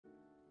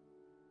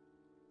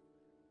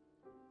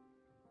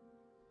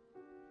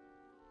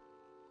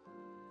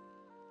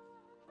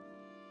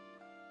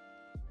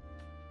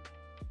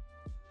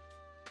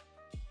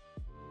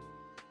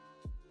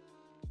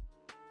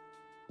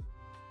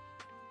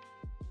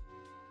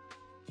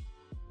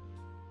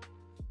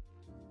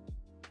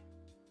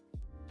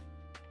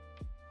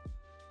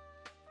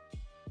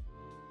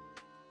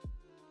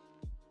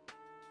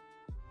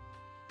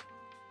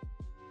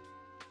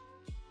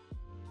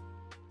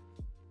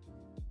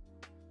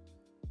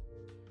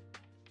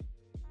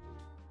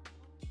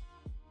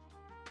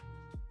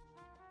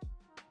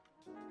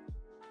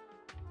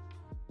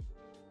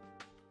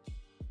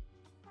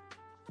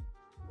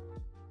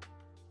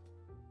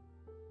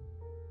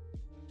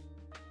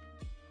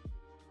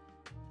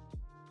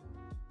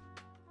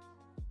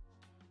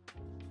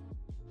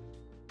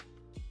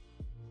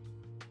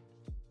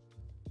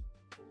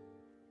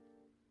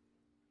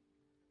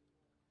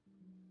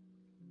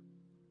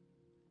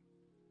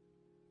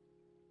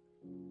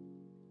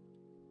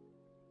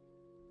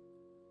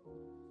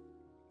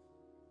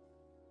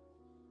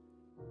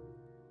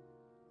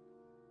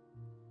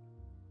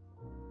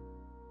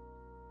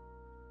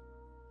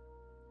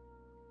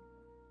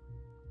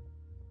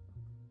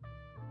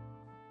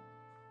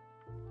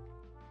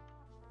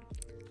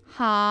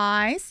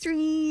Hi,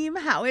 stream.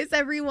 How is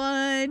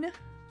everyone?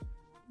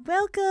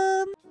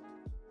 Welcome.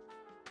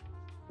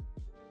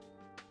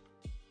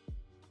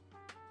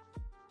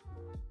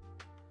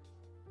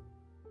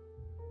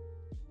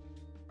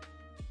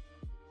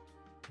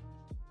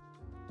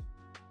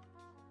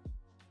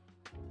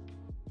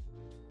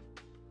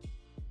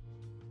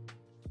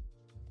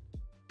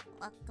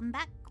 Welcome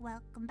back,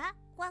 welcome back,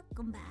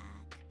 welcome back.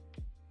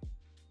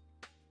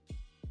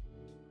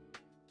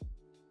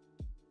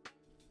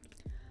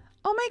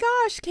 Oh my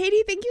gosh,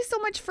 Katie, thank you so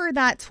much for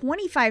that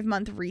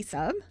 25-month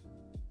resub.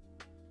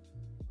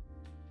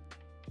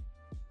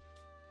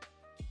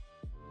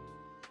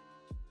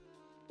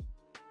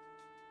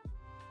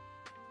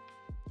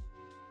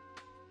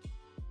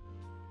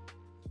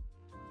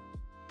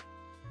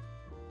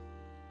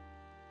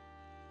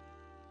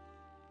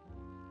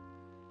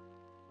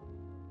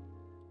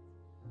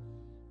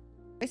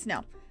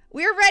 No,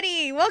 we're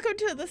ready. Welcome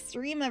to the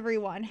stream,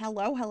 everyone.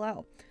 Hello,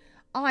 hello.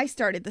 I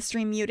started the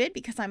stream muted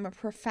because I'm a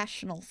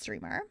professional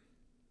streamer.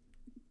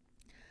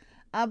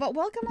 But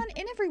welcome on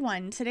in,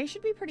 everyone. Today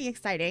should be pretty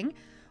exciting.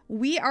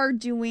 We are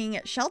doing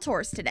shell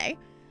tours today.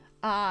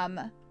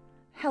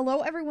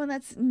 Hello, everyone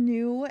that's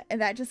new and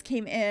that just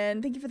came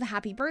in. Thank you for the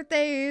happy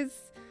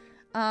birthdays.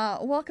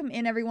 Welcome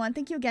in, everyone.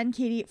 Thank you again,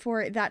 Katie,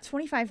 for that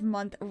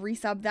 25-month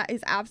resub. That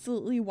is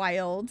absolutely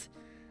wild.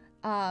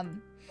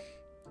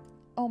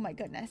 Oh my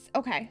goodness.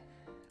 Okay.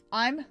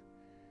 I'm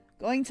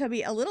going to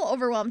be a little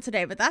overwhelmed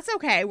today, but that's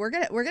okay. We're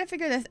gonna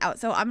figure this out.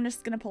 So I'm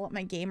just gonna pull up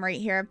my game right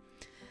here.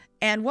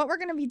 And what we're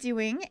gonna be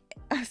doing,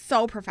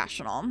 so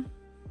professional.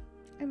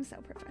 I'm so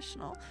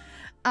professional.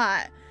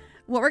 What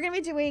we're gonna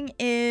be doing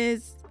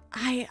is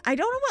I don't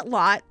know what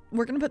lot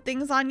we're gonna put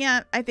things on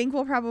yet. I think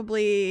we'll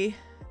probably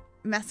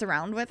mess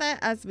around with it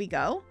as we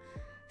go.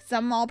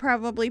 Some I'll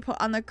probably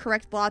put on the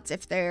correct lots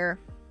if they're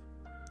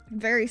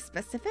very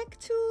specific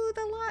to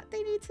the lot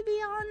they need to be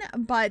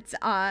on, but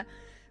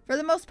for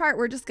the most part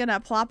we're just gonna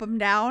plop them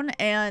down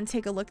and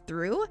take a look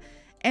through,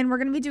 and we're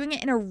gonna be doing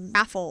it in a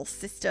raffle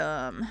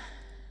system,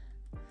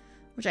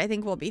 which I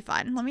think will be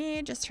fun. Let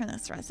me just turn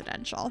this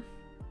residential.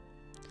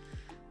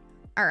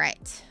 All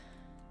right,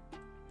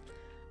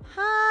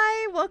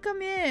 hi,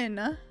 welcome in.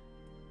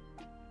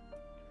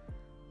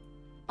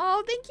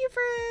 Oh, thank you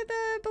for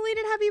the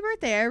belated happy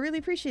birthday. I really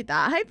appreciate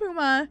that. Hi,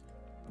 Puma.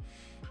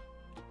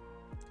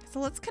 So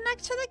let's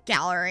connect to the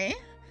gallery.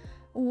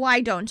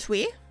 Why don't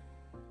we?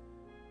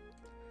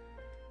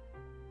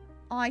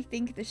 Oh, I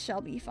think this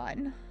shall be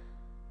fun.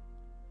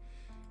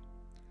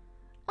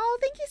 Oh,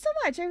 thank you so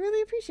much. I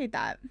really appreciate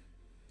that.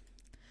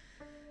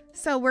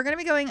 So we're going to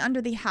be going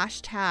under the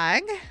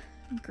hashtag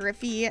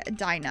Griffy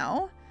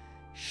Dino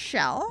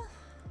Shell.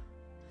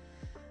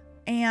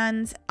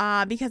 And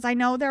because I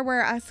know there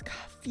were a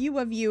few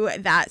of you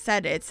that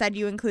said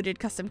you included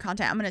custom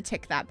content, I'm going to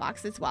tick that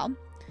box as well.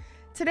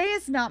 Today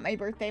is not my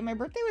birthday. My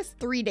birthday was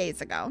 3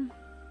 days ago.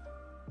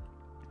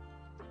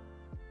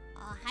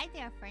 Oh, hi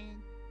there,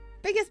 friend.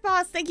 Biggest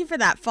boss, thank you for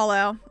that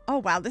follow. Oh,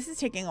 wow. This is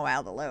taking a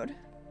while to load.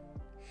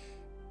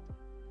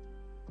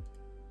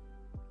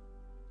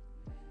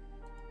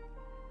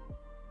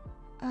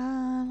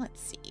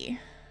 Let's see.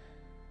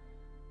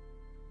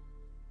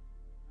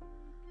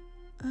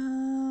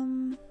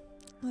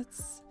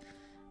 Let's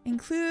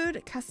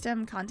include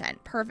custom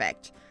content.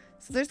 Perfect.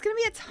 So there's going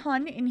to be a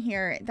ton in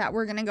here that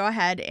we're going to go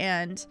ahead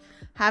and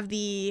have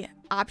the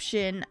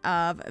option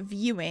of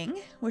viewing,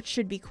 which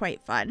should be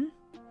quite fun.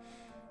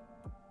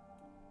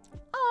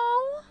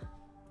 Oh,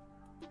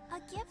 A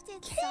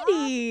gifted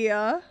Katie.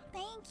 sub.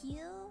 Thank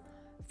you.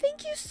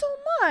 Thank you so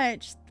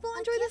much. We'll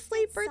enjoy this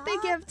late birthday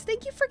sub. gift.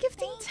 Thank you for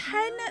gifting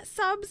 10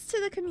 subs to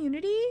the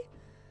community.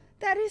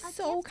 That is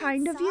so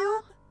kind of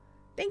you.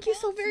 Thank you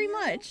so very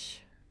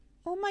much.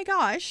 Oh my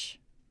gosh.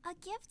 A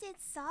gifted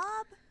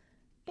sub.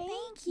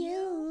 Thank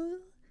you.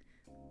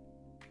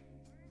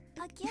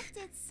 A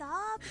gifted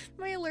sub.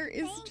 My alert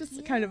is Thank just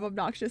you. kind of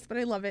obnoxious, but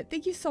I love it.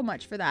 Thank you so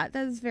much for that.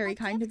 That is very A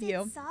kind of gifted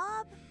you.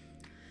 Sub.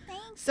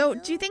 Thank So, you.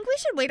 do you think we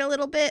should wait a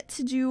little bit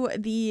to do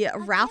the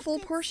raffle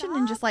gifted portion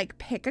and just sub. like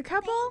pick a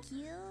couple?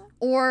 Thank you.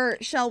 Or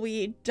shall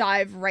we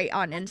dive right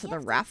on into the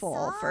gifted raffle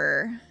sub.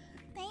 for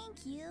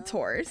Thank you.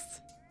 tours?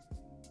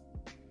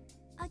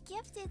 A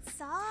gifted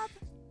sub.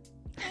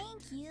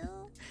 Thank you.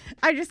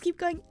 I just keep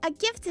going, a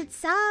gifted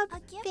sub. A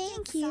gifted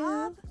Thank you.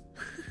 sub.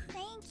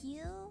 Thank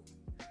you.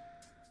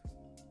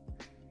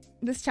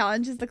 This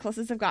challenge is the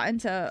closest I've gotten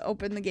to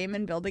open the game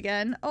and build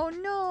again. Oh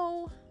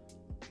no.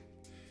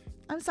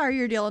 I'm sorry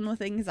you're dealing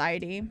with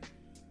anxiety.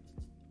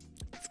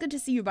 It's good to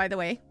see you, by the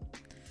way.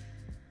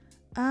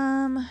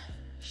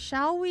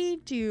 Shall we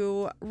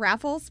do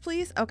raffles,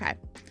 please? Okay.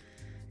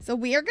 So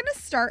we are going to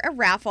start a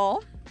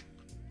raffle.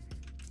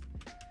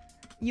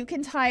 You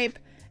can type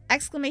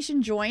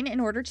 !join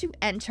in order to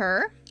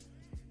enter.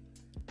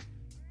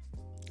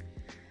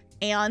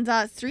 And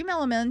Stream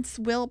Elements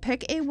will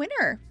pick a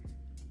winner.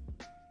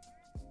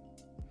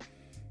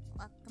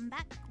 Welcome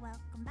back,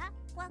 welcome back,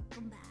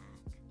 welcome back.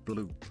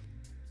 Bloop.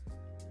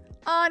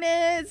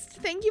 Honest,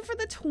 thank you for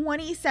the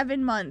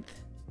 27-month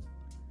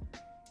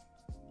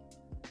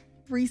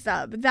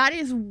resub. That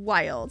is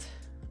wild.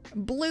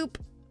 Bloop.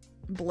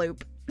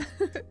 Bloop.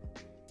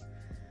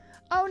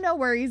 Oh, no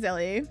worries,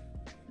 Illy.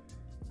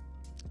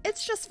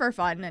 It's just for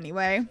fun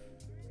anyway.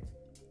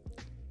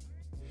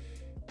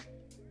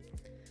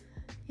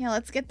 Yeah,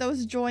 let's get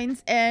those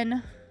joins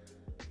in.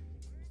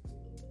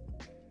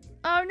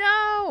 Oh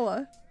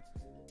no!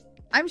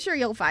 I'm sure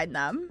you'll find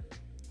them.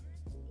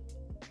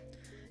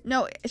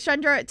 No,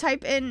 Chandra,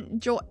 type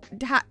in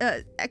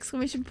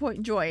exclamation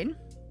point join.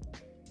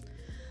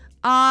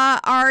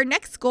 Our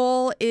next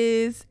goal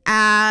is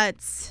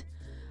at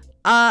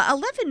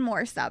 11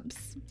 more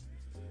subs.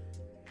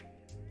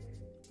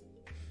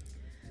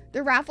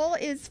 The raffle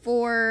is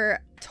for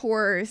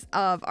tours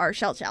of our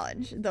shell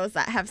challenge, those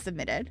that have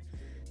submitted.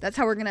 That's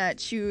how we're gonna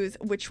choose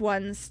which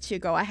ones to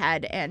go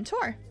ahead and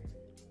tour.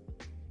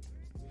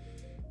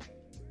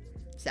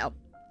 So,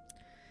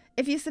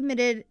 if you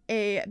submitted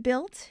a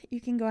build, you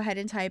can go ahead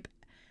and type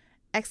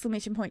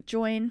exclamation point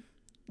join,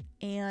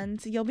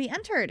 and you'll be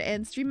entered.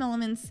 And Stream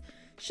Elements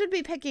should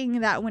be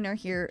picking that winner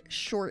here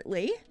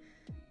shortly,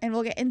 and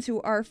we'll get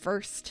into our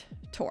first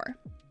tour.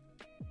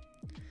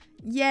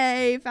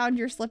 Yay, found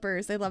your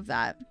slippers. I love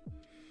that.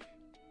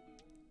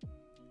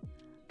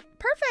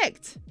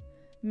 Perfect.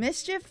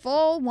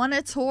 Mischiefful won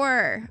a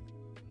tour.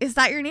 Is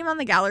that your name on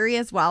the gallery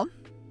as well?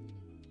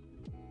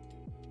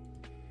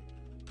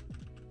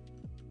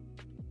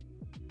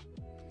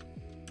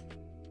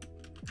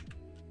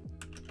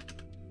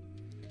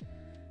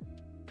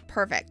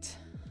 Perfect.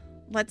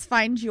 Let's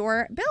find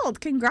your build.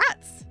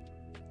 Congrats.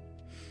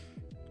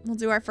 We'll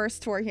do our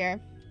first tour here.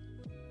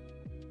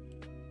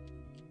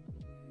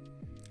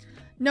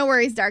 No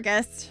worries,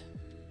 Darkest.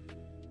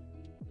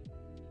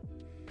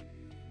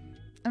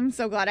 I'm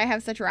so glad I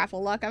have such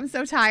raffle luck. I'm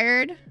so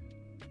tired.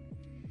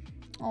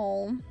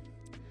 Oh.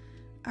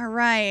 All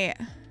right.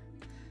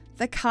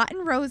 The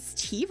Cotton Rose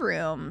Tea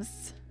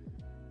Rooms.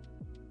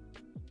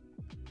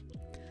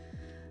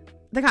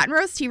 The Cotton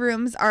Rose Tea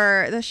Rooms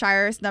are the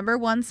Shire's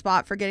 #1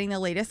 spot for getting the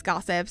latest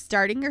gossip,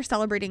 starting or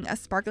celebrating a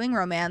sparkling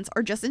romance,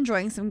 or just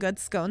enjoying some good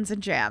scones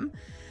and jam.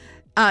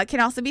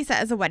 Can also be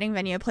set as a wedding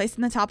venue, placed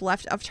in the top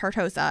left of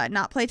Tartosa.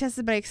 Not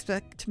playtested, but I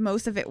expect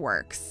most of it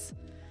works.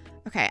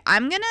 Okay,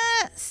 I'm gonna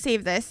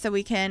save this so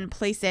we can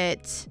place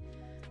it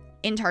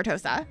in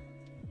Tartosa.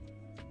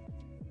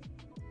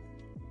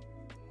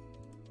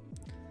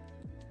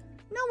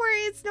 No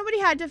worries, nobody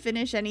had to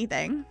finish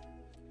anything.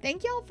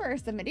 Thank y'all for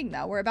submitting,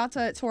 though. We're about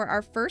to tour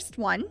our first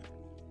one,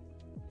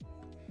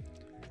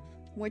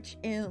 which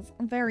is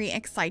very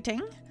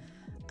exciting.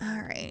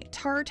 All right,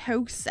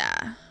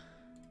 Tartosa.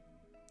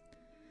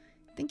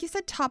 I think you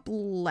said top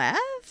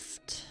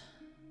left.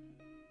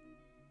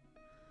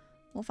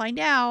 We'll find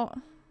out.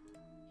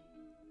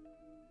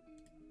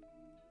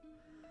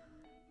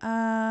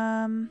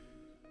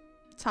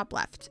 Top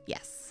left.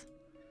 Yes.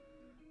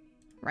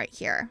 Right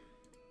here.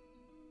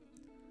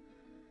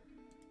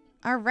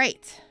 All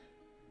right.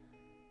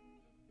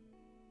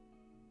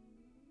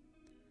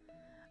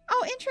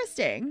 Oh,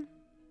 interesting.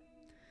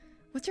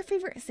 What's your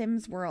favorite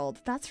Sims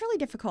world? That's really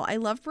difficult. I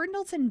love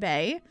Brindleton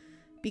Bay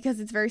because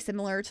it's very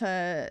similar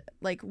to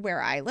like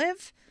where I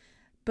live,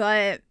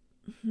 but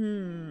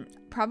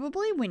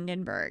probably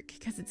Windenburg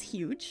because it's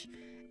huge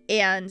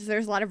and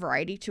there's a lot of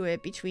variety to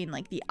it between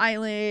like the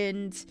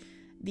island,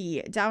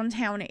 the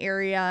downtown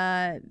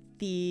area,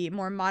 the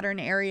more modern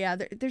area.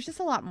 There's just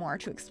a lot more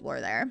to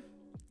explore there.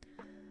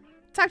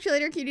 Talk to you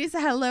later, cuties.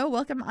 Hello,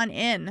 welcome on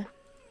in.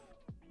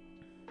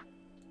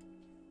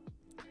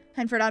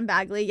 Henford on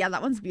Bagley. Yeah,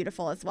 that one's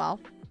beautiful as well.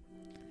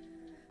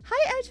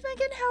 Hi, Edge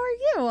Megan. How are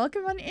you?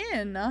 Welcome on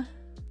in.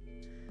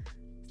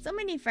 So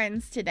many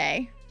friends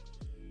today.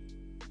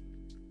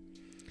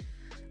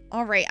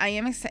 All right, I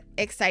am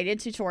excited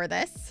to tour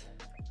this.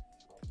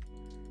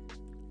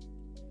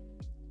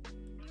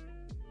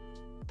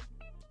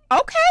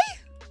 Okay.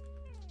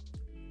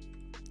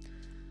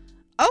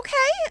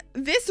 Okay,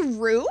 this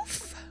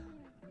roof.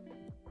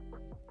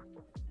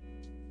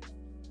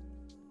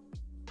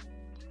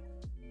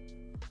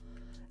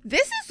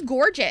 This is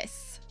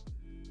gorgeous.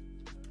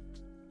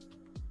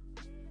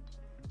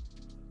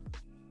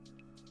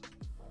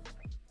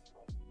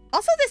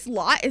 Also, this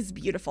lot is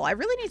beautiful. I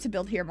really need to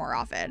build here more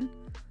often.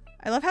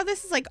 I love how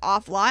this is like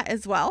off lot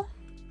as well.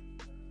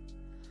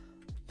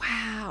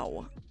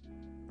 Wow.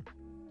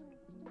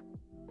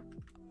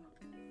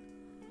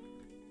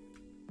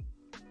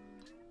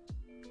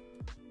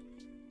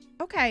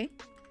 Okay.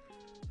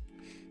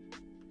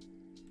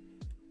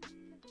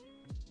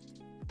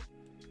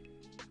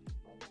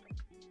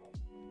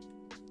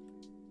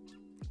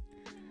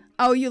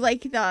 Oh, you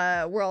like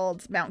the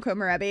world Mount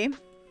Komorebi?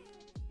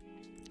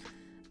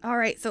 All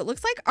right, so it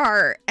looks like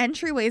our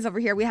entryways over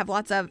here, we have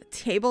lots of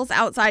tables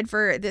outside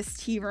for this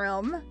tea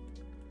room.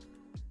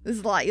 This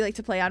is a lot you like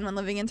to play on when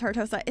living in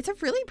Tartosa. It's a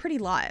really pretty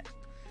lot.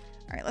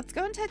 All right, let's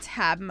go into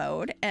tab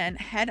mode and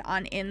head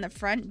on in the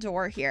front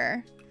door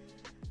here.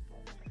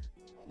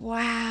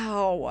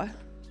 Wow.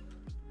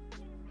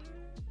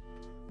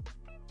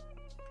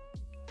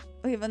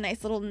 We have a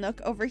nice little nook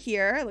over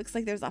here. It looks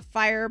like there's a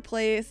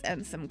fireplace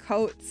and some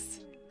coats.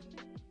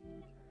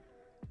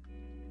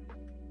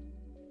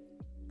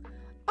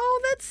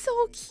 that's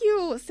so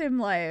cute, Sim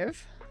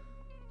Life.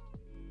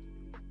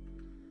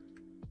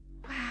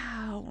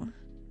 Wow.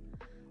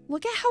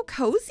 Look at how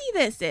cozy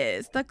this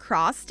is. The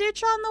cross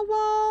stitch on the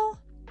wall.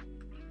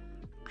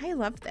 I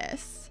love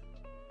this.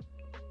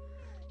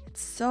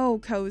 It's so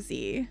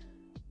cozy.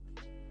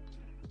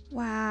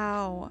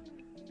 Wow.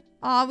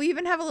 Oh, we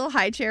even have a little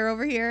high chair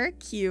over here.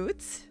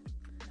 Cute.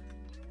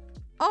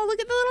 Oh, look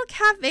at the little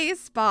cafe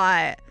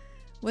spot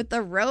with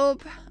the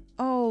rope.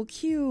 Oh,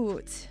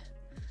 cute.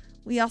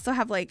 We also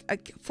have like a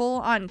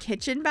full-on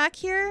kitchen back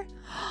here.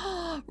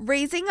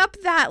 Raising up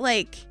that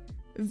like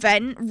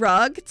vent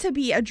rug to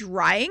be a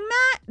drying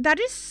mat. That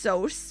is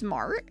so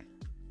smart.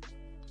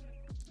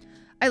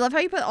 I love how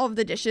you put all of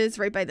the dishes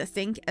right by the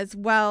sink as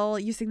well,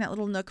 using that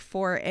little nook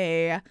for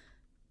a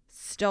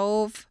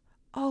stove.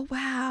 Oh,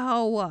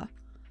 wow.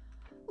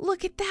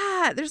 Look at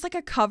that. There's like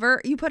a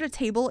cover. You put a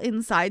table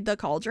inside the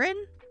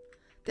cauldron.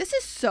 This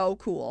is so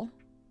cool.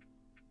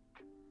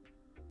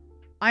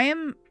 I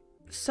am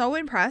so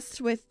impressed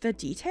with the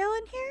detail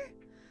in here.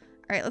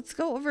 All right, let's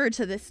go over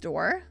to this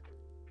door.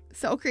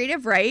 So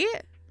creative, right?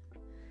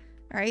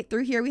 All right,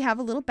 through here we have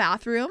a little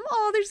bathroom.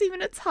 Oh, there's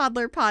even a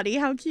toddler potty.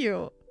 How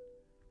cute.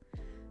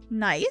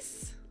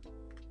 Nice.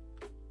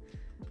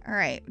 All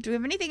right, do we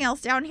have anything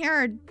else down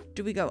here, or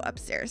do we go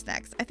upstairs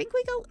next? I think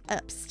we go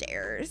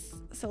upstairs.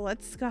 So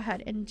let's go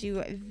ahead and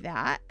do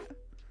that.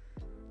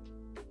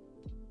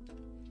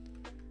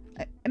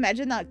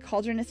 Imagine that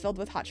cauldron is filled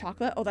with hot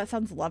chocolate. Oh, that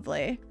sounds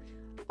lovely.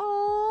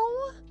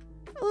 Oh,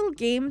 a little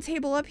game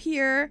table up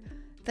here.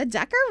 The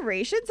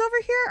decorations over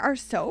here are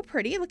so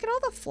pretty. Look at all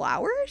the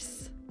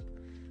flowers.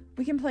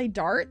 We can play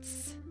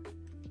darts.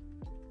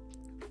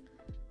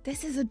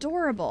 This is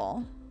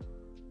adorable.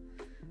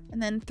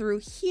 And then through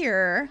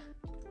here,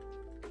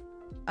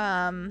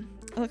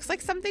 it looks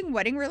like something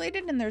wedding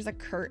related, and there's a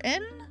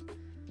curtain.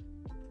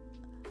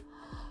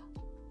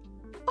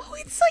 Oh,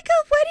 it's like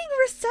a wedding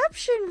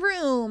reception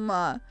room.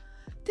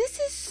 This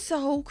is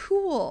so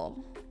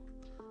cool.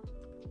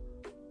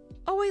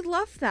 Oh, I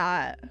love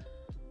that.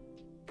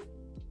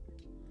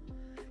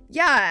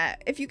 Yeah,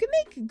 if you can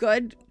make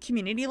good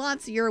community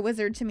lots, you're a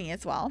wizard to me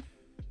as well.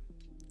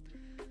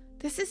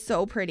 This is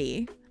so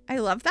pretty. I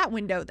love that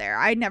window there.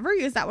 I never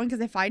use that one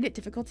because I find it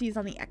difficult to use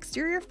on the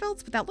exterior of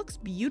builds, but that looks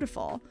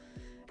beautiful.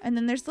 And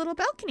then there's a little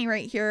balcony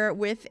right here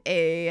with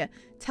a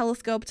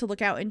telescope to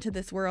look out into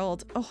this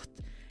world. Oh,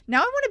 now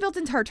I want to build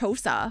in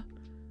Tartosa.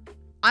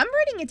 I'm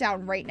writing it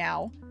down right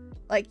now.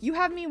 Like, you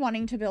have me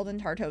wanting to build in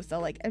Tartosa,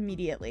 like,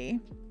 immediately.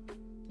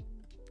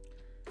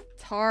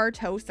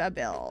 Tartosa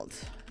build.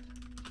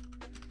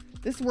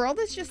 This world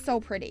is just so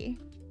pretty.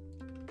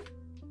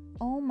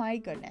 Oh my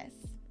goodness.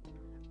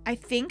 I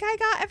think I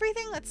got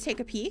everything. Let's take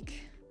a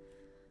peek.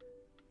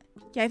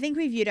 Yeah, I think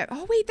we viewed it.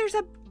 Oh wait,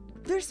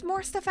 there's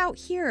more stuff out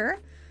here.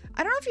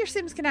 I don't know if your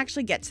Sims can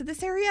actually get to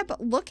this area, but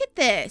look at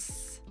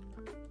this.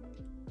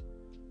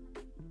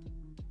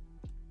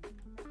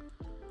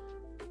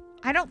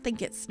 I don't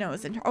think it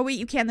snows in. Oh wait,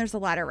 you can. There's a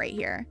ladder right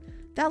here.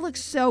 That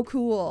looks so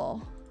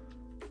cool.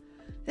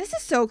 This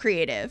is so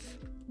creative.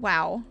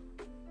 Wow.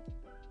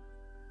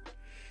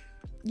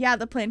 Yeah,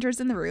 the planters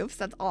and the roofs.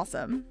 That's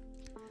awesome.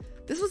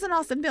 This was an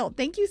awesome build.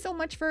 Thank you so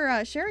much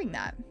for sharing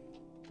that.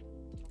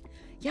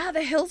 Yeah,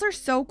 the hills are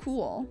so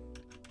cool.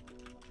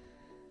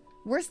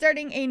 We're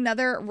starting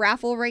another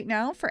raffle right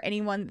now for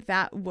anyone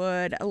that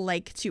would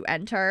like to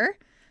enter.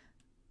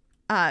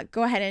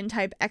 Go ahead and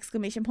type !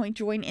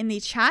 join in the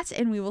chat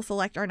and we will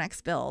select our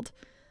next build.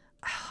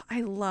 Oh,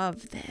 I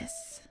love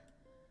this.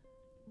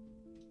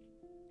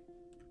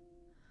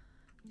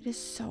 It is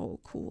so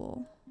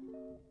cool.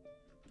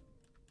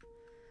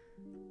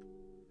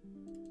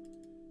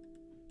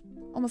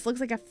 Almost looks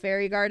like a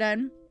fairy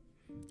garden.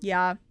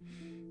 Yeah.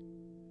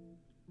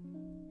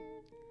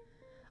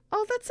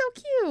 Oh, that's so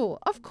cute.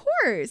 Of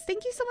course.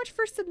 Thank you so much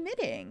for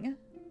submitting.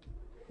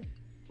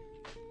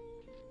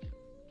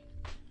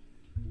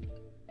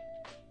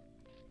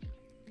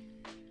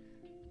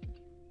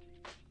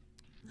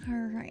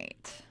 All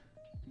right.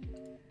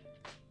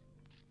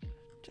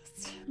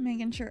 Just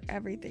making sure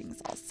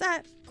everything's all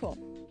set. Cool.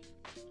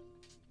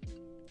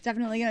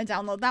 Definitely gonna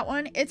download that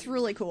one. It's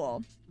really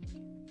cool.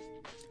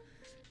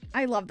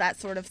 I love that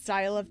sort of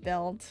style of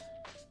build.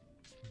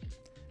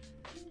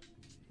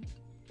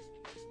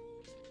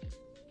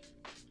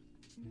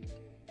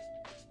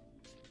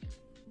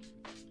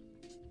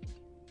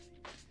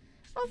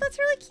 Oh, that's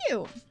really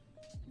cute.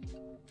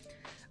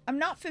 I'm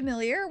not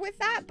familiar with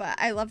that, but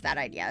I love that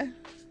idea.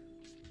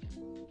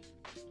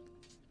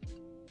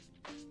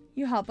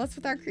 You help us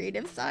with our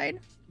creative side.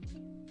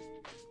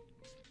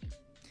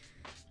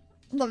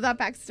 Love that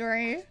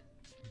backstory.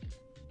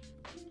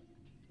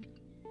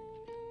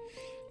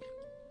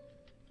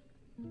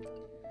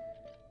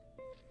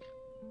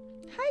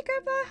 Hi,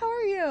 Grandpa. How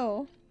are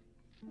you?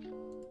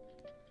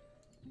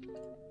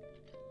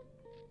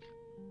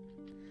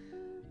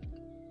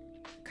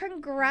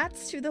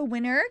 Congrats to the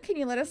winner. Can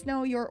you let us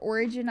know your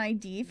origin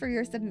ID for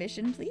your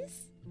submission,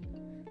 please?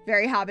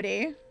 Very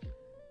happy.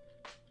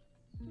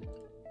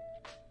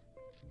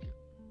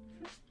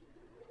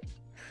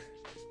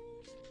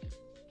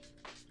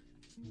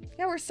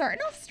 Yeah, we're starting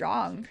off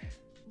strong.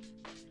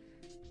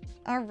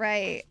 All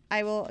right,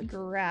 I will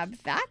grab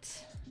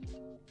that.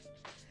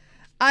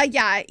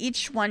 Yeah,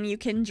 each one you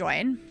can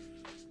join.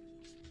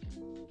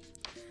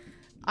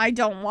 I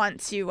don't want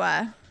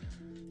to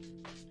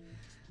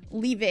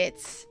leave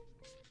it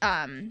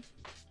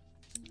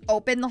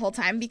open the whole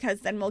time,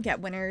 because then we'll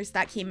get winners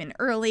that came in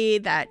early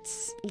that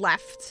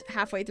left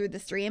halfway through the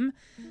stream.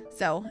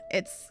 So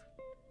it's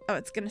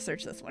gonna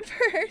search this one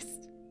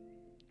first.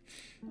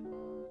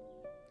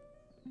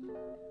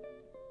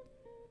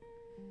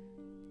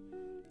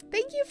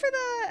 Thank you for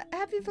the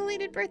happy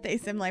belated birthday,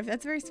 Sim Life.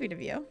 That's very sweet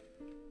of you.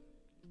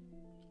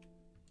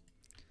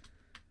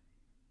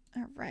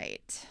 All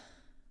right.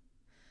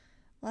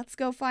 Let's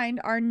go find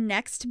our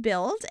next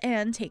build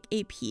and take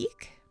a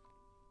peek.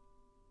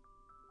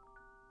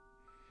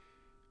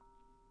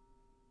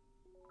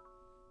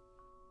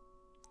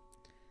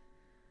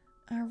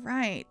 All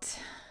right.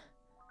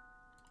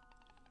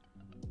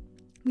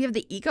 We have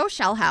the Eco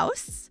Shell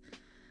House.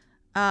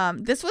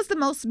 This was the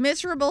most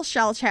miserable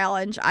shell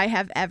challenge I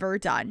have ever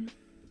done.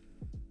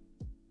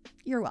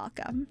 You're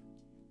welcome.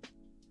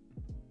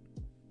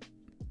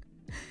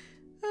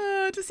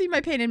 To see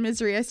my pain and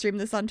misery, I stream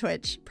this on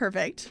Twitch.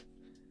 Perfect.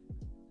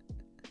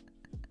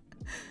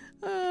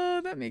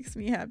 Oh, that makes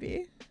me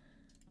happy.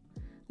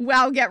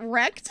 Wow, get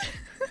wrecked.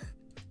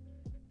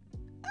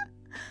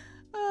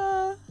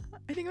 I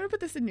think I'm gonna put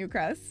this in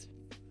Newcrest.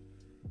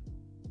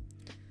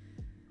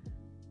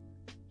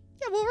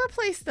 Yeah, we'll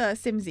replace the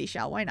Simsy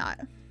shell. Why not?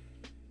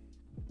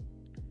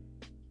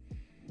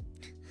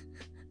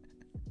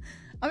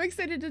 I'm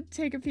excited to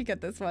take a peek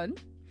at this one.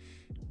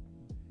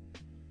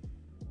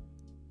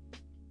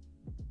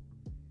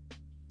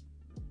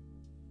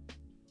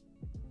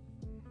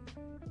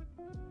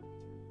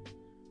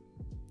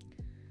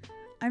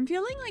 I'm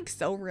feeling like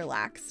so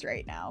relaxed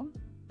right now.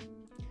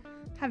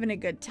 Having a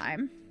good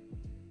time.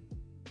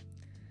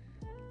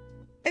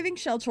 I think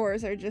shell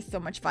tours are just so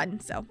much fun.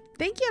 So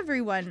thank you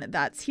everyone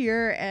that's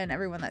here and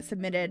everyone that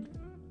submitted.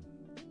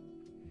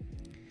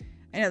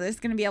 I know there's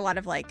going to be a lot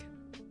of like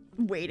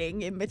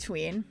waiting in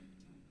between.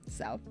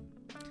 So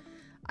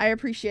I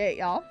appreciate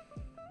y'all.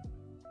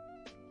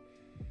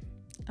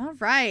 All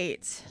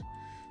right.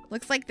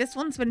 Looks like this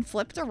one's been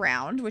flipped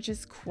around, which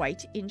is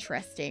quite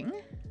interesting.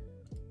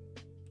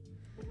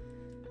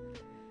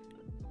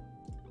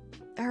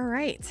 All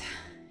right.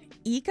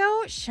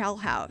 Eco Shell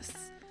House.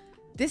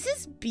 This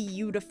is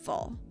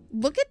beautiful.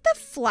 Look at the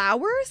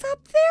flowers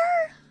up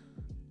there.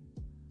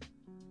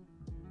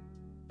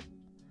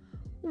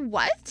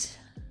 What?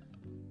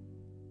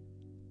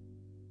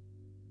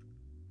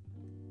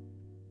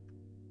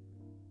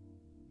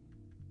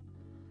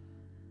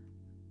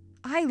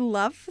 I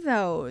love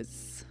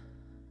those.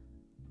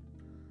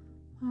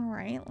 All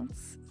right,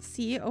 let's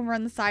see. Over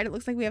on the side, it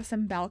looks like we have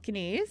some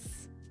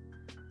balconies.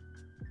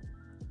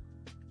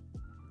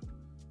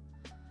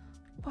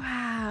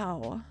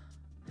 Wow.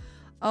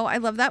 Oh, I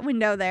love that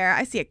window there.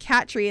 I see a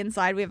cat tree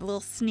inside. We have a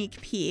little sneak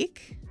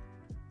peek.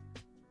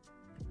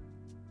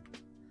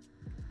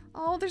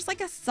 Oh, there's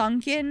like a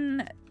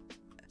sunken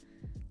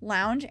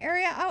lounge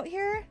area out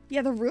here.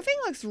 Yeah, the roofing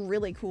looks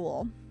really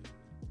cool.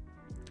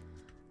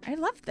 I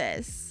love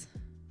this.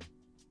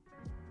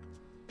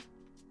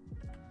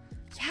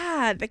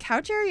 Yeah, the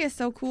couch area is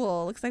so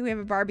cool. Looks like we have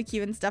a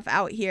barbecue and stuff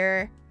out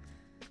here.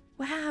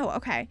 Wow,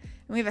 okay. And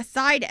we have a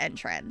side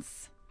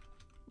entrance.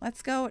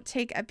 Let's go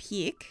take a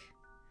peek.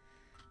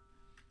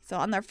 So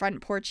on the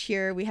front porch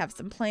here, we have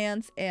some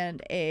plants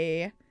and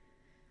a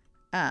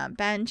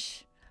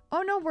bench.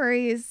 Oh, no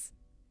worries.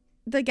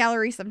 The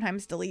gallery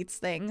sometimes deletes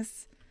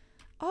things.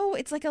 Oh,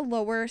 it's like a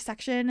lower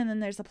section and then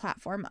there's a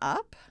platform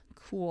up.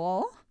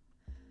 Cool.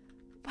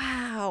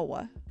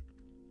 Wow.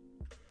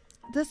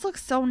 This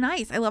looks so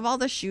nice. I love all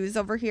the shoes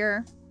over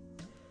here.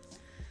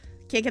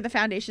 Can't get the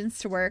foundations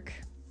to work.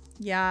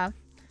 Yeah.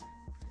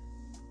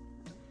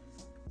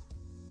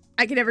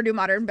 I could never do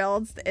modern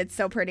builds. It's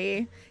so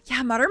pretty.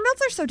 Yeah, modern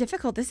builds are so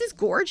difficult. This is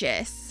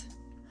gorgeous.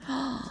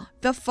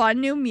 The fun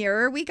new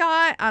mirror we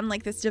got on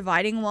like this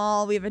dividing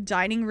wall. We have a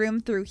dining room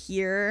through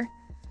here.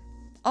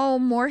 Oh,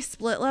 more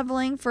split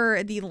leveling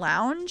for the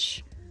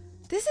lounge.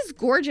 This is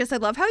gorgeous. I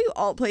love how you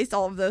all placed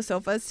all of those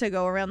sofas to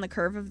go around the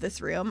curve of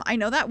this room. I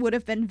know that would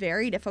have been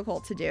very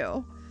difficult to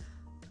do.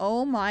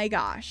 Oh my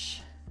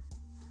gosh.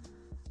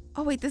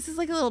 Oh wait, this is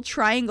like a little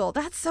triangle.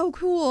 That's so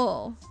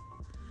cool.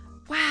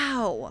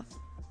 Wow.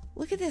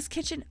 Look at this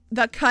kitchen.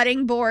 The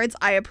cutting boards.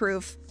 I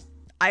approve.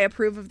 I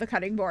approve of the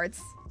cutting boards.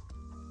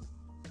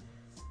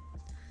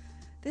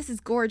 This is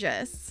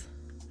gorgeous.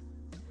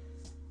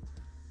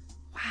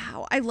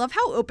 Wow. I love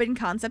how open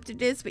concept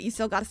it is, but you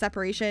still got a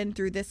separation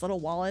through this little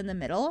wall in the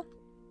middle.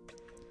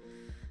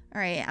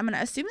 All right. I'm going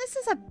to assume this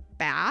is a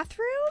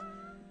bathroom.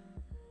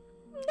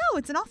 No,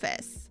 it's an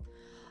office.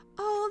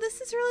 Oh,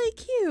 this is really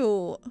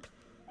cute.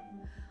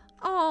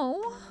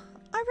 Oh,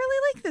 I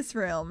really like this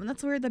room.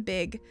 That's where the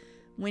big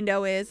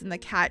window is and the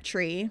cat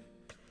tree.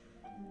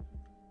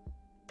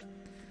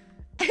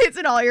 It's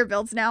in all your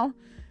builds now.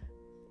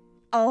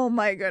 Oh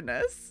my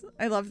goodness.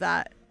 I love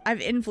that. I've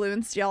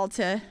influenced y'all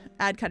to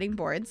Add cutting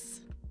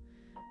boards.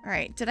 All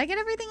right. Did I get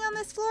everything on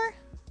this floor?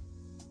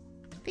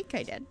 I think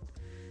I did.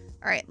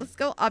 All right. Let's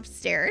go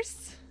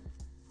upstairs.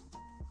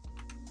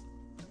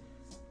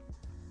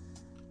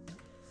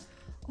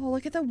 Oh,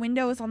 look at the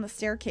windows on the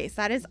staircase.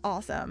 That is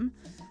awesome.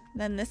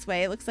 Then this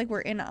way, it looks like we're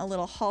in a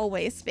little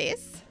hallway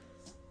space.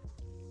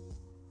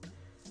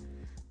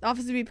 The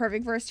office would be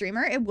perfect for a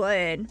streamer. It would.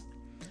 A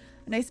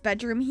nice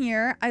bedroom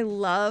here. I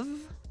love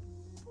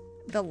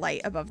the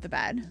light above the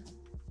bed.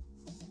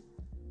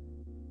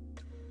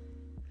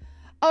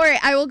 All right,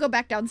 I will go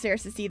back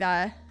downstairs to see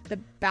the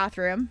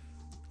bathroom.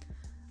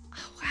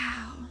 Oh,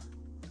 wow.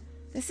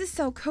 This is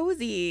so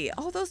cozy.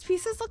 Oh, those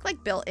pieces look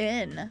like built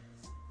in.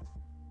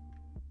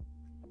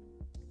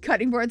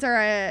 Cutting boards are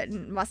a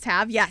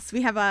must-have. Yes,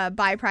 we have a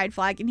Buy Pride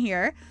flag in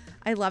here.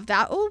 I love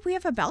that. Oh, we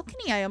have a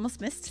balcony. I almost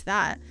missed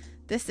that.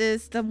 This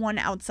is the one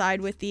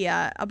outside with the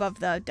above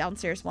the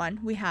downstairs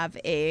one. We have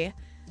a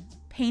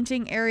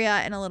painting area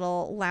and a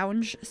little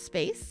lounge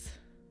space.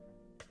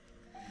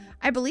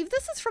 I believe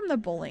this is from the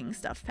bowling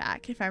stuff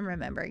pack, if I'm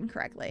remembering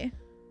correctly.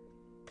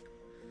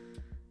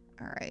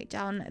 All right,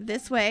 down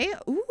this way.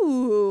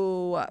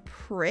 Ooh,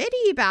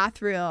 pretty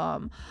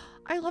bathroom.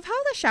 I love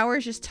how the shower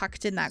is just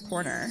tucked in that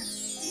corner.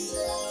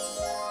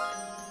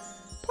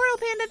 Portal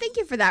Panda, thank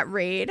you for that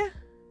raid.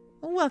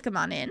 Welcome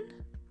on in.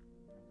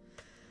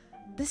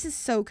 This is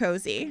so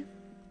cozy.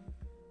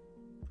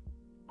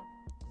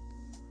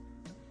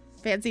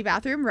 Fancy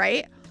bathroom,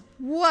 right?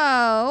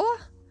 Whoa.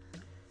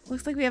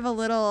 Looks like we have a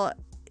little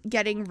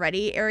getting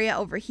ready area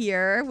over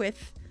here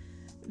with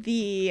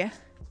the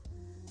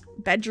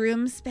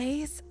bedroom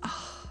space.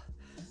 Oh,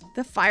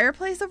 the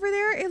fireplace over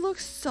there, it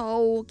looks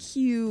so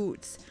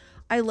cute.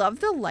 I love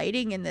the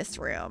lighting in this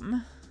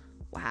room.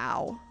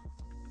 Wow.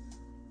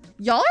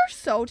 Y'all are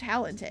so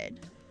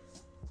talented.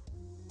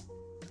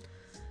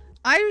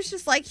 I was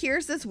just like,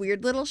 here's this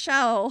weird little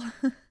shell.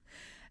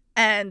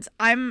 And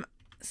I'm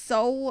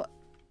so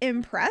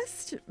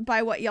impressed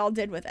by what y'all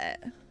did with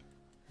it.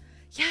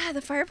 Yeah,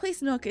 the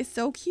fireplace nook is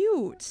so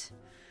cute. All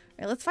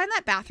right, let's find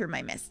that bathroom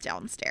I missed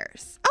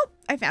downstairs. Oh,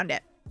 I found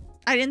it.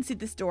 I didn't see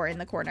this door in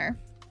the corner.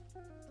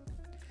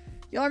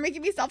 Y'all are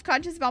making me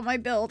self-conscious about my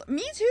build.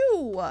 Me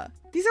too.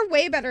 These are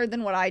way better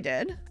than what I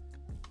did.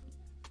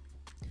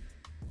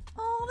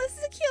 Oh, this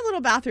is a cute little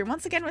bathroom.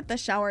 Once again with the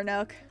shower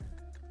nook.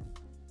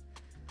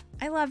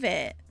 I love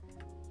it.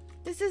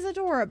 This is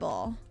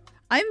adorable.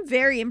 I'm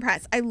very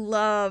impressed. I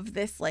love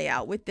this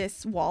layout with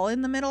this wall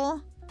in the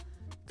middle.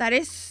 That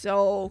is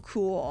so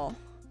cool.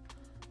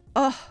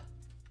 Oh,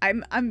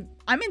 I'm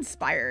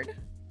inspired.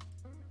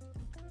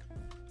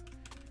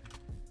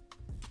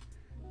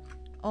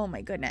 Oh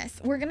my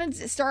goodness. We're going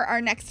to start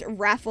our next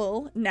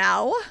raffle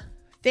now.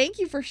 Thank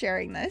you for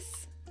sharing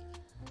this.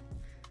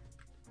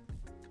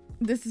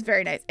 This is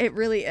very nice. It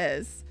really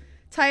is.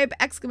 Type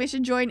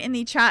 !join in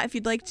the chat if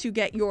you'd like to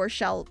get your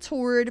shell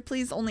toured.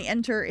 Please only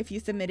enter if you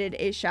submitted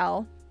a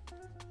shell.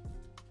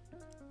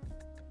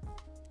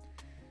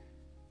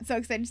 I'm so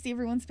excited to see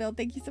everyone's build.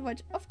 Thank you so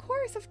much. Of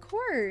course, of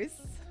course.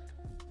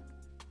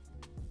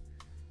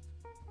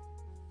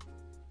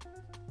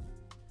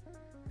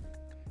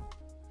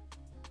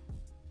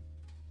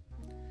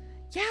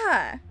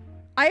 Yeah,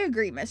 I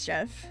agree,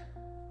 Mischief.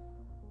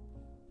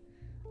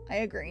 I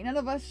agree. None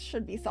of us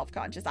should be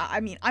self-conscious. I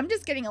mean, I'm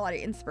just getting a lot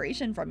of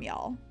inspiration from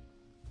y'all.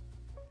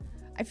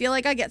 I feel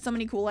like I get so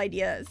many cool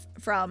ideas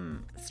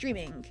from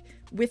streaming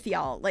with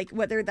y'all. Like,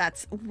 whether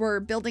that's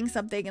we're building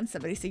something and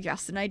somebody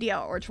suggests an idea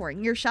or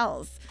touring your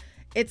shells.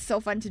 It's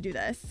so fun to do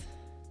this.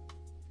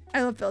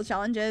 I love build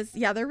challenges.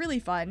 Yeah, they're really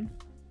fun.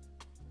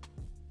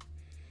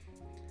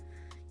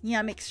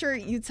 Yeah, make sure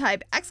you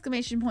type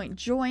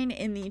 !join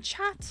in the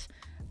chat.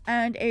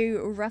 And a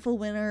raffle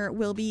winner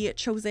will be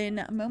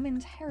chosen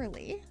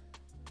momentarily.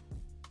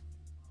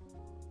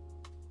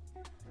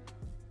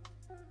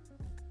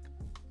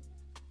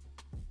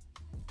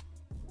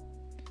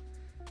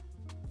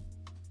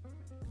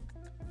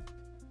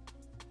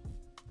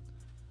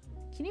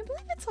 Can you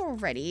believe it's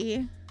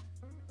already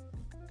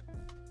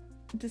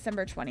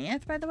December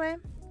 20th, by the way?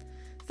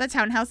 The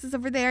townhouse is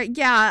over there.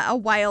 Yeah, a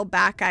while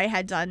back I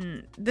had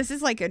done, this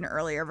is like an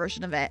earlier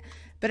version of it,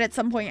 but at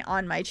some point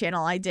on my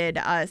channel I did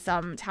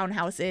some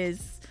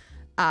townhouses,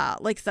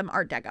 like some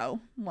Art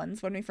Deco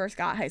ones when we first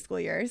got high school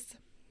years.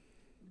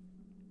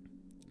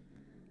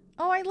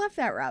 Oh, I love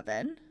that,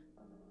 Robin.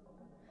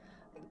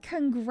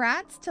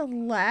 Congrats to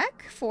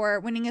Lek for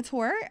winning a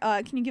tour.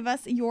 Can you give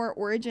us your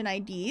origin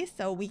ID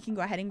so we can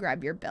go ahead and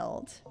grab your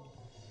build?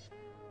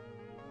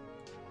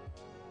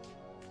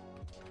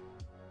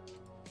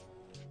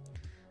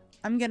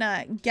 I'm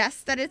gonna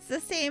guess that it's the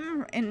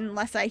same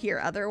unless I hear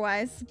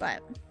otherwise,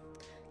 but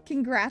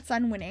congrats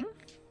on winning.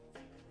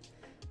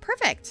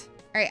 Perfect.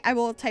 All right, I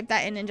will type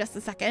that in just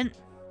a second.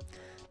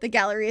 The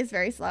gallery is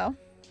very slow.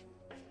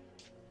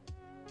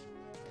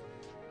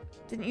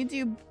 Didn't you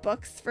do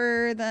books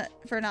for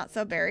Not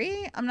So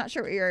Berry? I'm not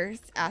sure what you're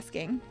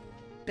asking.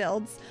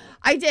 Builds.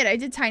 I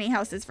did tiny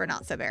houses for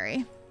Not So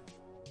Berry.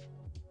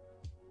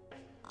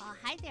 Oh,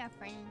 hi there,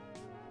 friend.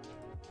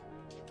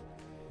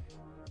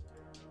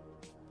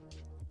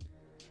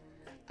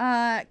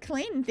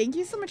 Clayton, thank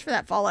you so much for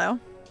that follow.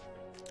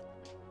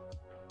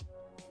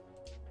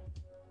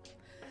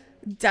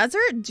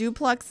 Desert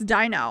Duplex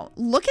Dino.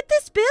 Look at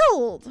this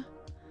build.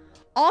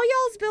 All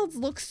y'all's builds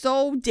look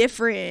so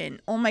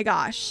different. Oh my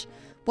gosh.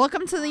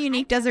 Welcome to the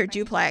unique Desert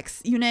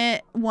Duplex.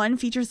 Unit 1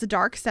 features a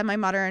dark,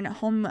 semi-modern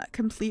home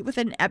complete with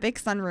an epic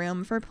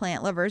sunroom for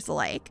plant lovers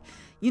alike.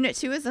 Unit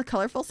 2 is a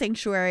colorful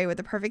sanctuary with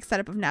a perfect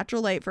setup of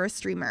natural light for a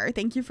streamer.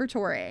 Thank you for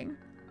touring.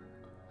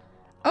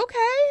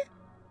 Okay.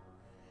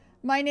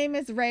 My name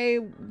is Ray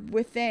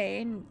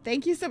Withane.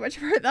 Thank you so much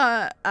for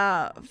the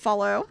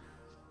follow.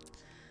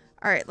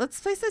 All right, let's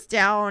place this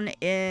down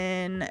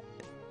in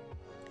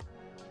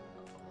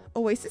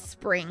Oasis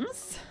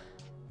Springs.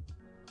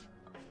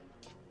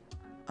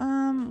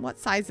 What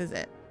size is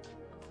it?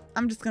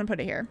 I'm just gonna put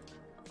it here.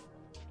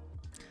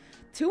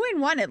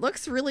 2-in-1. It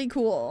looks really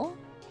cool.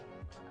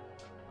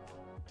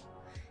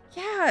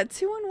 Yeah,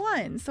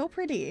 2-in-1. So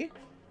pretty.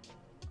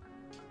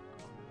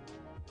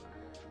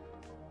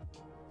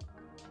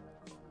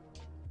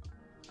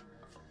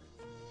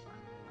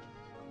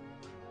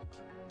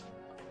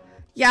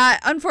 Yeah,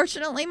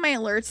 unfortunately, my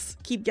alerts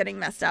keep getting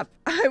messed up.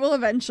 I will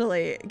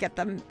eventually get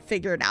them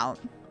figured out.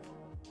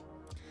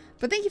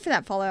 But thank you for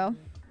that follow.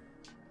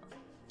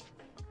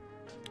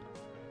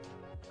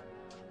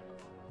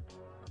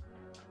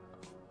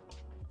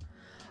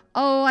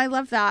 Oh, I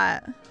love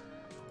that.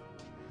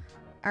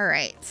 All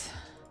right.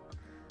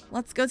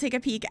 Let's go take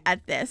a peek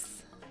at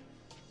this.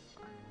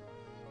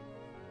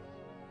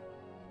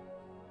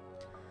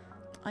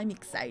 I'm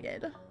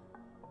excited.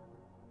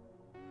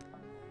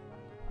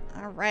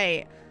 All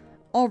right.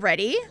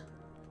 Already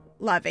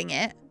loving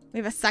it. We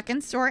have a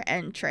second story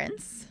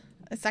entrance.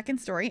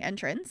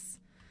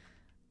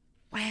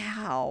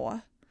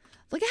 Wow.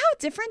 Look at how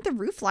different the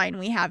roof line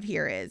we have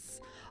here is.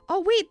 Oh,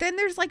 wait. Then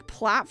there's like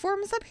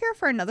platforms up here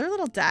for another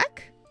little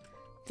deck.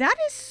 That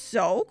is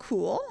so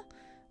cool.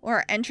 Or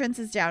our entrance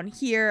is down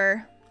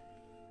here.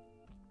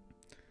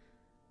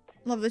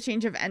 Love the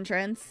change of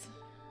entrance.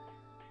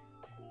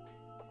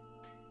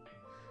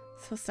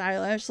 So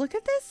stylish. Look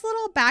at this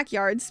little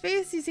backyard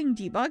space using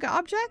debug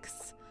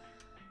objects.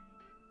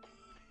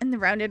 And the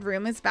rounded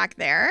room is back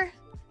there.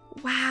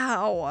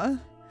 Wow.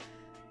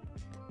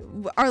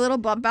 Our little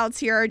bump outs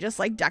here are just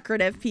like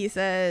decorative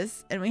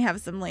pieces. And we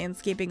have some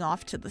landscaping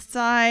off to the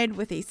side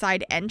with a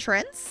side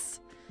entrance.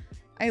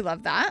 I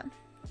love that.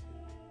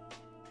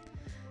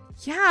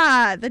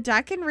 Yeah, the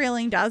deck and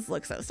railing does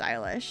look so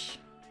stylish.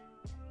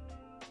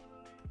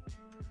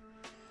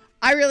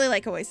 I really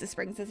like Oasis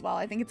Springs as well.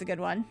 I think it's a good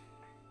one.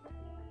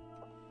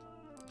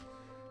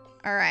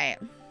 All right.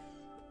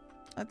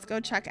 Let's go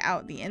check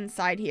out the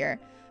inside here.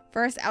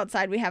 First,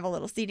 outside, we have a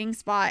little seating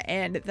spot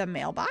and the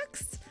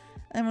mailbox.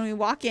 And when we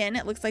walk in,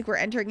 it looks like we're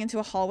entering into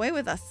a hallway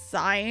with a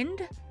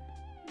signed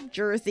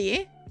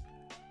jersey.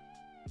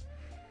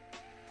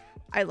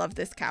 I love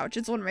this couch.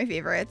 It's one of my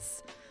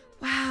favorites.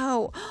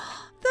 Wow.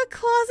 The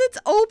closet's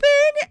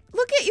open.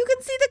 Look at, you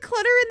can see the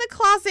clutter in the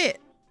closet.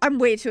 I'm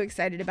way too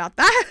excited about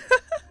that.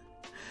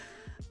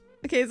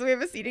 Okay, so we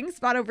have a seating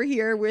spot over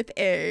here with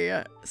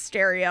a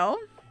stereo.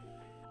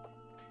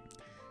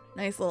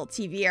 Nice little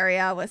TV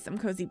area with some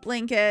cozy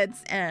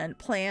blankets and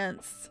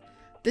plants.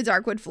 The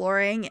dark wood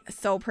flooring,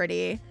 so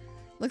pretty.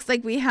 Looks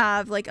like we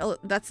have like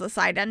that's the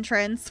side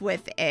entrance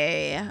with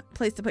a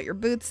place to put your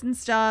boots and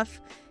stuff.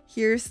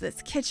 Here's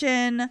this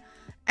kitchen.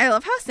 I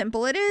love how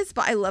simple it is,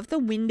 but I love the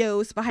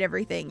windows behind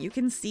everything. You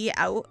can see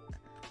out.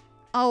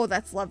 Oh,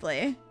 that's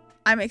lovely.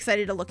 I'm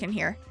excited to look in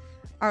here.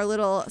 Our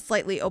little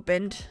slightly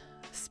opened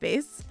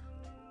space.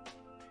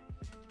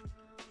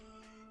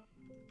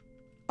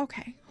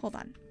 Okay, hold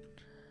on.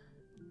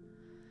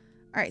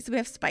 All right, so we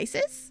have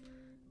spices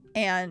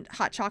and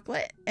hot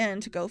chocolate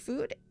and to-go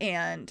food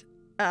and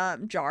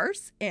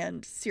jars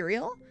and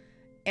cereal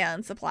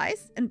and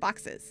supplies and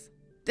boxes.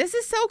 This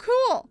is so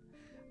cool.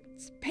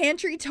 It's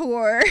pantry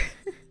tour.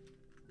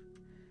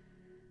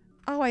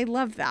 Oh, I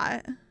love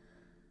that.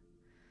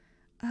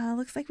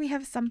 Looks like we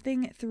have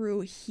something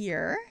through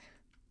here.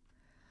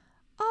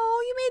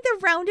 Oh, you made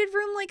the rounded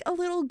room like a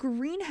little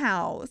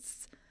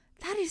greenhouse.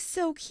 That is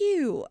so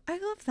cute. I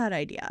love that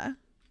idea.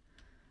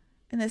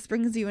 And this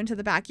brings you into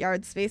the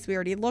backyard space we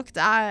already looked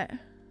at.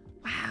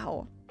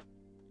 Wow.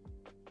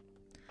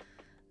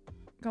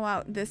 Go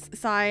out this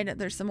side.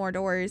 There's some more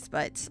doors,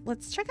 but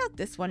let's check out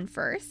this one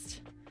first.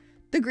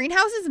 The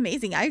greenhouse is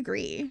amazing. I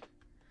agree.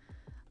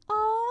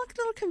 Oh, look at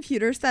the little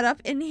computer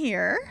setup in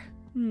here.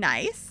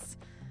 Nice.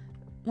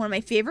 One of my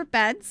favorite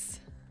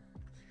beds.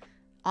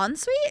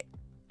 Ensuite?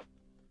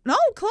 No,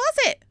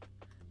 closet.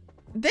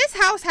 This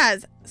house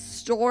has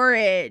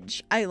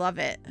storage. I love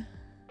it.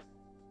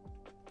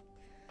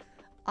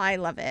 I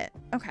love it.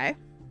 Okay.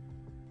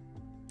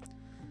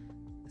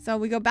 So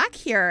we go back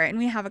here and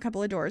we have a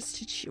couple of doors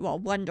to well,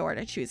 one door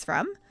to choose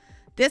from.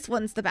 This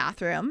one's the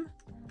bathroom.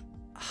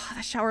 Oh,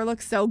 the shower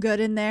looks so good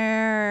in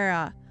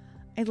there.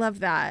 I love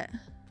that.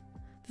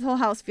 This whole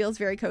house feels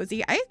very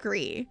cozy. I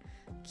agree.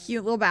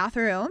 Cute little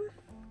bathroom.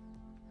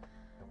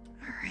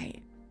 All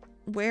right.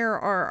 Where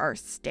are our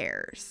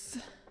stairs?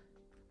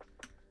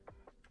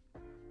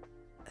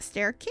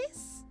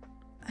 staircase?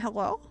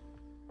 Hello?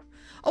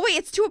 Oh, wait,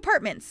 it's 2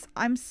 apartments.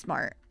 I'm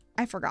smart.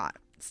 I forgot.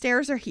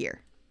 Stairs are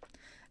here.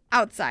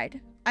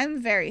 Outside.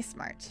 I'm very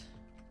smart.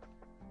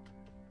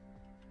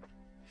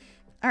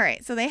 All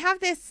right, so they have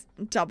this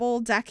double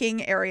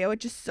decking area,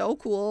 which is so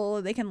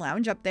cool. They can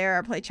lounge up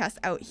there, play chess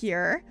out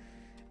here.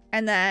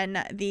 And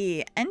then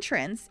the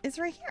entrance is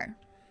right here.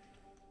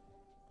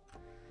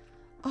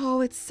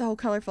 Oh, it's so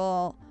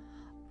colorful.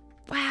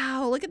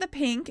 Wow, look at the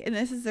pink. And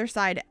this is their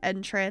side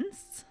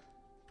entrance.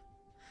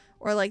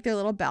 Or like their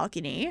little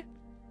balcony.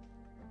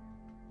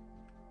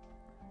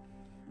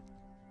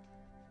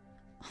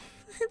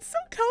 It's so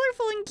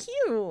colorful and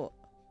cute.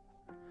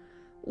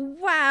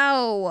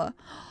 Wow.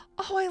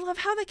 Oh, I love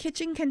how the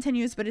kitchen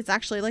continues, but it's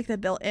actually like the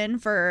built-in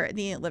for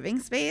the living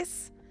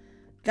space.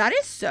 That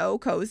is so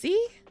cozy.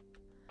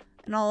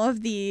 And all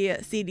of the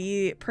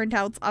CD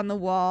printouts on the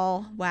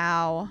wall.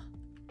 Wow.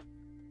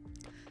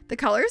 The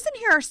colors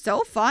in here are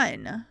so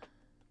fun.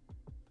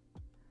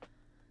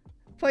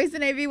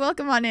 Poison Ivy,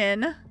 welcome on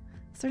in.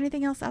 Is there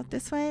anything else out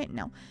this way?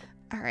 No.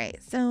 All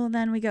right, so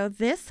then we go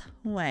this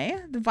way.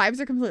 The vibes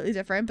are completely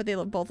different, but they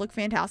both look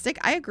fantastic.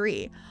 I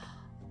agree.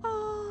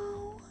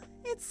 Oh,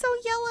 it's so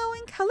yellow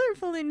and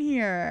colorful in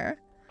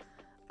here.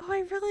 Oh, I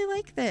really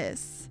like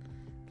this.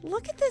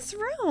 Look at this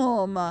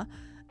room.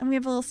 And we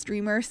have a little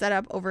streamer set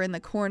up over in the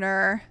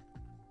corner.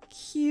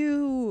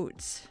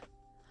 Cute.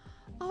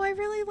 Oh, I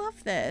really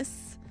love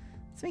this.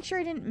 Let's make sure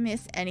I didn't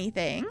miss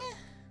anything.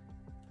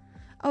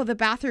 Oh, the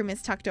bathroom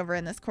is tucked over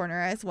in this corner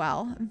as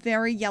well.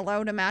 Very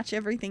yellow to match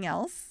everything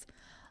else.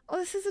 Oh,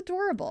 this is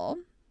adorable.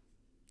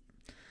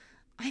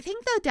 I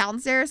think the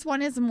downstairs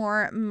one is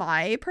more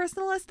my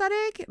personal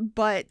aesthetic,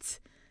 but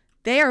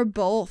they are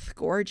both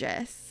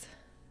gorgeous.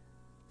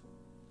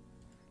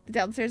 The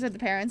downstairs are the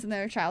parents and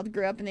their child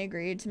grew up and they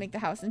agreed to make the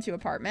house into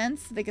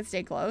apartments so they could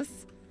stay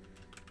close.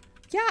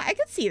 Yeah, I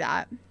could see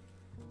that.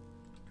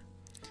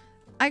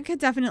 I could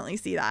definitely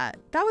see that.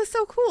 That was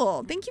so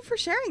cool. Thank you for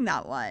sharing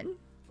that one.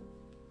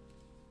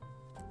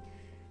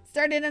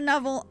 Started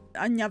another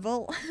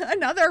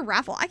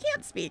raffle. I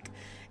can't speak.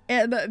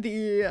 In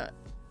the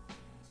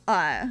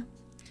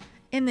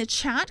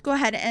chat, go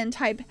ahead and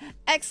type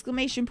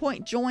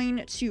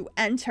 ¡join to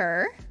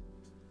enter.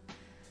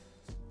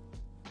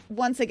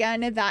 Once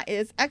again, that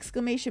is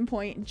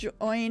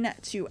 !join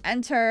to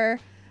enter.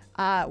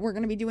 We're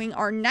going to be doing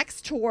our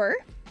next tour.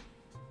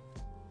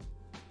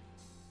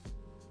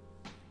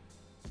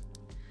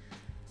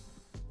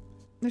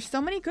 There's so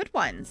many good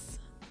ones.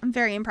 I'm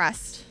very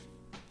impressed.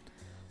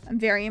 I'm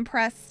very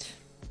impressed.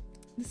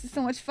 This is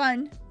so much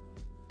fun.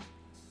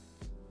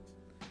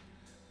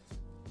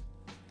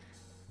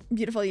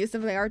 Beautiful use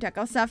of the Art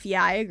Deco stuff.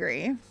 Yeah, I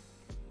agree.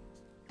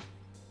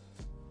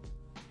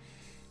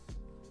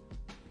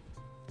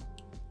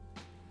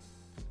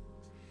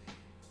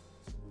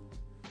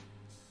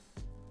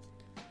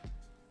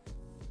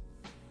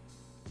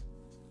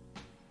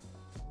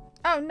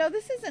 Oh, no,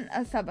 this isn't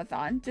a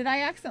subathon. Did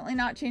I accidentally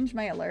not change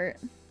my alert?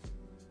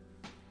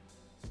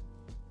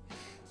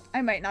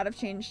 I might not have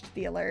changed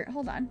the alert.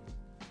 Hold on.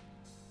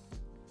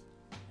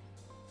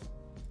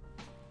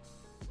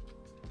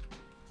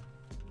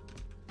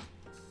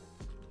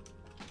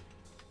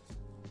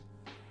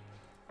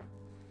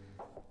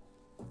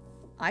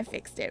 I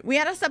fixed it. We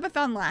had a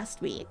subathon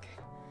last week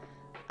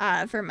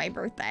for my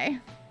birthday.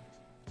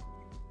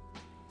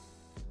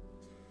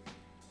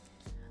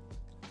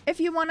 If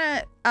you want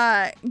to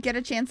get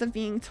a chance of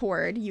being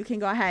toured, you can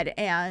go ahead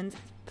and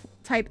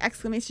type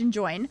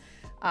 !join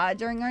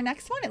during our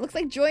next one. It looks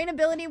like Join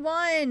Ability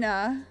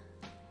 1.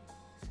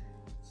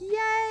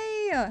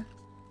 Yay!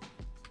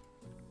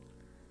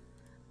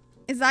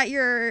 Is that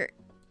your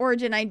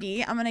origin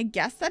ID? I'm going to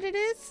guess that it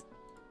is,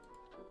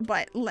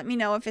 but let me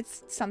know if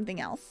it's something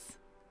else.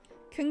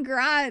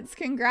 Congrats,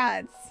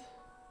 congrats.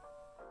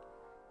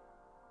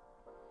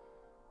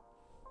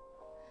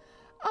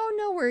 Oh,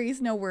 no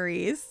worries, no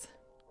worries.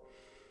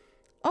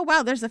 Oh,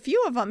 wow, there's a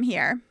few of them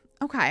here.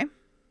 Okay.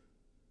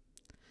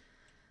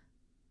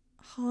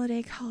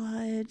 Holiday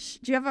College.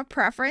 Do you have a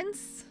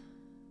preference?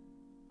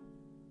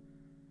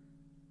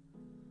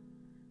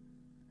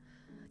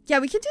 Yeah,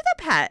 we can do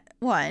the pet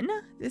one.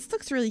 This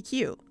looks really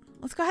cute.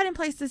 Let's go ahead and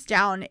place this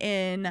down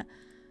in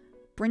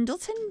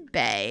Brindleton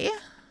Bay.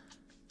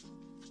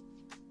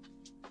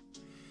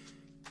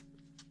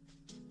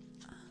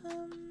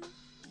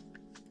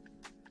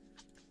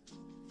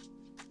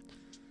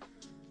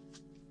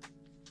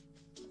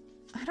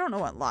 I don't know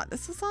what lot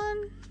this was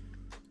on.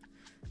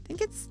 I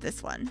think it's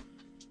this one.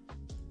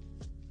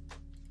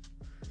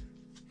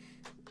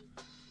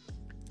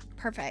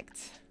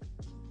 Perfect.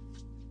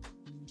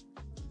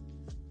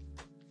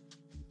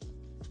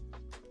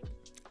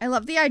 I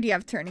love the idea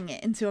of turning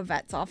it into a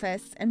vet's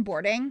office and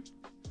boarding.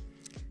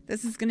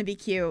 This is going to be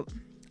cute.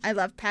 I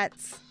love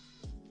pets.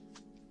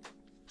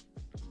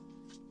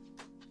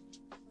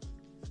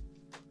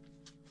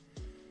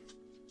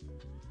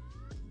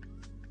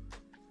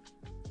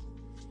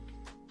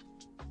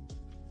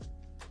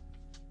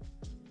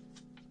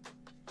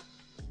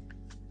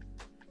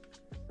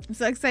 I'm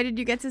so excited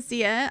you get to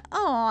see it.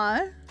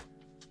 Aw.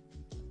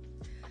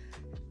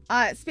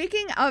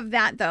 Speaking of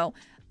that, though,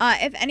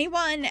 if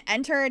anyone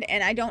entered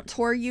and I don't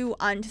tour you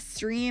on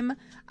stream,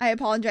 I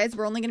apologize.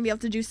 We're only going to be able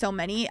to do so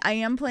many. I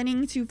am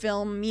planning to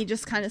film me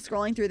just kind of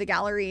scrolling through the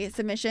gallery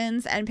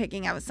submissions and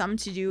picking out some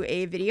to do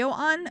a video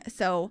on.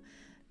 So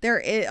there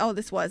is... Oh,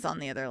 this was on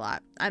the other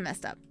lot. I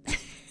messed up.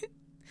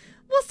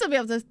 We'll still be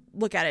able to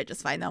look at it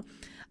just fine, though.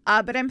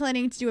 But I'm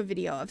planning to do a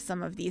video of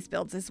some of these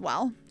builds as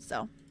well.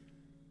 So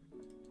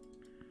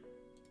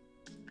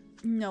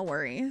no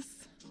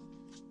worries.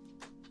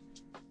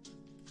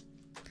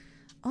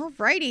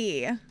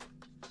 Alrighty.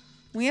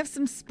 We have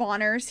some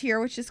spawners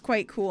here, which is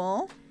quite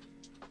cool.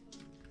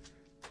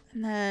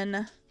 And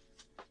then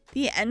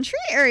the entry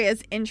area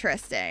is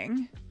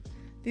interesting.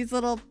 These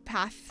little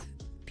path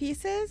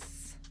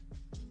pieces.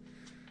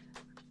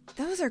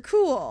 Those are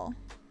cool.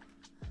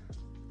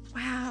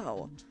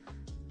 Wow.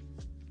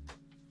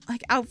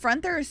 Like out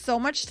front there is so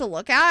much to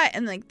look at,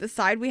 and like the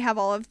side we have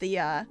all of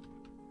the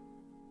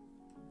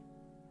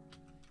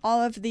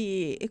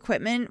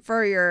equipment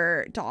for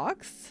your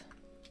dogs.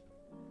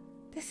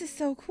 This is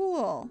so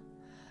cool.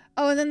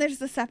 Oh, and then there's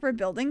the separate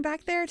building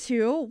back there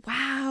too.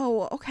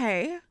 Wow.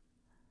 Okay.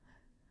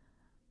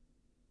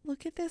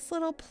 Look at this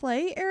little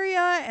play area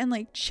and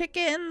like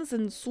chickens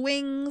and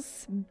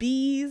swings,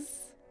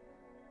 bees.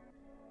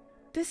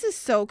 This is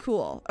so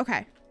cool.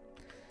 Okay.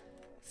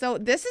 So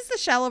this is the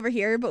shell over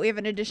here, but we have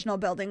an additional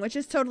building, which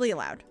is totally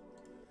allowed.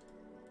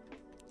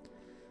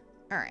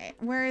 All right.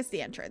 Where is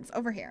the entrance?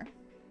 Over here.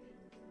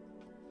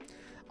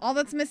 All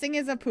that's missing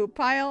is a poop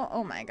pile.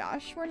 Oh my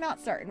gosh. We're not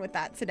starting with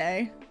that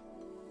today.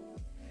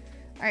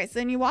 All right, so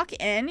then you walk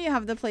in, you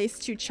have the place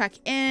to check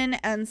in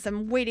and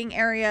some waiting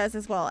areas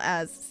as well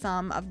as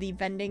some of the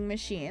vending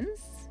machines.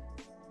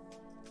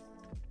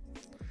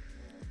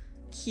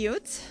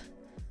 Cute.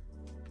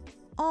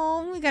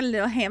 Oh, we got a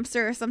little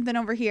hamster or something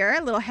over here,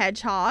 a little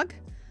hedgehog.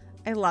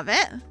 I love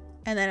it.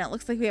 And then it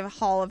looks like we have a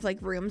hall of like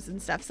rooms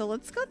and stuff. So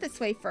let's go this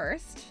way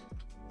first.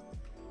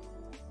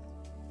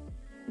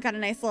 Got a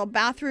nice little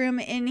bathroom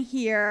in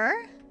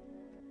here.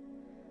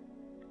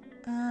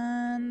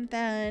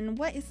 Then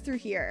what is through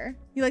here?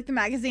 You like the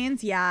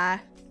magazines? Yeah.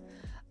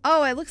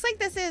 Oh, it looks like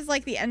this is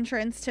like the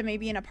entrance to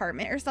maybe an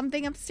apartment or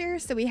something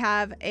upstairs. So we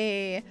have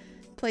a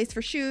place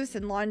for shoes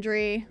and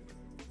laundry.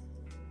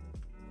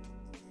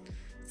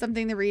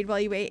 Something to read while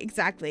you wait.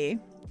 Exactly.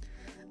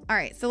 All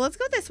right, so let's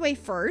go this way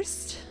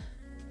first.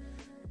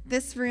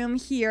 This room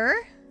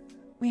here,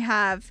 we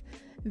have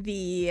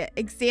the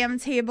exam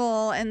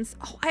table, and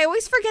oh, I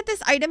always forget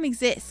this item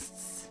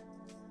exists.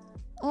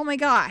 Oh my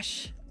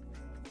gosh.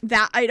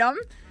 That item.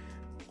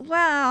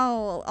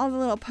 Wow. All the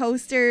little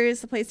posters,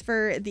 the place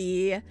for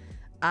the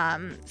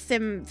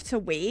sim to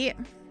wait.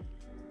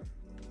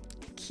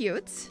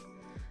 Cute.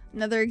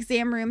 Another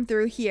exam room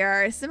through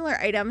here. Similar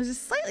items,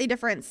 just slightly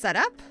different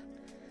setup.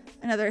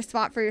 Another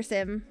spot for your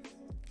sim.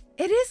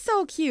 It is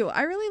so cute.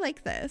 I really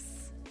like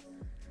this.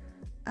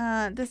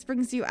 This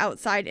brings you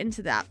outside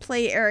into that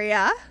play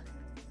area.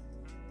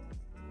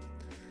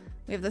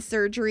 We have the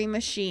surgery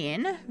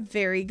machine.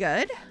 Very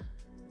good.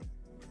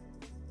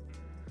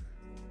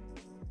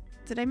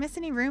 Did I miss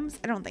any rooms?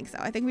 I don't think so.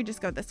 I think we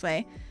just go this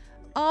way.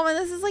 Oh, and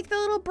this is like the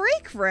little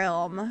break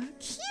room.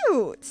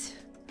 Cute.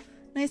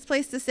 Nice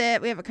place to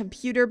sit. We have a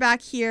computer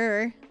back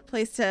here.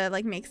 Place to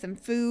like make some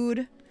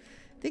food.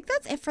 I think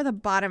that's it for the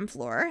bottom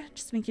floor.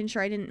 Just making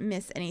sure I didn't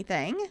miss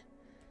anything.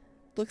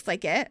 Looks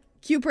like it.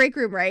 Cute break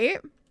room, right?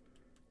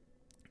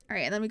 All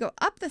right, and then we go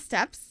up the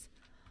steps.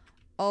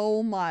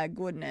 Oh my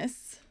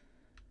goodness.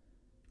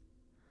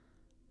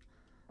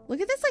 Look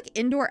at this like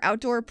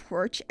indoor-outdoor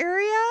porch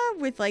area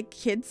with like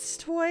kids'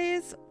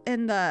 toys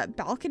and the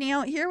balcony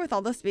out here with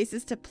all the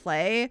spaces to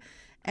play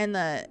and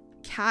the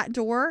cat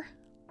door.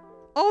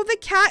 Oh, the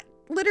cat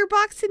litter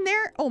box in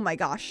there. Oh my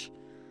gosh.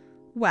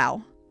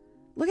 Wow.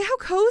 Look at how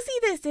cozy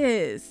this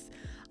is.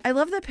 I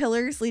love the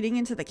pillars leading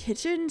into the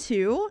kitchen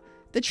too.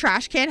 The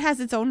trash can has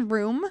its own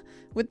room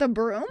with the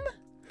broom.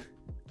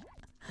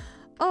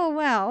 Oh,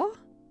 wow.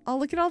 Oh,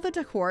 look at all the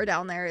decor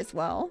down there as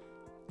well.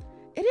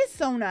 It is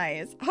so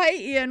nice. Hi,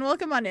 Ian.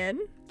 Welcome on in.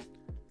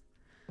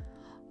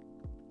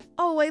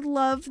 Oh, I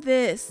love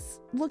this.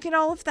 Look at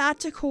all of that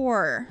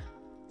decor.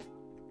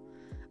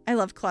 I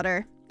love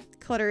clutter.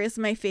 Clutter is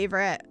my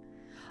favorite.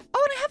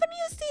 Oh, and I haven't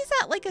used these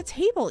at like a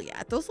table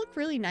yet. Those look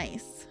really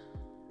nice.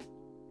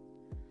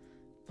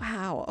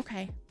 Wow.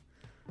 Okay.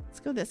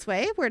 Let's go this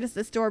way. Where does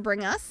this door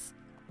bring us?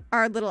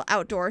 Our little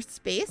outdoor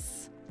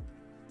space.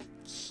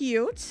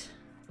 Cute.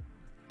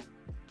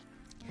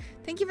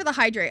 Thank you for the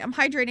hydrate. I'm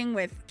hydrating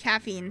with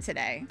caffeine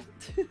today.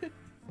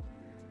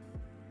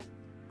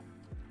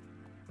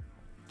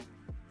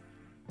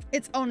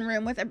 Its own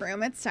room with a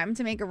broom. It's time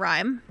to make a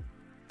rhyme.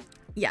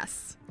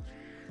 Yes.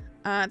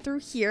 Through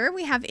here,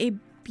 we have a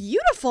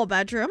beautiful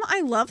bedroom.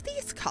 I love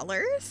these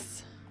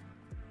colors.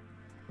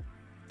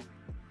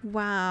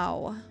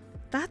 Wow.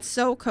 That's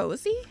so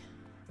cozy.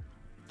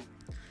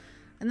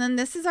 And then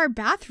this is our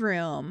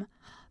bathroom.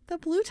 The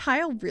blue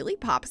tile really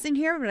pops in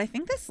here, but I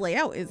think this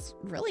layout is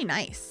really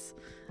nice.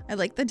 I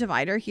like the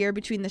divider here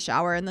between the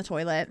shower and the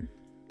toilet.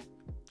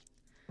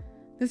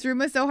 This room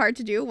was so hard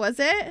to do, was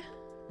it?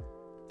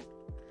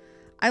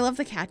 I love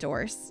the cat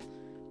doors.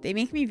 They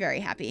make me very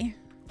happy.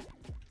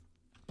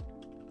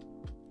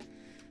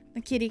 The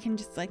kitty can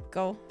just like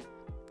go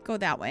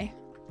that way.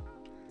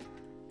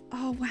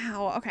 Oh,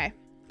 wow. Okay.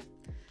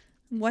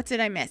 What did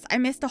I miss? I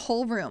missed a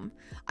whole room.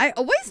 I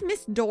always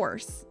miss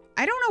doors.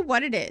 I don't know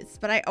what it is,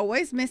 but I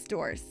always miss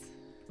doors.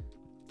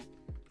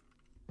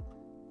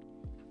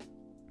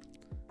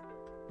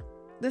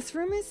 This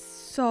room is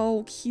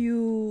so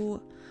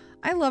cute.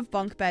 I love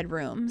bunk bed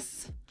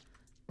rooms.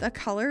 The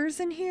colors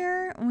in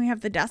here, and we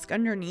have the desk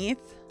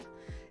underneath.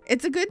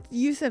 It's a good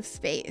use of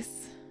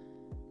space.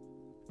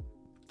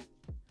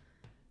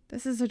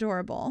 This is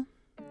adorable.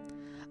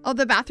 Oh,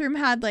 the bathroom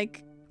had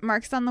like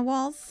marks on the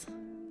walls.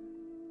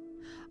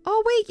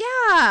 Oh, wait,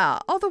 yeah.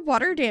 All the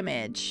water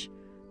damage.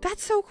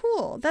 That's so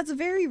cool. That's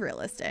very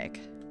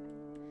realistic.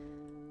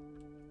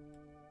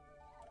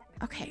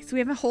 Okay, so we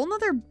have a whole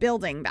nother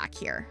building back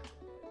here.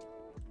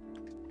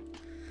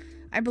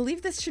 I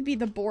believe this should be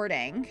the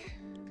boarding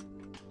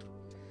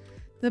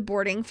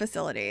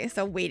facility.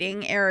 So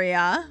waiting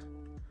area.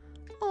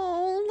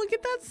 Oh, look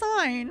at that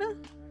sign.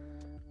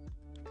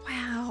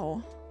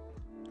 Wow.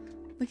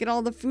 Look at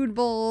all the food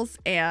bowls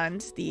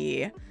and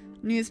the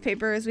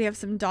newspapers. We have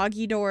some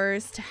doggy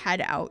doors to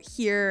head out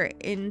here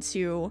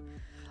into...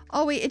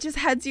 Oh, wait, it just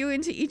heads you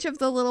into each of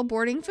the little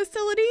boarding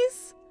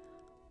facilities?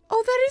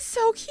 Oh, that is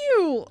so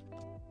cute.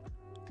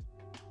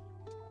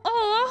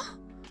 Oh,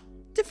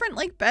 different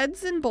like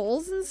beds and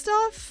bowls and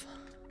stuff.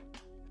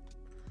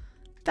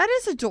 That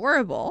is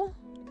adorable.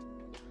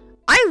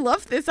 I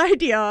love this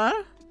idea.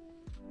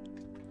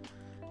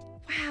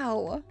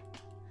 Wow.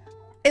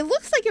 It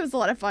looks like it was a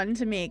lot of fun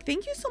to make.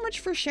 Thank you so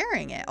much for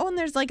sharing it. Oh, and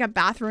there's like a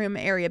bathroom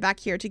area back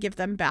here to give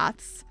them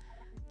baths.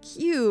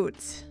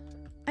 Cute.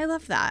 I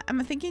love that.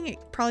 I'm thinking it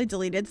probably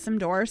deleted some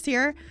doors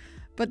here,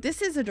 but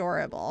this is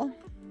adorable.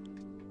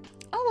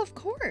 Oh, of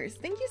course.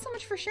 Thank you so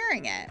much for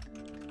sharing it.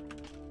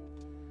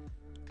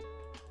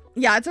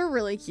 Yeah, it's a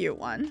really cute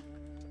one.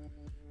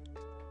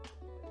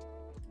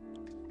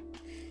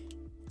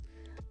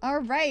 All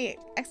right.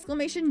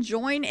 Exclamation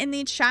join in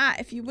the chat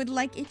if you would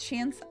like a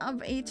chance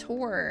of a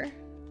tour.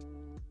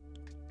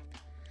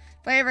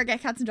 If I ever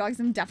get cats and dogs,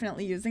 I'm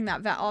definitely using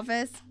that vet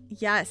office.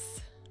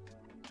 Yes.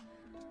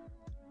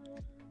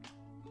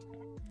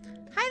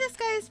 Hi, this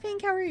guy is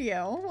Pink. How are you?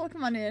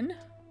 Welcome on in.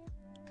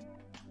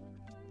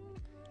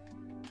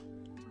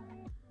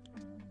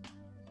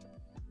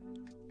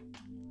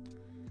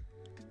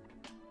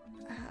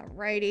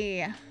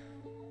 Alrighty.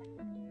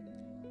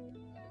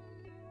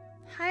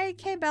 Hi,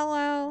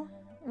 K-Bello.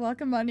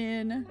 Welcome on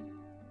in.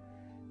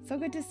 So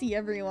good to see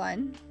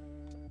everyone.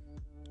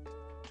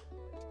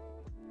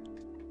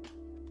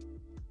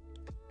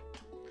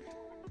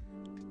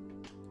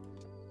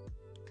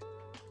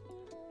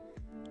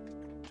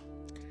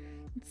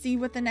 Let's see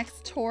what the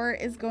next tour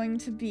is going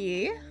to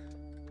be.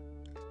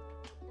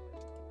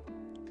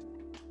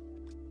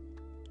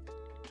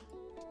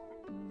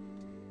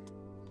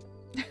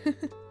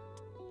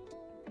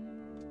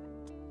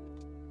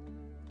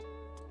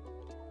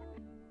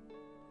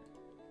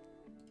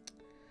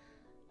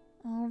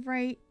 All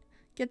right,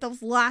 get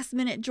those last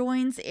minute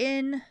joins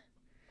in.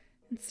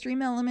 And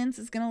Stream Elements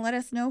is going to let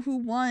us know who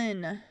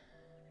won.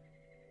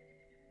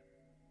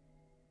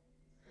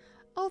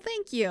 Oh,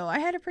 thank you. I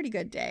had a pretty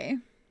good day.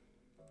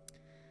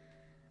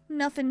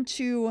 Nothing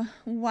too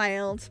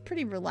wild.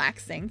 Pretty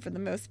relaxing for the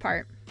most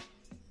part.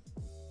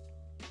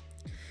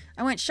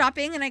 I went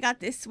shopping and I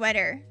got this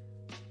sweater.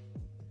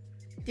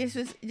 This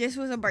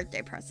was a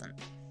birthday present.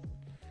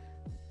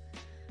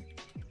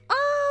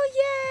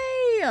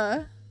 Oh,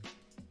 yay!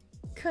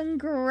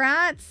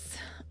 Congrats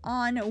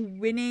on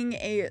winning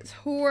a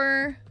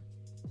tour.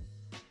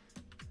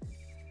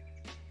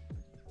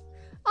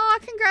 Aw,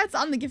 congrats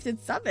on the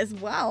gifted sub as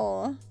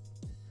well.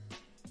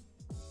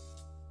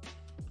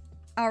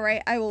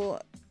 Alright, I will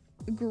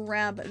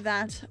grab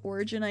that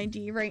origin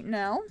ID right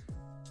now.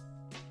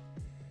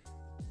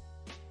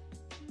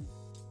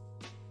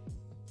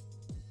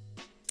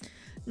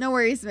 No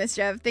worries,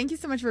 Mischief. Thank you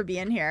so much for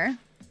being here.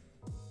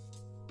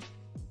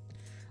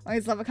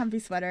 Always love a comfy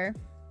sweater.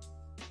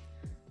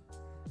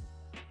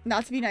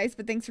 Not to be nice,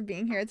 but thanks for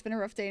being here. It's been a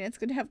rough day and it's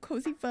good to have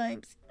cozy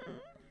vibes.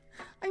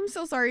 I'm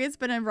so sorry it's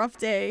been a rough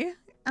day.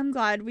 I'm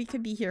glad we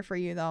could be here for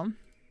you though.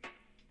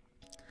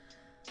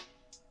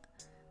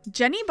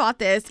 Jenny bought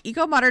this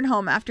eco-modern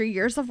home after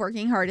years of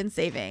working hard and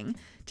saving.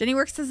 Jenny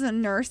works as a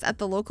nurse at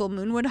the local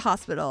Moonwood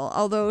Hospital.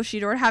 Although she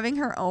adored having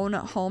her own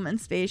home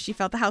and space, she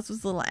felt the house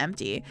was a little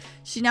empty.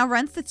 She now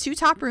rents the 2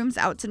 top rooms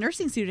out to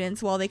nursing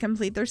students while they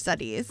complete their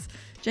studies.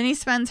 Jenny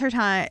spends her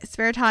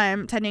spare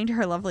time tending to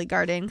her lovely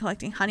garden,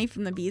 collecting honey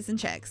from the bees and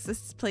chicks.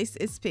 This place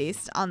is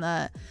placed on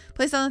the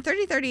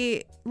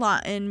 3030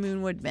 lot in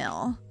Moonwood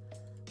Mill.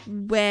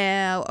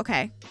 Well,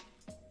 okay.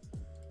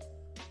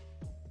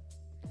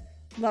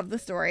 Love the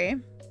story.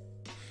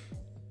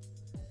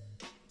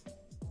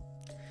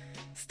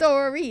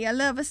 Story, I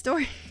love a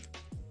story.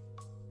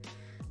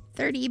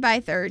 30 by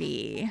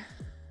 30.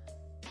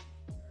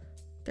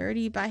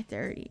 30 by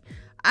 30.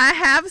 I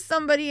have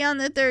somebody on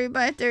the 30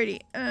 by 30.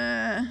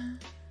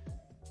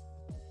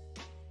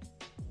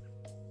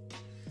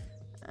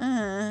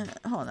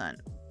 Hold on.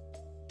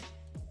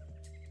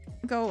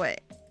 Go away.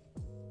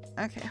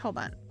 Okay, hold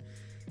on.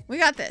 We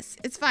got this.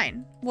 It's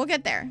fine. We'll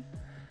get there.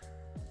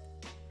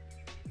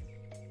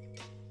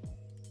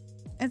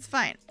 It's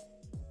fine.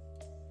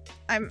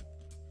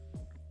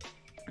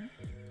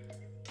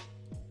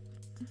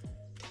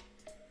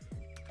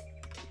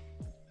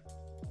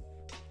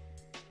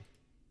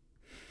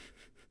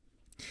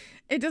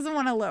 It doesn't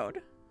want to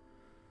load.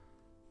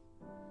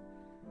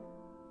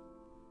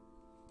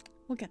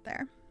 We'll get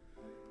there.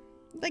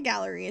 The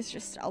gallery is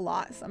just a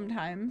lot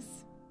sometimes.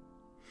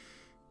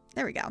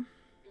 There we go.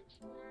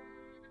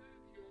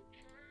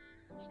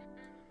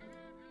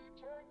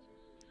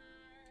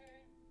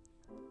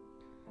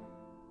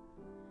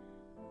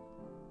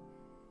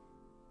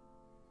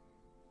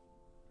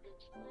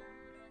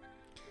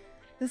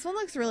 This one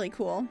looks really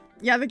cool.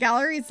 Yeah, the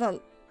gallery is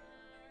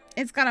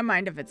it's got a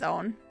mind of its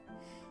own.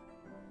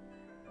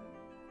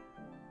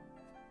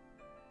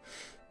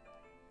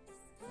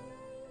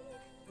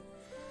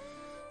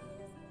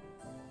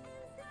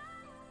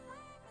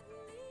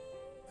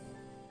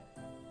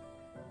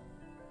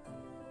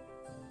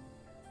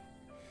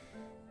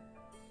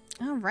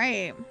 All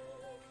right.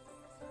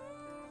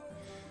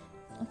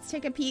 Let's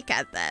take a peek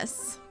at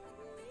this.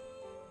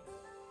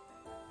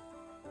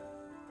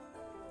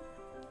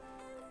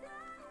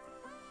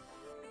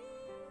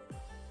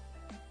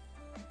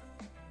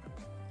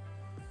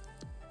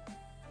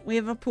 We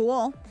have a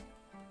pool.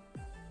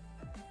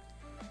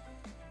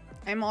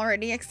 I'm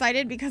already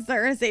excited because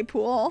there is a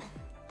pool.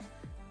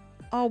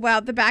 Oh, wow.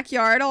 The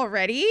backyard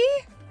already?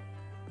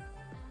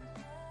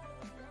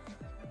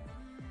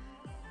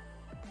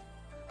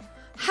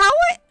 How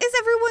is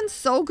everyone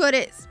so good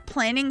at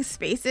planning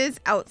spaces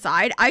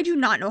outside? I do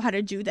not know how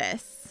to do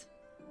this.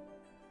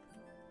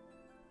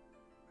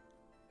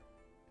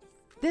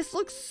 This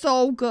looks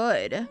so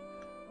good.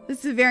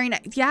 This is very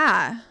nice.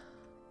 Yeah.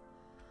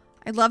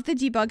 I love the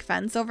debug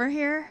fence over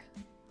here.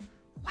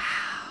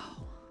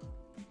 Wow.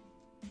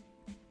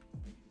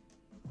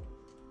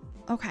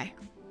 Okay.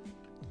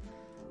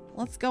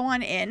 Let's go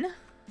on in.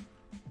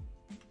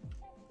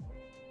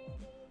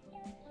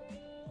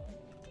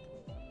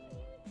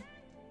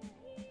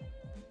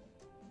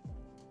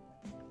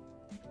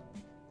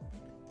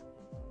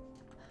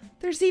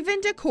 There's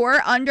even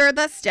decor under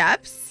the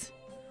steps.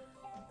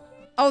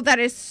 Oh, that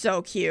is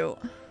so cute.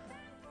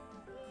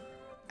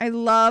 I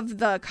love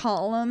the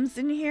columns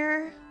in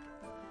here.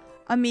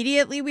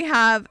 Immediately we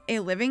have a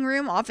living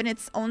room off in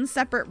its own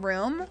separate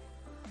room.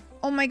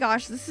 Oh my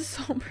gosh, this is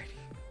so pretty.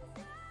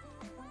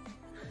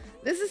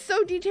 This is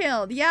so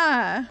detailed.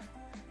 Yeah.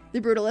 The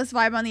brutalist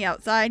vibe on the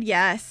outside.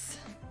 Yes.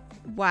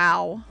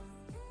 Wow.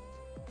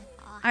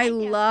 I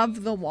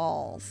love the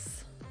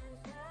walls.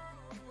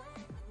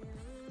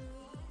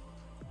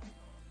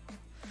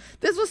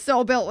 This was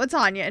so built with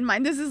Tanya in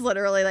mind. This is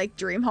literally like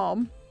dream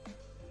home.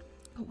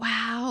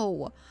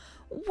 Wow.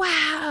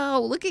 Wow.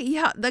 Look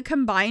at the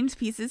combined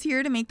pieces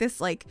here to make this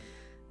like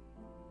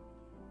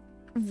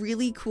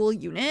really cool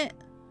unit.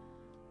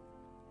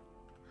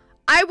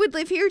 I would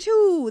live here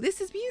too.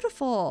 This is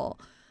beautiful.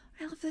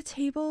 I love the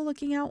table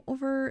looking out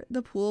over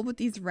the pool with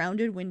these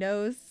rounded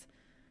windows.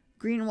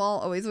 Green wall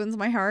always wins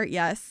my heart.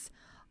 Yes.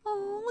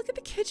 Oh, look at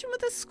the kitchen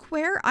with a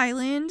square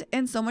island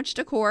and so much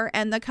decor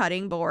and the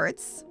cutting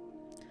boards.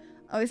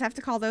 Always have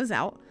to call those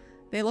out.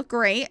 They look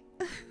great.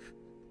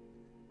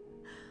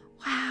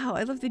 Wow,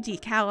 I love the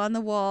decal on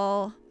the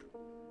wall.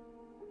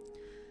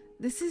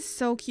 This is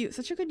so cute.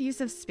 Such a good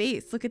use of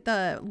space. Look at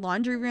the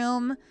laundry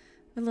room.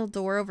 A little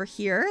door over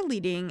here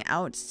leading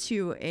out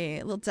to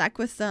a little deck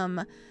with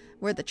some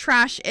where the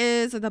trash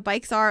is or the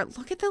bikes are.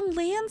 Look at the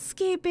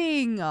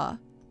landscaping.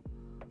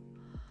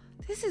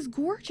 This is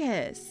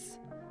gorgeous.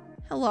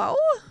 Hello?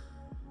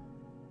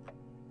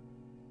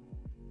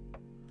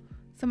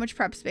 So much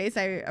prep space.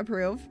 I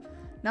approve.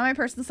 Not my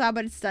personal style,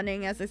 but it's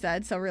stunning, as I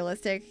said. So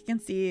realistic. You can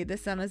see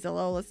this on a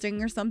Zillow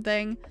listing or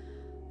something.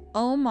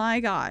 Oh my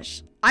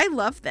gosh. I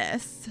love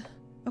this.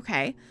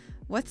 Okay.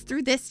 What's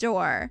through this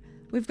door?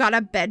 We've got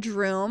a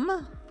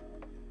bedroom.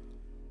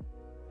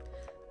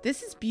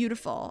 This is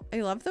beautiful.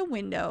 I love the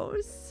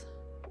windows.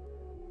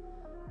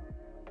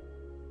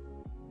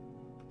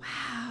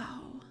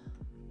 Wow.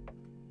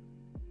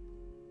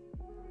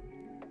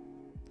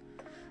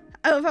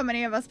 I love how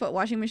many of us put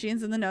washing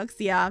machines in the nooks.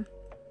 Yeah.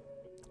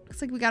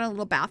 Looks like we got a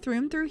little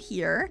bathroom through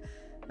here.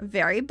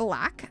 Very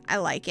black. I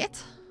like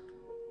it.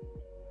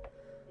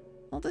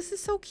 Oh, this is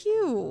so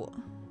cute.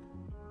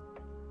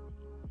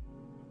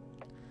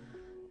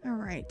 All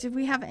right. Did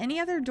we have any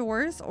other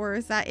doors or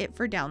is that it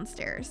for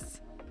downstairs?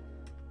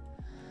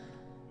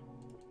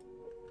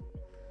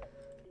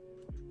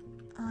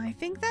 I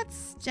think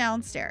that's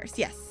downstairs.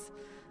 Yes.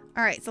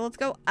 All right. So let's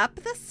go up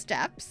the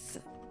steps.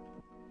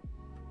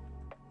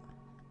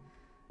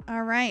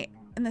 All right.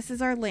 And this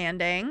is our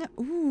landing.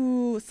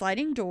 Ooh,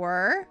 sliding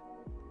door.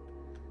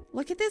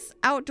 Look at this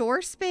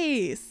outdoor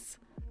space.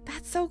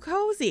 That's so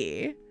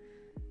cozy.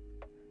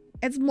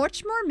 It's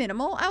much more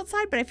minimal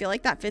outside, but I feel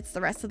like that fits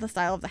the rest of the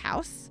style of the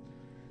house.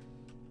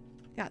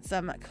 Got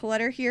some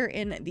clutter here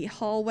in the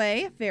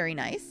hallway. Very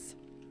nice.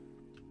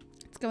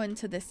 Let's go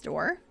into this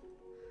door.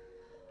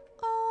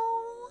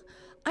 Oh,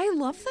 I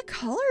love the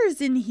colors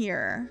in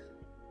here.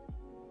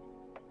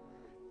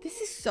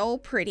 This is so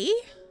pretty.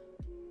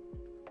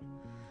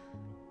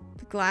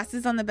 The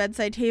glasses on the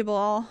bedside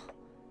table.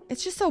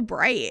 It's just so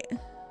bright.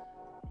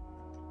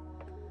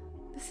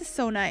 This is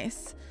so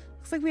nice.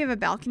 Looks like we have a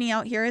balcony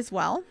out here as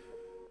well.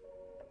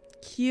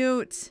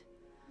 Cute.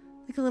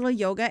 Like a little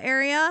yoga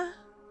area.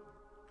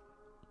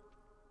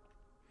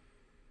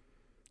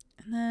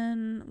 And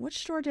then,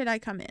 which door did I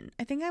come in?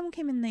 I think I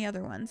came in the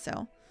other one,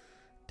 so.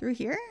 Through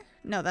here?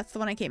 No, that's the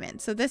one I came in.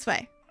 So this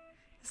way.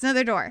 It's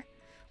another door.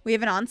 We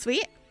have an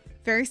ensuite.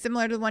 Very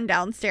similar to the one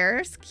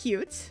downstairs.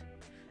 Cute.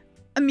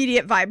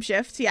 Immediate vibe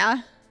shift,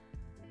 yeah.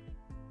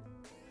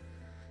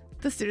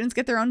 The students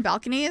get their own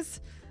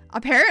balconies.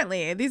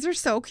 Apparently, these are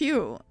so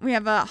cute. We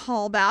have a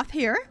hall bath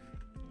here.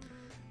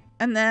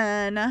 And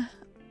then,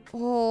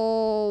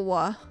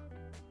 oh,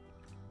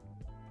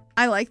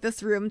 I like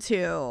this room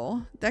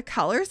too. The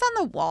colors on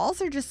the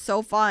walls are just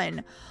so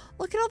fun.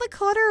 Look at all the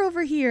clutter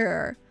over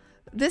here.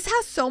 This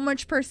has so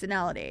much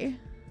personality.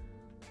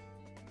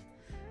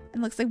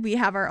 And looks like we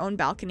have our own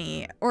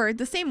balcony, or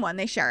the same one,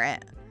 they share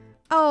it.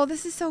 Oh,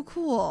 this is so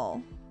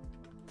cool.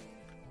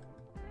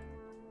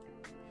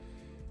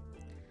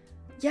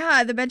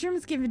 Yeah, the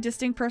bedrooms give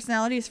distinct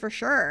personalities for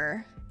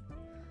sure.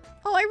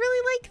 Oh, I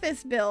really like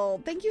this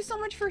build. Thank you so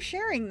much for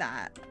sharing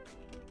that.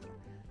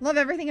 Love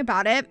everything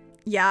about it.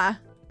 Yeah,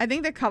 I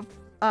think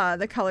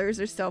the colors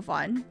are so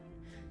fun.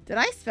 Did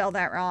I spell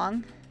that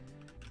wrong?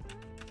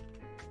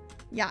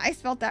 Yeah, I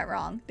spelled that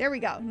wrong. There we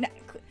go.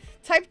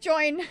 Type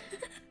join.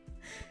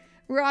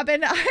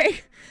 Robin,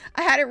 I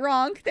had it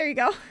wrong. There you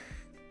go.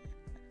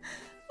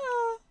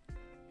 Oh.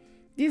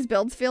 These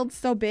builds feel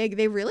so big.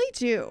 They really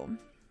do.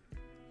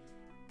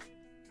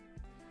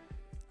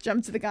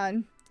 Jump to the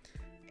gun.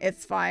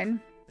 It's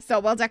fine. So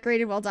well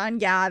decorated, well done.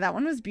 Yeah, that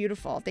one was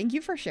beautiful. Thank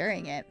you for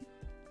sharing it.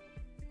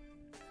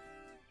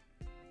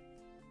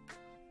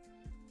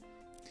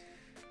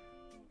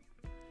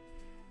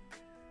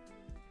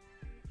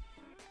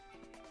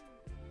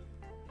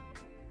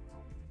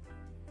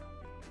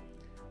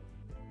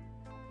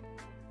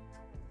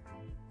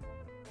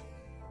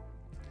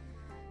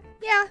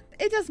 Yeah,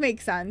 it does make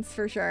sense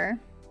for sure.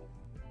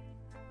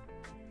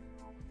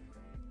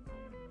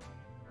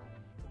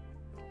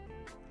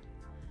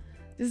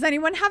 Does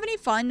anyone have any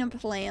fun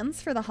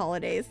plans for the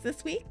holidays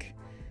this week?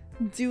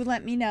 Do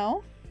let me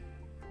know.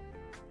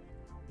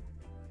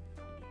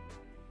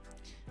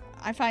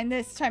 I find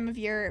this time of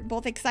year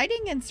both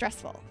exciting and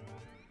stressful.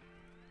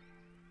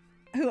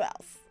 Who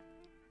else?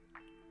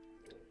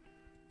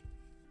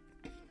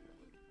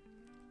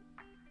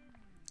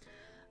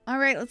 All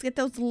right, let's get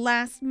those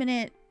last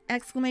minute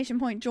exclamation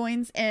point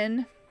joins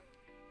in.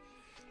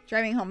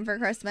 Driving home for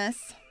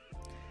Christmas.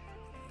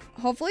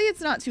 Hopefully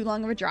it's not too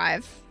long of a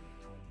drive.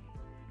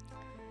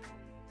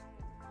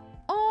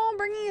 Oh,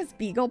 bringing his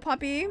beagle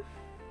puppy.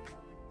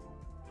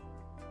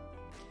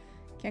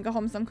 Can't go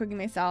home, so I'm cooking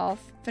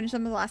myself. Finish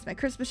up the last minute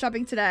Christmas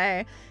shopping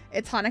today.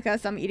 It's Hanukkah,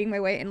 so I'm eating my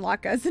weight in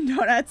latkes and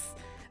donuts.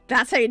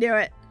 That's how you do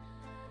it.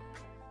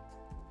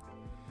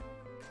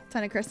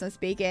 Ton of Christmas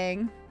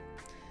baking.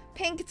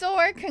 Pink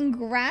Door,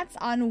 congrats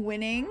on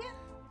winning.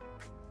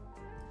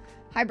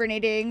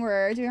 Hibernating,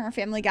 we're doing our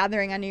family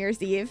gathering on New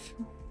Year's Eve.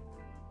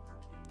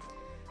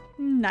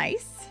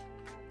 Nice.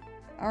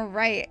 All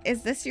right,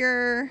 is this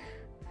your...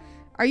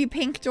 Are you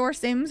Pink Door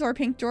Sims or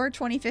Pink Door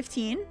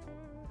 2015?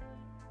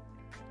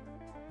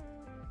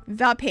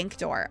 The Pink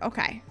Door.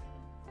 Okay.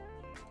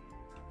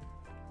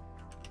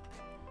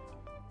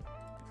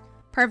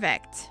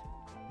 Perfect.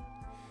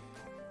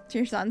 To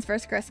your son's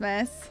first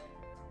Christmas.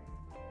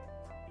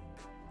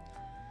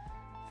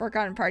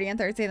 Forgotten party on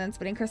Thursday, then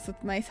spending Christmas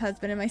with my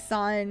husband and my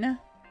son.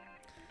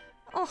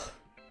 Oh.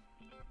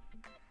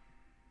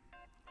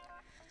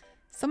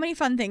 So many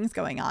fun things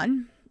going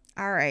on.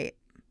 All right.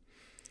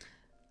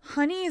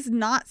 Honey's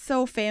not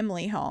so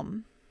family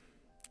home.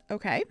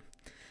 Okay.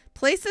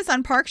 Place this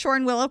on Park Shore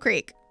and Willow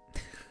Creek.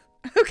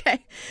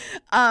 Okay.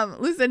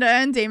 Lucinda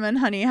and Damon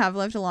Honey have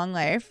lived a long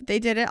life. They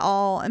did it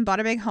all and bought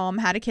a big home,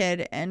 had a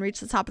kid, and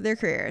reached the top of their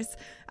careers.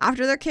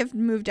 After their kid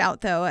moved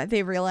out, though,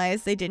 they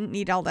realized they didn't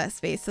need all that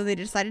space, so they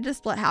decided to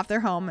split half their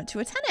home to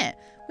a tenant.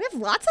 We have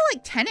lots of,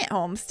 like, tenant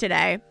homes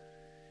today.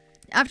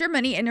 After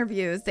many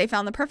interviews, they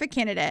found the perfect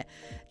candidate.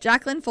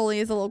 Jacqueline Foley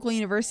is a local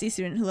university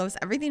student who loves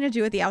everything to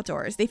do with the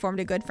outdoors. They formed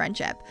a good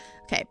friendship.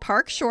 Okay,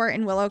 Park Shore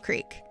and Willow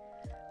Creek.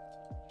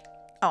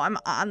 Oh, I'm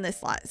on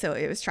this lot, so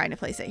it was trying to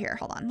place it here.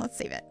 Hold on, let's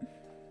save it.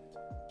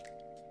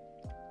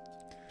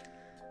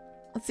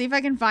 Let's see if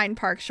I can find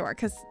Park Shore,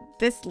 because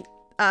this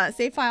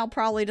save file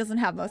probably doesn't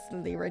have most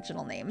of the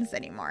original names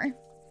anymore.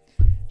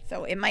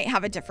 So it might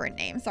have a different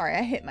name. Sorry,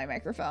 I hit my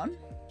microphone.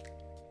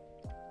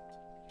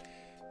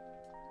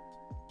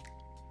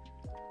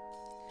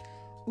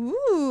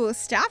 Ooh,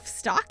 staff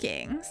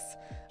stockings.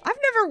 I've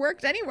never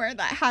worked anywhere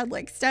that had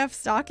like stuffed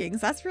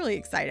stockings. That's really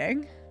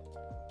exciting.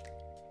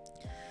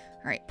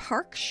 All right,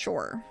 Park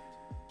Shore.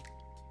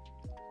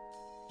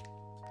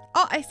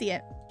 Oh, I see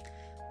it.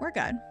 We're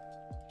good.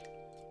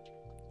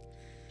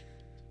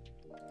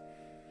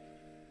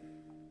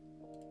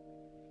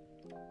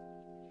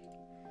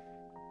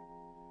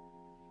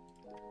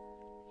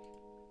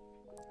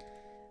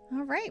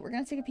 All right, we're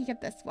going to take a peek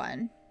at this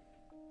one.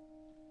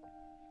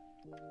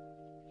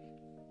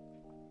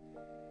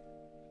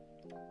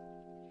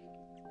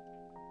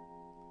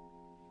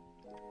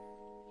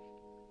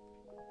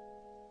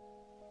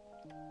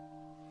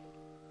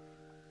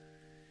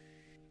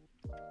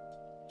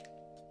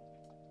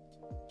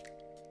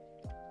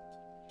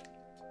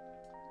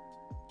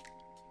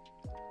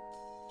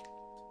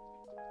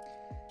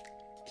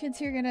 Kids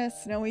here get a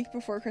snow week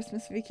before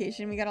Christmas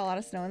vacation. We got a lot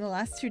of snow in the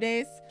last 2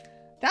 days.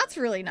 That's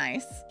really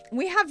nice.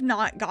 We have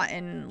not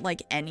gotten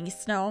like any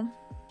snow.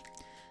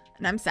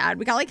 And I'm sad.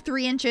 We got like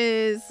 3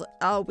 inches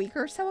a week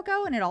or so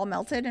ago and it all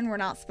melted and we're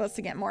not supposed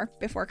to get more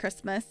before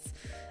Christmas.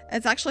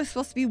 It's actually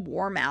supposed to be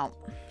warm out,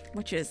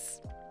 which is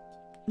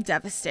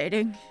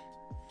devastating.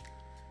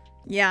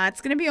 Yeah, it's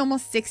going to be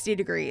almost 60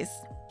 degrees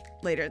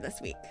later this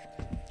week.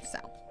 So.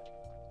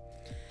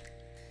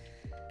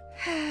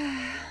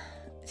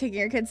 Taking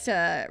your kids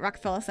to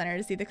Rockefeller Center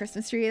to see the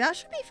Christmas tree. That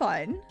should be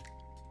fun.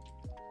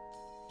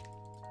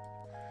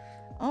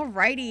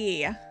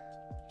 Alrighty.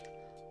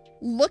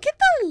 Look at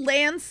the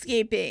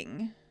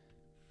landscaping.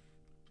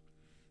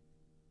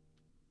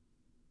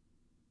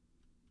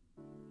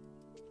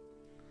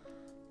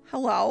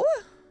 Hello?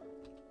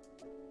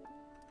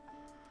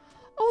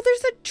 Oh,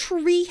 there's a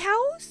tree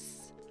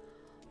house?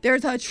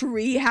 There's a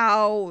tree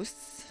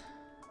house.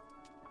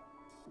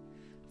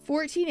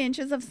 14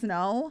 inches of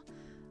snow.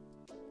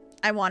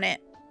 I want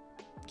it.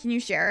 Can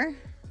you share?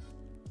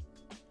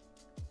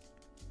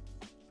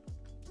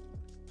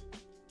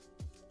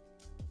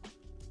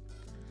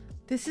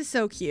 This is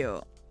so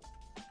cute.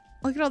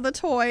 Look at all the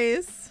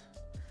toys.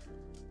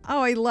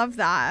 Oh, I love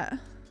that.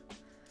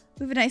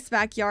 We have a nice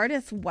backyard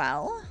as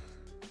well.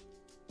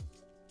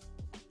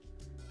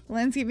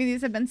 Landscaping,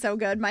 these have been so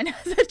good. Mine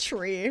has a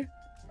tree.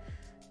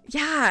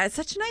 Yeah, it's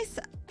such nice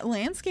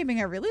landscaping.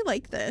 I really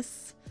like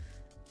this.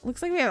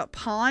 Looks like we have a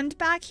pond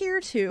back here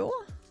too.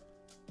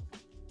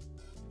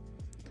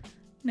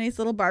 Nice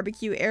little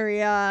barbecue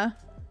area.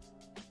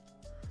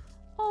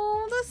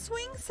 Oh, the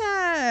swing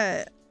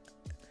set.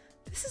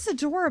 This is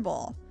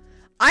adorable.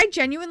 I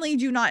genuinely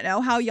do not know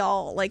how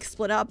y'all like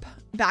split up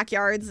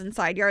backyards and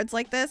side yards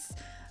like this.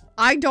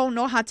 I don't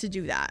know how to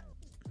do that.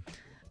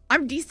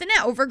 I'm decent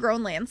at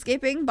overgrown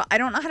landscaping, but I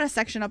don't know how to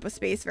section up a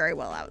space very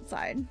well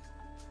outside.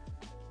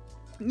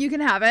 You can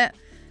have it.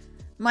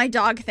 My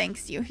dog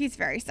thanks you. He's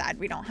very sad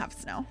we don't have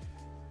snow.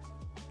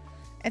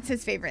 It's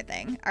his favorite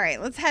thing. All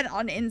right, let's head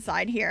on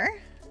inside here.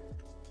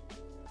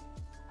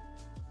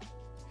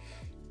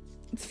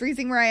 It's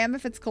freezing where I am.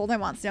 If it's cold, I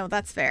want snow.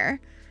 That's fair.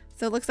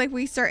 So it looks like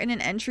we start in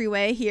an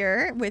entryway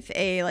here with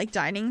a like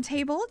dining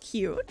table.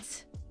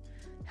 Cute.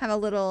 Have a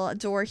little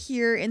door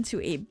here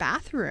into a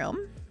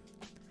bathroom.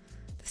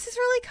 This is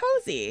really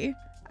cozy.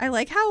 I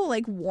like how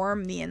like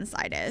warm the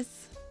inside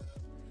is.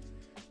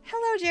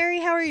 Hello,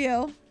 Jerry. How are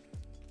you?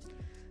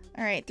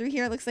 All right, through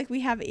here, it looks like we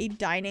have a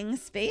dining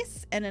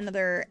space and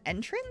another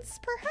entrance,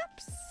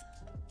 perhaps.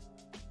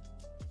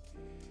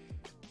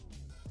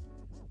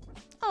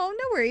 Oh,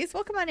 no worries.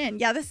 Well, come on in.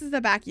 Yeah, this is the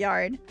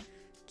backyard.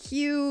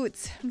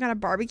 Cute. We've got a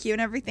barbecue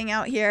and everything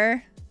out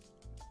here.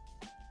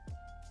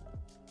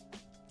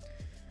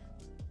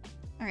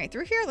 All right,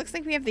 through here, it looks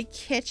like we have the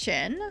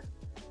kitchen.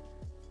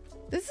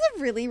 This is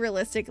a really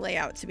realistic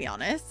layout, to be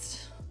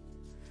honest.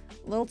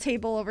 Little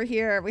table over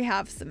here. We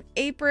have some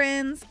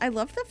aprons. I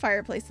love the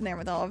fireplace in there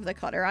with all of the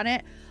clutter on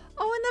it.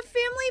 Oh, and the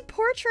family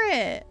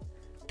portrait.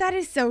 That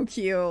is so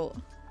cute.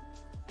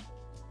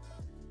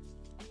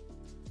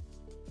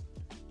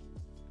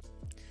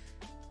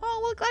 Oh,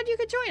 well, glad you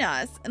could join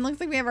us. And looks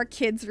like we have our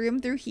kids' room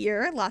through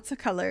here. Lots of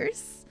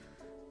colors.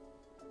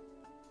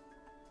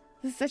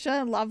 This is such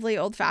a lovely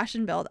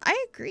old-fashioned build.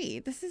 I agree.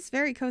 This is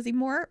very cozy.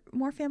 More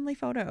family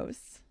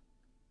photos.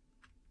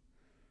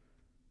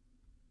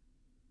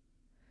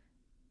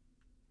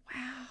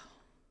 Wow.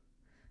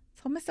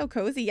 It's almost so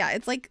cozy. Yeah,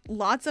 it's like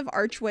lots of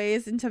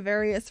archways into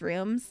various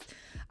rooms.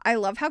 I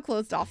love how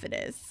closed off it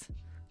is.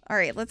 All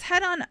right, let's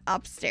head on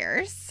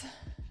upstairs.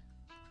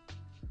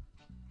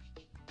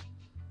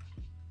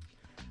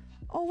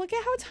 Oh, look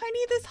at how tiny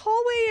this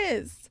hallway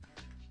is.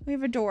 We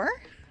have a door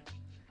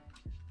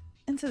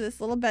into this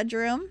little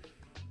bedroom.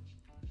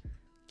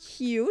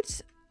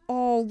 Cute.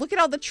 Oh, look at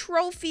all the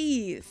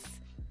trophies.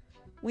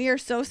 We are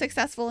so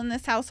successful in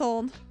this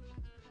household.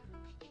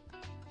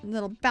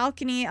 Little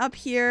balcony up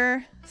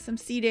here. Some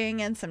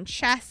seating and some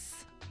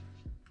chests.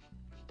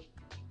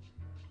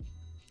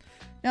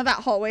 Now that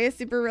hallway is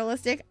super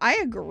realistic. I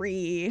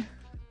agree.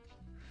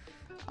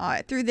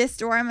 Through this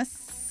door, I'm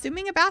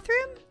assuming a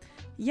bathroom?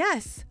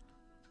 Yes.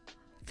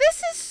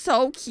 This is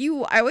so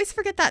cute. I always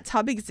forget that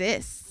tub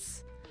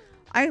exists.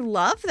 I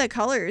love the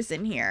colors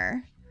in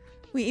here.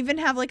 We even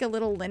have like a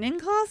little linen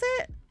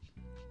closet.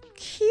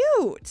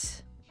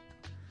 Cute.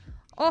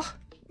 Oh,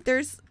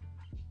 there's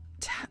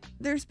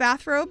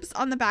bathrobes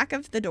on the back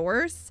of the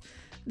doors.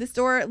 This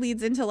door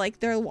leads into like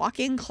their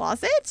walk-in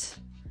closet.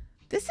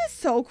 This is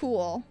so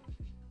cool.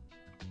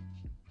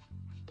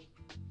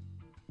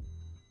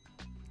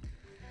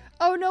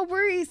 Oh, no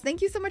worries.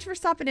 Thank you so much for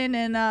stopping in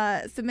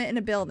and submitting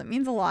a bill. That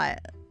means a lot.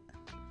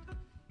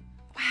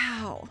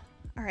 Wow.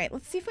 All right,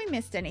 let's see if we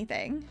missed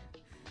anything.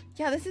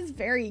 Yeah, this is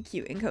very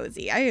cute and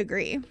cozy. I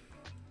agree.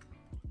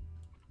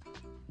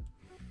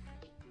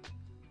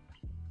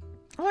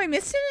 Oh, I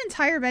missed an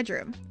entire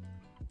bedroom.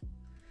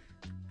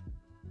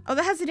 Oh,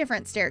 that has a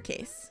different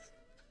staircase.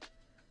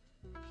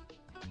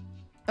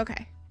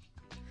 Okay.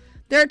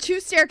 There are 2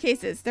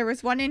 staircases. There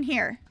was one in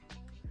here,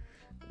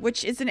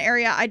 which is an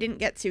area I didn't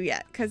get to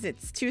yet because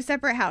it's 2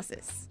 separate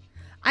houses.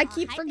 I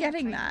keep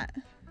forgetting that.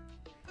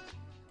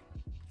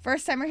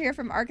 First timer here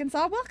from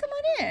Arkansas. Welcome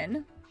on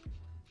in.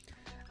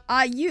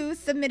 You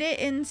submit it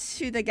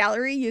into the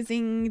gallery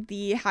using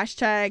the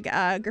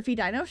hashtag Griffy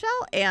Dino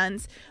Shell,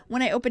 and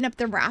when I open up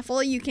the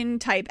raffle, you can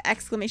type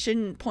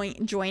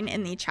 !join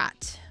in the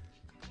chat.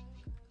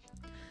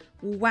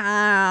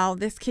 Wow,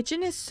 this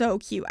kitchen is so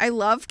cute. I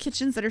love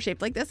kitchens that are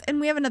shaped like this, and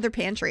we have another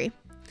pantry.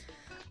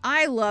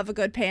 I love a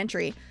good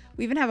pantry.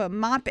 We even have a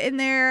mop in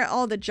there,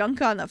 all the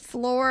junk on the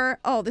floor.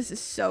 Oh, this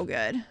is so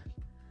good.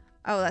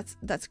 Oh,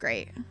 that's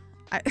great.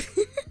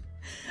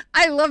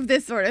 I love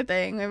this sort of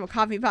thing. We have a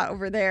coffee pot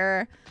over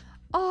there.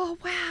 Oh,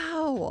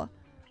 wow.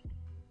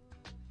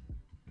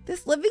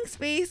 This living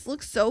space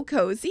looks so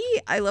cozy.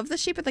 I love the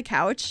shape of the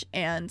couch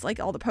and like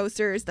all the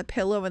posters, the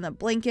pillow and the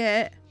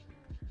blanket.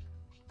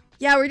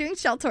 Yeah, we're doing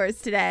shell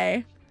tours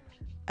today.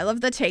 I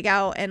love the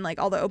takeout and like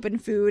all the open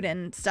food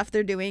and stuff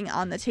they're doing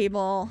on the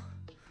table.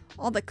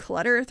 All the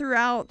clutter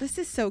throughout. This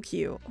is so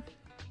cute.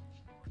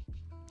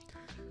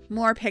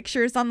 More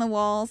pictures on the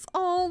walls.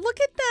 Oh, look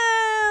at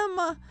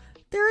them.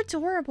 They're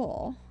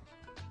adorable.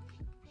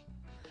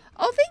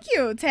 Oh, thank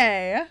you,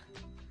 Tay.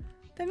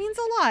 That means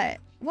a lot.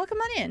 Welcome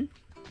on in.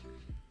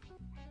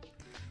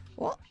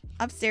 Well,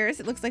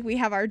 upstairs, it looks like we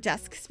have our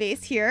desk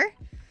space here.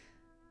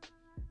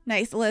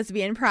 Nice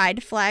lesbian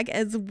pride flag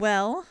as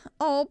well.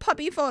 Oh,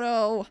 puppy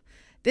photo.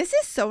 This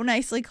is so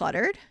nicely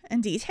cluttered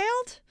and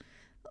detailed.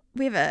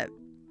 We have a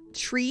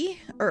tree,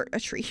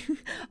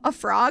 a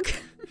frog.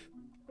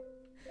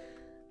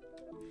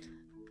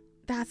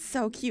 That's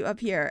so cute up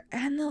here.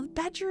 And the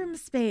bedroom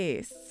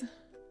space.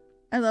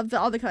 I love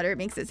all the clutter. It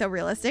makes it so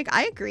realistic.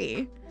 I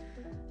agree.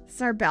 This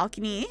is our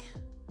balcony.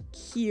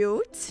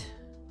 Cute.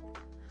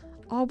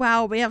 Oh,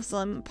 wow. We have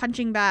some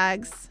punching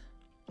bags.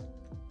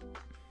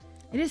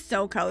 It is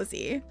so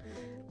cozy.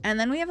 And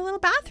then we have a little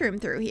bathroom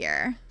through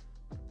here.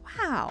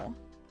 Wow.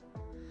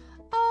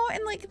 Oh,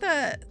 and like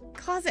the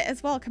closet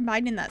as well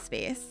combined in that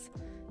space.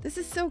 This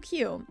is so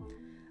cute.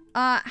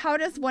 How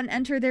does one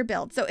enter their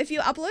build? So if you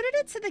uploaded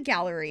it to the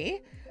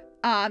gallery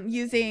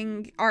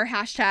using our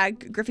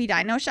hashtag Griffy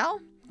Dino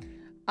Shell,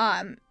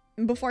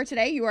 before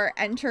today, you are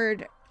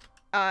entered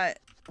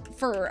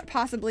for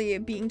possibly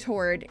being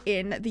toured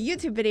in the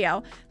YouTube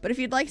video. But if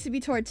you'd like to be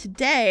toured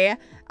today,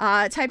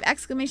 type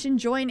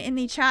 !join in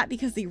the chat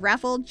because the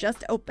raffle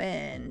just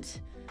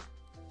opened.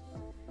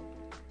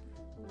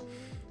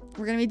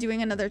 We're going to be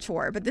doing another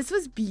tour, but this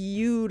was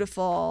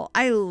beautiful.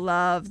 I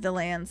love the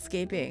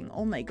landscaping.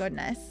 Oh my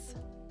goodness.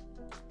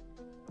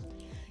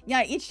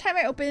 Yeah, each time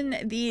I open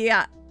the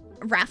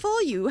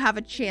raffle, you have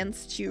a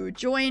chance to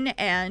join,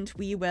 and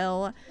we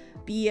will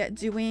be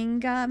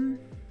doing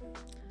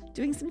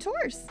some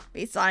tours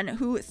based on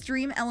who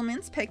Stream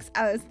Elements picks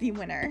as the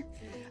winner.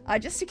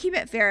 Just to keep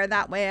it fair,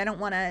 that way I don't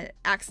want to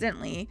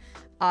accidentally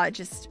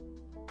just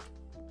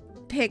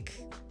pick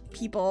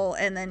people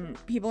and then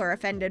people are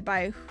offended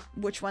by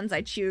which ones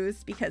I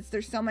choose, because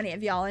there's so many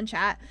of y'all in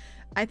chat.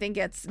 I think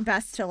it's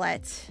best to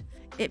let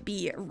it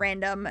be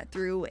random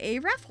through a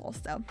raffle.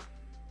 So,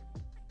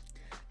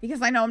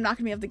 because I know I'm not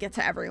gonna be able to get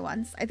to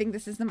everyone's, I think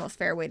this is the most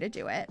fair way to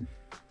do it.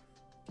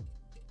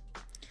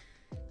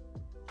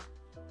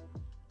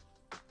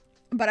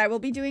 But I will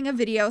be doing a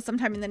video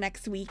sometime in the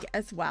next week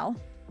as well.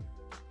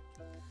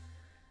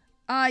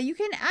 You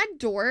can add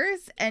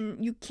doors,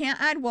 and you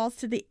can't add walls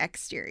to the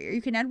exterior.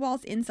 You can add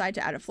walls inside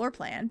to add a floor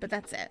plan, but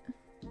that's it.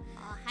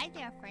 Oh, hi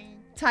there,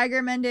 friend.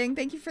 Tiger Mending,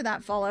 thank you for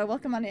that follow.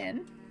 Welcome on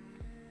in.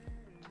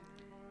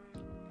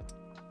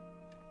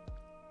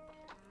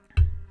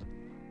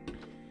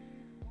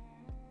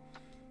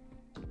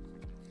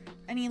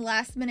 Any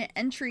last minute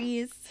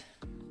entries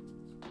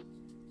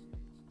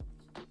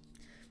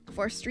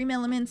before Stream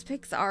Elements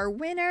picks our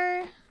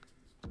winner?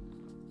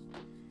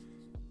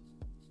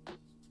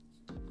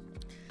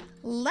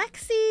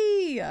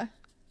 Lexi,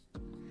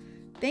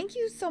 thank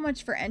you so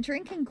much for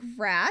entering.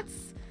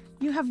 Congrats.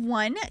 You have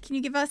won. Can you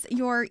give us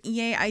your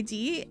EA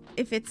ID?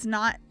 If it's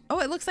not,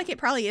 oh, it looks like it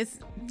probably is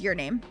your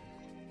name.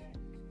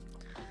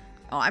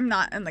 Oh, I'm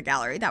not in the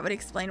gallery. That would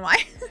explain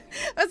why.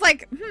 I was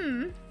like,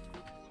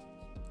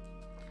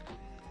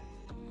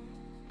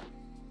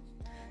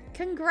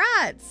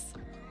 Congrats.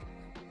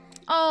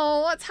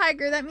 Oh,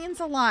 Tiger, that means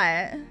a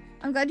lot.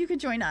 I'm glad you could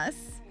join us.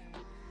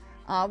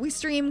 We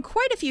stream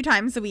quite a few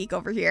times a week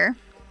over here.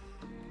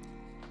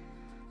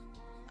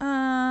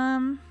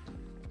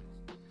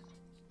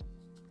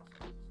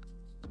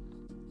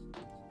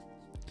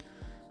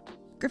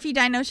 Griffy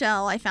Dino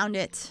Shell, I found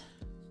it.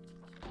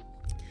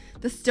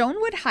 The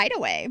Stonewood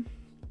Hideaway.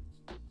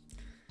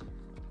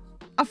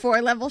 A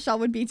 4-level shell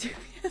would be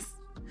dubious.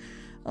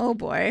 Oh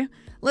boy.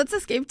 Let's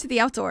escape to the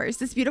outdoors.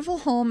 This beautiful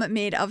home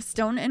made of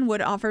stone and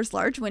wood offers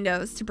large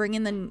windows to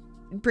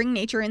bring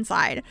nature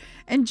inside.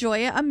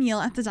 Enjoy a meal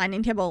at the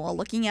dining table while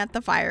looking at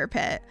the fire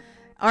pit.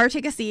 Or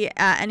take a seat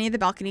at any of the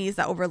balconies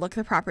that overlook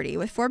the property.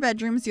 With 4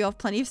 bedrooms, you'll have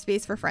plenty of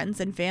space for friends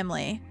and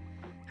family.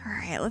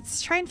 Alright,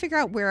 let's try and figure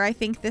out where I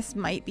think this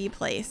might be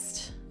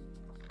placed.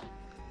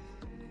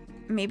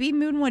 Maybe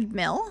Moonwood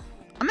Mill?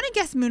 I'm gonna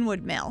guess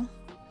Moonwood Mill.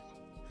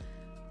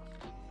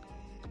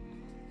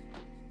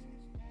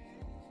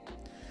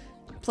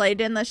 Played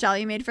in the shell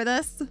you made for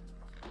this?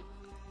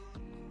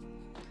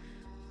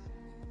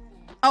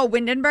 Oh,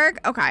 Windenburg?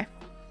 Okay.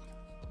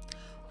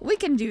 We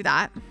can do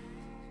that.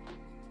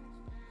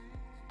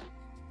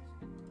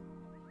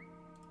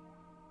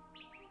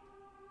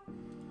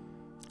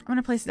 I'm going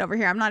to place it over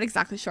here. I'm not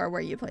exactly sure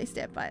where you placed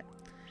it, but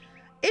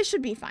it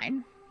should be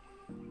fine.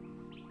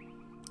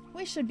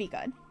 We should be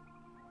good.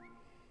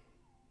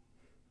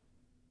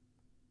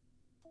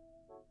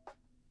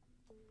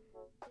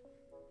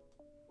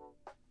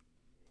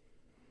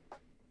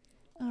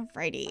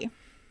 Alrighty.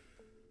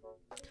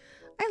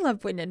 I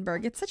love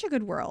Windenburg. It's such a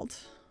good world.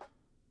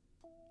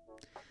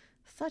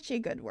 Such a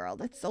good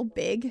world. It's so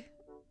big.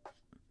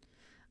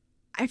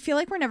 I feel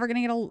like we're never going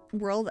to get a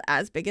world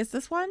as big as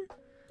this one.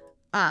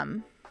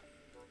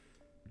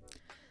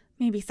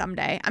 Maybe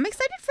someday. I'm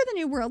excited for the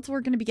new worlds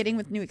we're going to be getting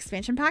with new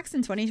expansion packs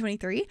in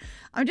 2023.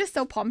 I'm just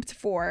so pumped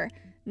for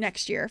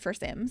next year for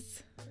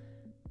Sims.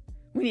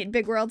 We need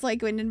big worlds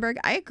like Windenburg.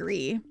 I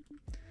agree.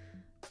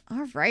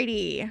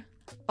 Alrighty.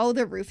 Oh,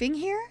 the roofing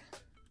here?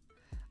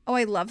 Oh,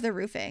 I love the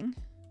roofing.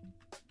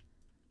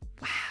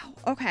 Wow.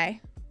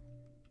 Okay.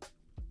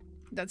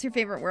 That's your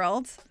favorite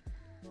world?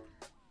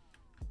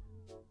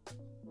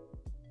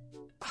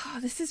 Oh,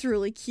 this is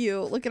really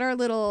cute. Look at our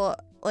little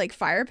like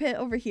fire pit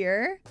over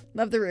here.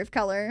 Love the roof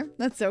color.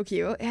 That's so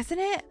cute, isn't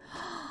it?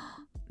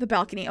 The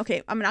balcony.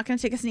 Okay, I'm not going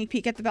to take a sneak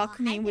peek at the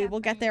balcony. We will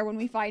get there when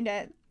we find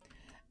it.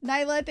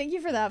 Nyla, thank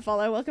you for that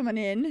follow. Welcome on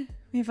in.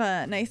 We have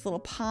a nice little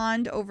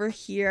pond over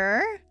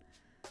here.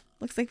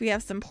 Looks like we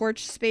have some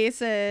porch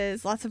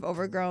spaces. Lots of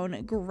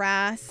overgrown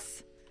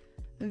grass.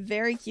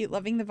 Very cute.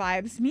 Loving the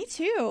vibes. Me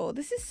too.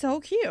 This is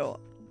so cute. All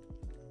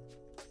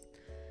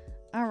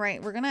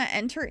right, we're going to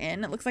enter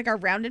in. It looks like our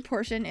rounded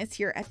portion is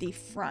here at the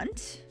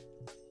front.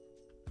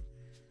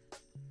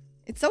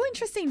 It's so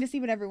interesting to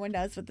see what everyone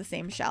does with the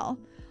same shell.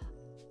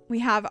 We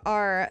have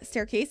our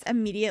staircase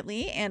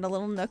immediately and a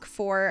little nook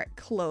for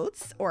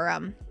clothes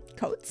or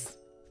coats.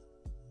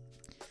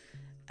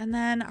 And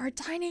then our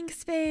dining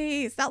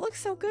space. That looks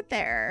so good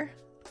there.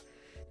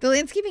 The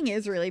landscaping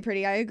is really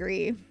pretty. I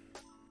agree.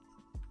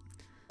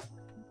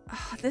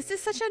 Oh, this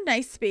is such a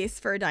nice space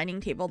for a dining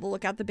table to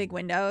look out the big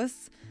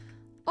windows.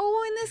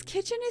 Oh, and this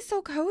kitchen is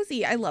so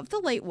cozy. I love the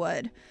light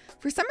wood.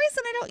 For some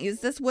reason, I don't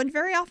use this wood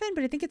very often,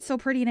 but I think it's so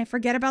pretty. And I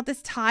forget about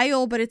this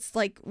tile, but it's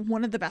like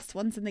one of the best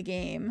ones in the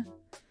game.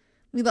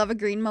 We love a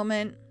green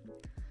moment.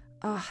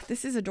 Oh,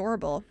 this is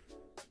adorable.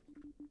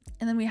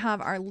 And then we have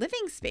our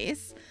living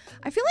space.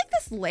 I feel like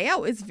this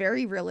layout is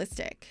very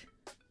realistic.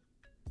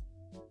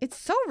 It's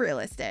so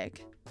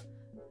realistic.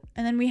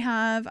 And then we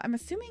have, I'm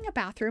assuming, a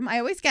bathroom. I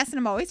always guess and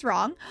I'm always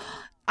wrong.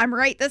 I'm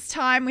right this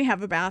time. We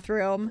have a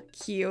bathroom.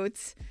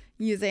 Cute.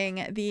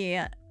 Using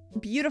the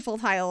beautiful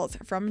tiles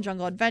from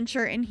Jungle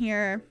Adventure in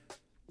here.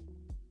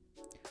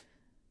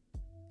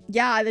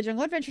 Yeah, the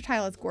Jungle Adventure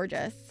tile is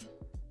gorgeous.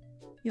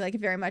 You like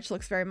it very much.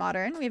 Looks very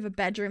modern. We have a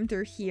bedroom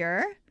through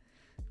here.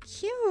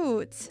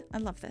 Cute. I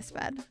love this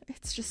bed.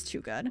 It's just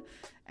too good.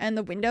 And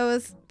the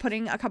windows,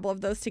 putting a couple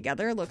of those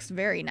together looks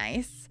very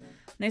nice.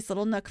 Nice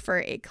little nook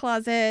for a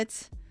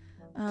closet.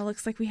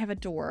 Looks like we have a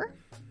door.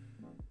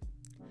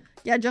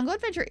 Yeah, Jungle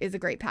Adventure is a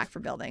great pack for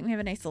building. We have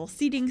a nice little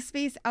seating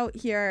space out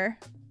here.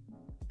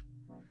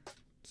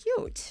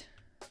 Cute.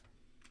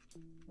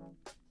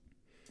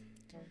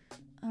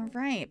 All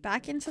right,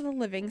 back into the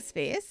living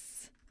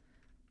space.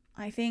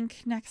 I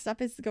think next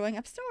up is going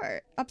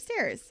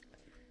upstairs.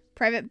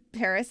 Private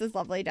terrace is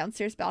lovely.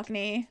 Downstairs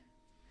balcony.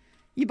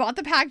 You bought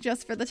the pack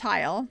just for the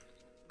tile.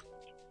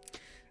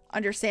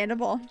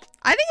 Understandable.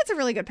 I think it's a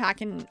really good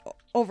pack in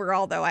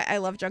overall, though. I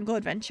love Jungle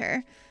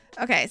Adventure.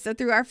 Okay, so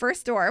through our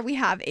first door, we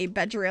have a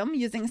bedroom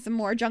using some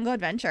more Jungle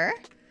Adventure.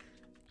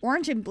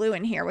 Orange and blue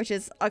in here, which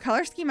is a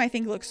color scheme I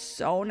think looks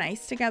so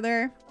nice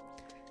together.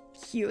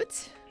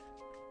 Cute.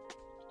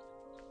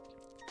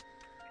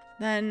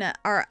 Then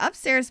our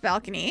upstairs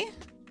balcony.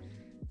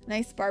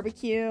 Nice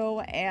barbecue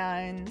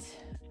and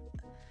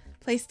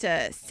place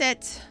to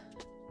sit.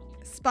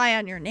 Spy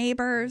on your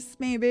neighbors,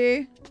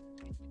 maybe.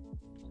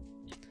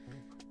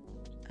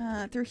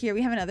 Through here,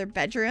 we have another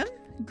bedroom.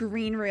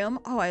 Green room.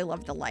 Oh, I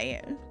love the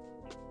light.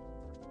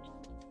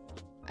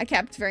 I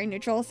kept very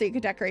neutral so you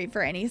could decorate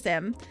for any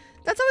sim.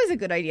 That's always a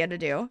good idea to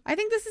do. I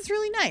think this is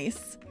really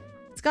nice.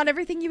 It's got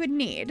everything you would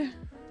need.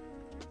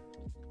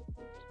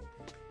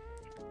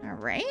 All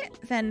right,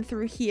 then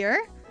through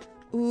here.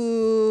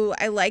 Ooh,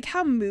 I like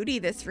how moody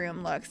this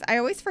room looks. I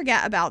always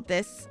forget about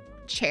this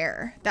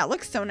chair. That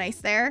looks so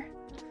nice there.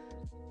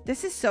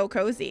 This is so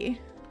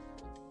cozy.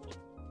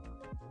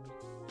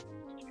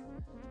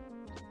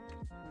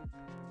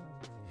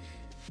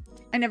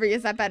 I never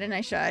use that bed and I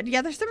should.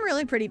 Yeah, there's some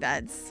really pretty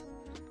beds.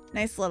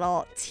 Nice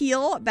little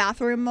teal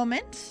bathroom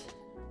moment.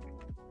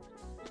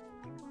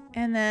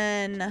 And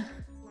then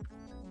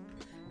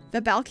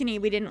the balcony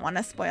we didn't want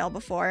to spoil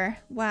before.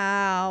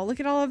 Wow, look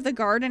at all of the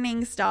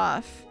gardening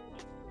stuff.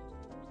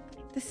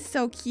 This is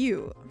so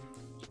cute.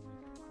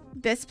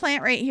 This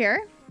plant right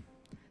here,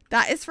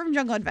 that is from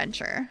Jungle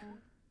Adventure.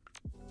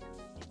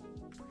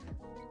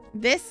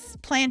 This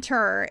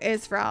planter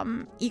is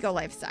from Eco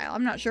Lifestyle.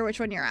 I'm not sure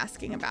which one you're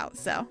asking about,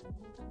 so.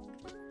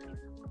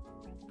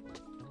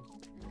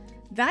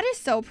 That is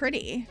so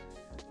pretty.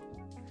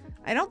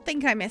 I don't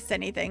think I missed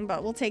anything,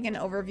 but we'll take an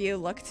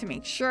overview look to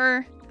make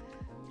sure.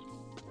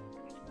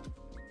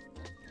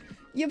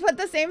 You put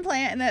the same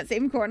plant in that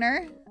same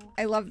corner.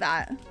 I love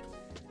that.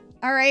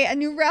 All right, a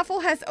new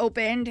raffle has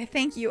opened.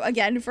 Thank you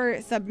again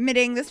for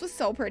submitting. This was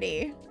so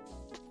pretty.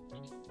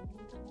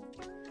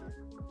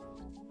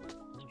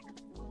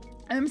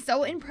 I'm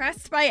so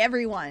impressed by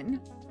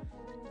everyone.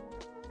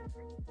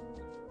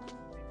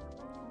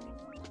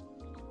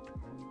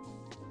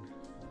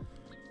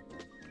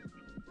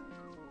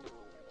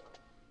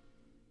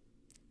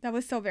 That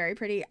was so very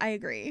pretty. I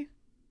agree.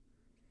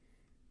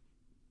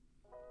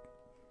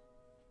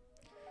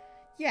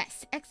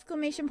 Yes,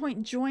 exclamation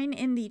point join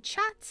in the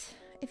chat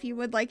if you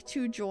would like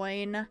to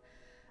join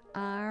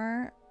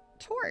our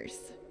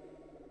tours.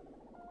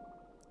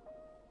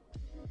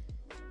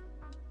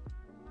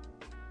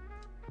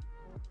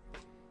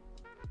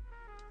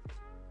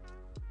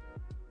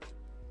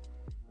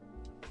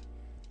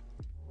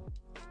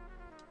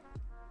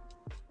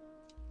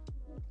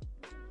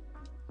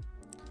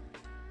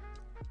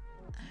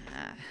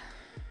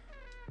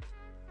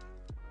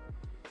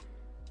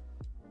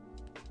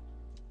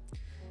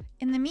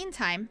 In the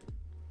meantime,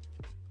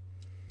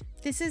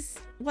 this is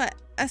what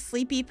a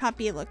sleepy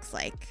puppy looks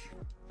like.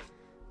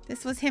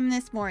 This was him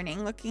this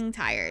morning, looking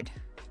tired.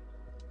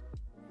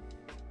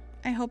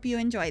 I hope you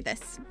enjoy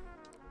this.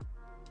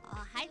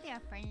 Oh, hi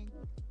there, friend.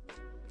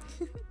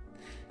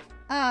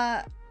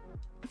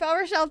 Fel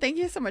Rochelle, thank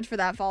you so much for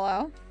that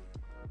follow.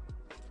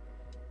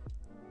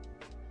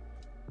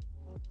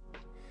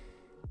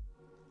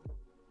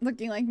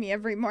 Looking like me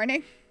every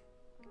morning.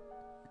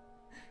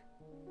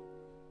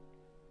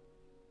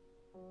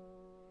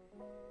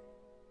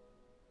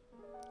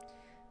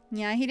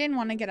 Yeah, he didn't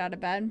want to get out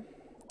of bed.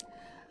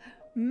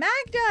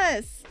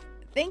 Magnus!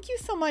 Thank you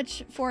so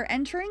much for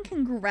entering.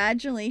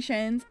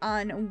 Congratulations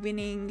on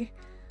winning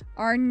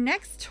our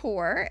next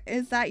tour.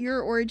 Is that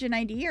your origin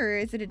ID or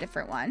is it a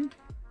different one?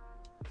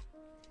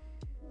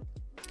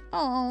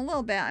 Oh, a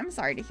little bit. I'm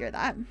sorry to hear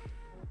that.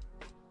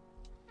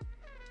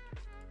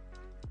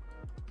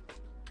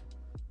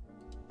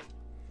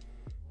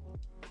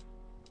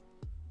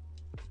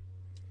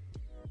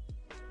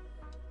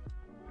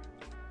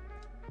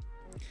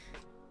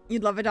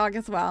 You'd love a dog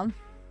as well.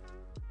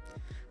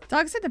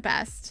 Dogs are the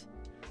best.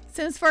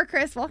 Sims 4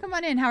 Chris, welcome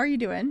on in. How are you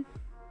doing?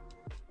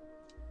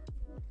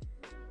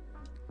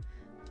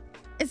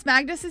 Is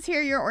Magnus is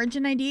here your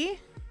origin ID?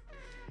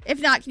 If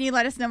not, can you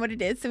let us know what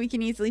it is so we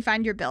can easily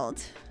find your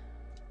build?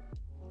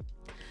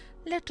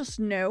 Let us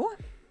know.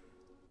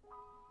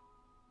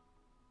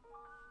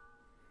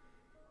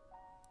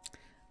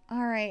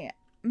 All right.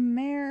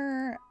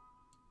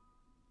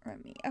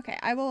 Okay,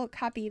 I will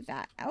copy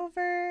that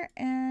over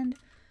and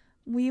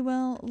we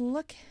will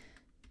look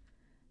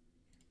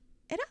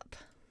it up.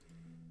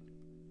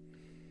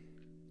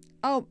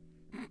 Oh,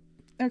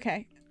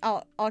 okay.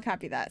 I'll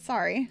copy that.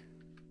 Sorry.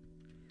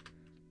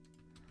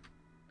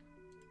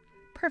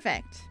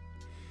 Perfect.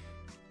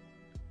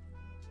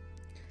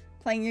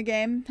 Playing your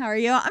game. How are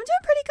you? I'm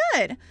doing pretty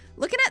good.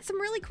 Looking at some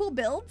really cool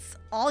builds,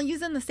 all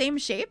using the same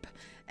shape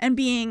and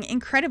being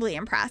incredibly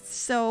impressed.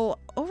 So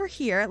over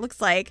here, it looks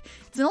like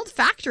it's an old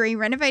factory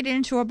renovated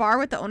into a bar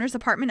with the owner's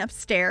apartment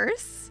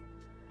upstairs.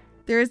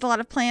 There's a lot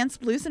of plants,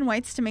 blues and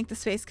whites to make the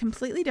space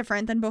completely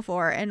different than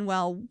before and,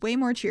 well, way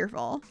more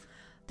cheerful.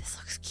 This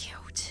looks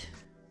cute.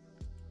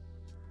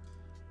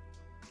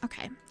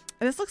 Okay.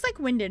 This looks like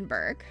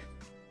Windenburg.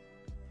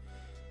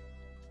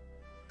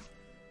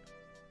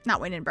 Not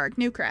Windenburg,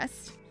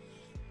 Newcrest.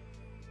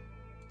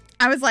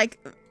 I was like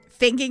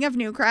thinking of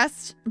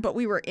Newcrest, but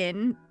we were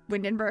in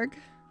Windenburg.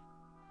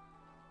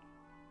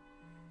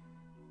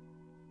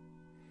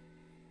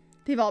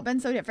 They've all been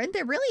so different.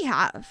 They really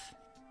have.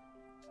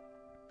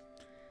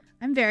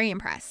 I'm very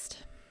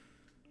impressed.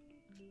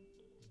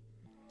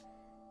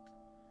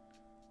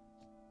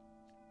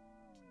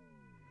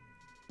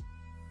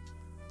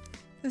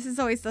 This is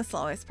always the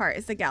slowest part,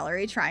 is the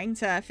gallery trying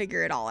to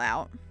figure it all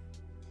out.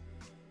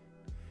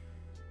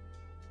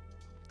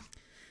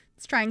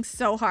 It's trying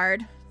so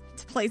hard.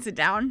 place it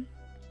down.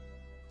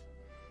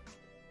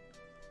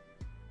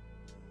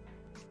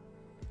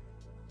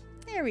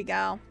 There we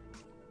go.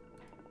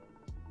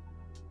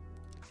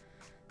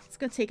 Let's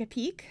go take a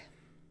peek.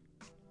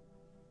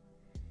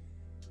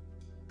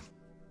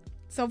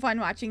 So fun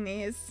watching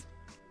these.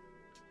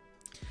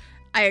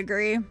 I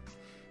agree.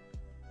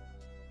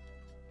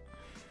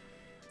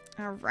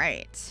 All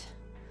right.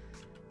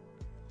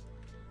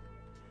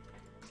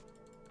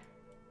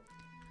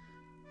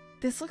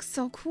 This looks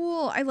so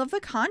cool. I love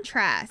the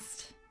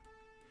contrast.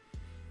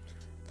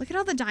 Look at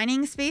all the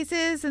dining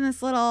spaces and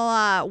this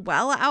little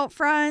well out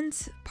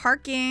front.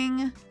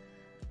 Parking.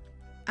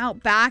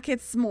 Out back,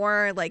 it's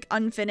more like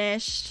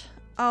unfinished.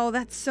 Oh,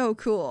 that's so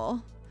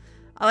cool.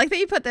 I like that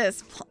you put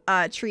this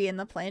tree in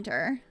the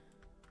planter.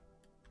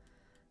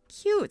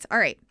 Cute. All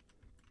right.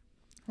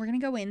 We're going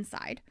to go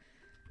inside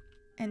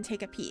and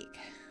take a peek.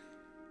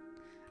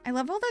 I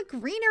love all the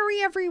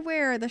greenery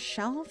everywhere. The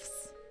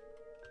shelves.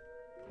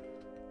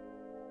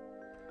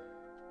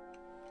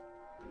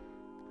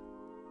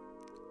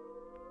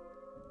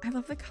 I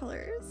love the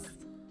colors.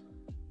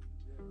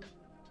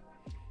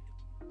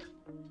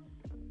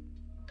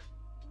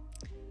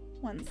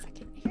 One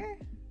second here.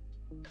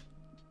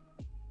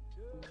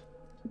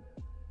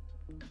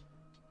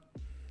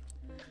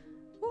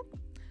 Ooh.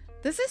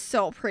 This is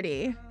so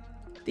pretty.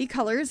 The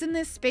colors in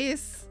this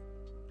space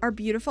are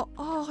beautiful.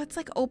 Oh, it's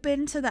like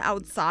open to the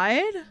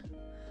outside.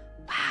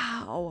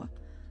 Wow.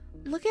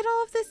 Look at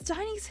all of this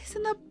dining space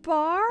in the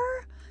bar.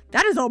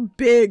 That is a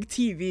big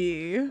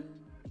TV.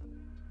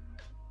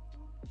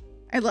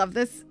 I love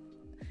this.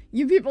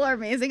 You people are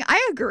amazing.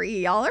 I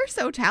agree. Y'all are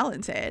so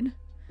talented.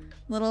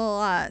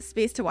 Little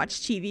space to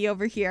watch TV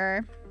over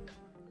here.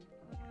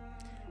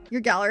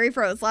 Your gallery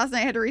froze last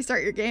night. I had to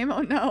restart your game.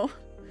 Oh no.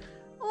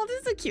 Oh,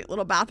 this is a cute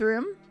little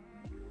bathroom.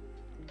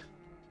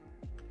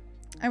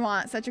 I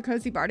want such a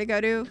cozy bar to go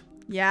to.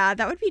 Yeah,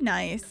 that would be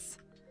nice.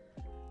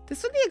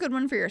 This would be a good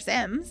one for your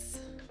Sims.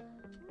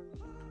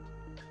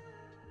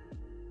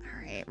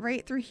 All right,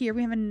 right through here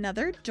we have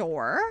another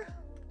door.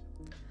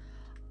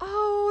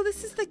 Oh,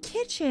 this is the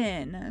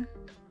kitchen.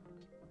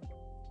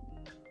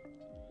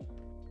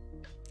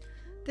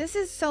 This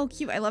is so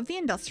cute. I love the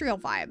industrial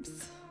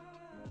vibes.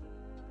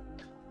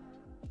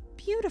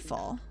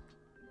 Beautiful.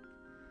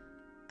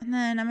 And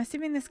then I'm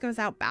assuming this goes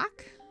out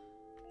back.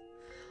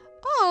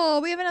 Oh,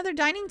 we have another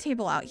dining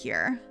table out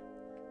here.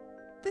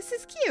 This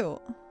is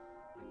cute.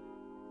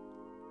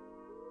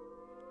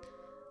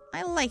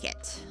 I like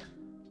it.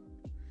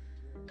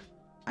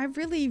 I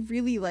really,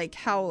 really like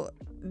how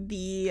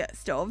the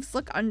stoves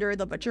look under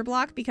the butcher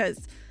block,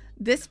 because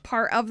this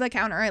part of the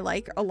counter I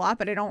like a lot,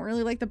 but I don't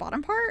really like the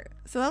bottom part.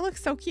 So that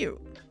looks so cute.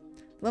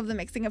 Love the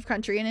mixing of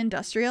country and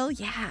industrial.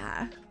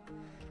 Yeah.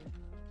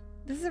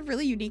 This is a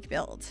really unique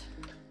build.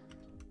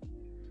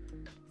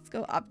 Let's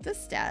go up the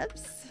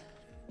steps.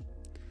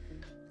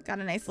 Got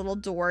a nice little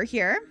door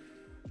here.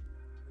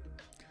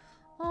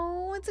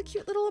 Oh, it's a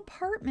cute little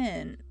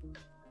apartment.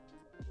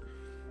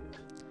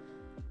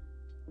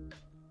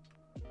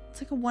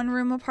 It's like a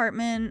one-room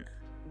apartment.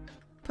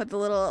 Put the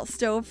little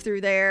stove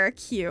through there.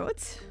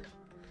 Cute.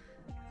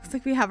 Looks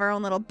like we have our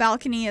own little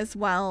balcony as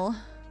well.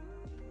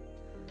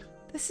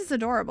 This is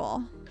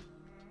adorable.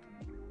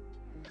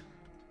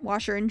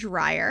 Washer and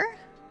dryer.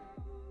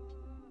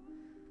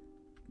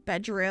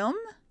 Bedroom.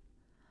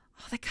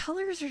 Oh, the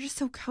colors are just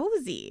so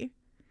cozy.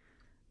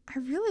 I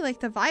really like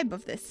the vibe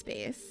of this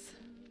space.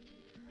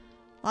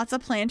 Lots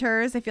of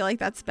planters. I feel like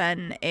that's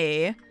been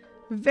a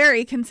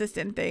very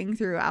consistent thing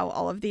throughout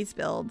all of these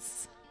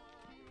builds.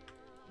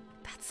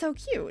 That's so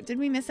cute. Did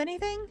we miss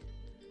anything?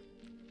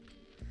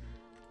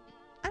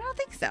 I don't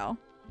think so.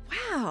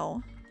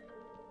 Wow.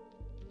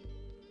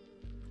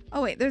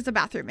 Oh wait, there's a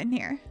bathroom in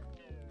here.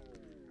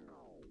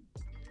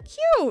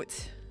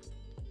 Cute.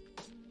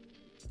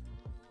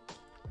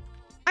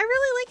 I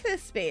really like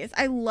this space.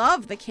 I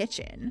love the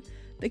kitchen.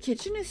 The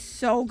kitchen is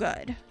so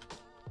good.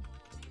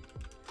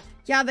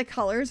 Yeah, the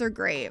colors are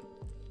great.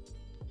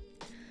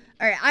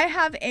 All right, I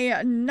have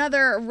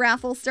another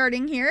raffle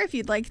starting here. If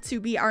you'd like to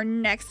be our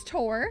next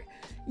tour,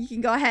 you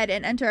can go ahead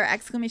and enter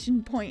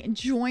exclamation point and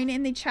join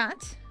in the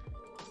chat.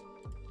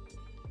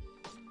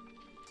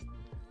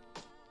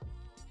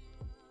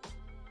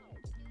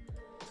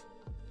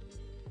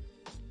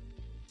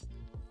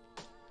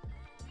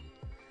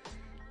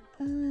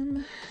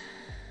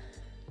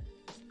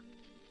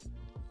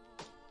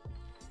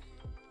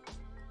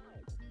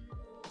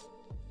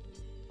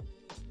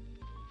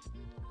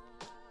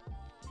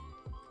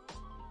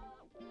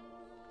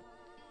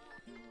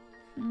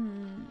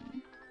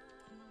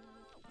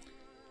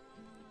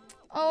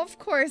 Oh, of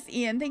course,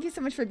 Ian. Thank you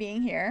so much for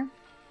being here.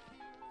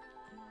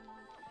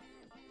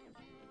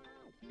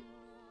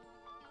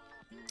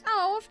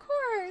 Oh, of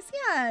course.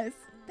 Yes.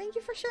 Thank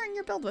you for sharing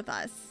your build with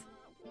us.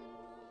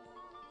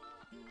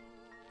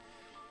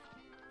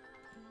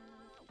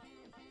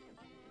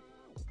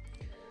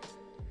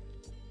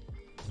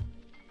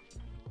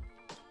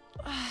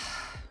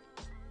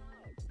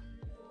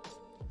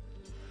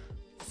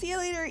 See you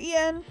later,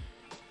 Ian.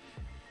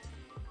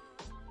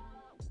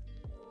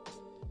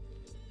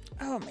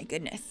 Oh my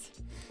goodness.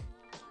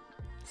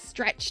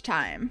 Stretch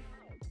time.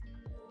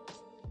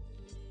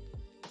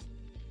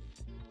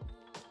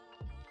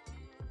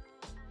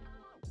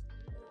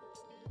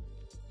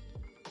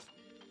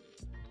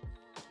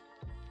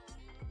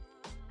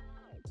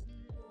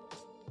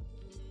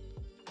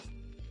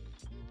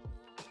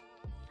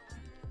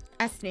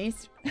 I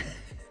sneezed.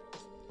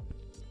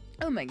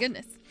 Oh my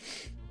goodness.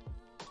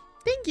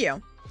 Thank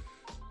you.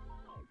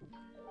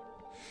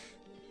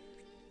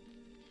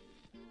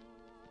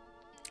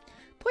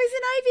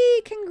 Poison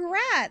Ivy,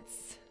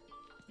 congrats.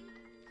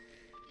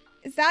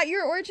 Is that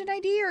your origin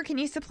ID, or can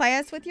you supply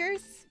us with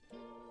yours?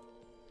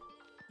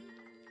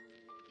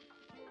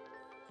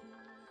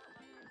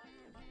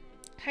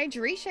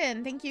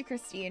 Hydration. Thank you,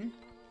 Christine.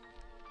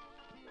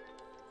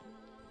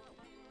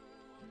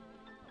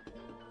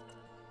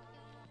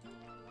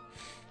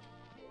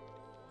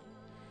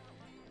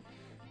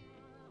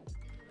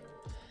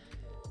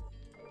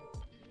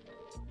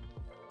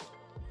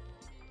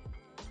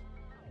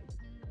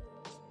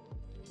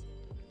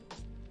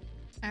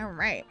 All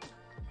right.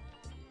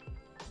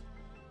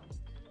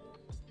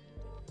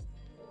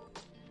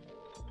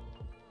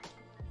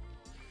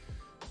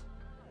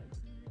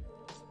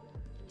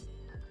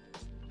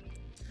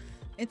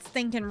 It's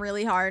thinking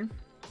really hard.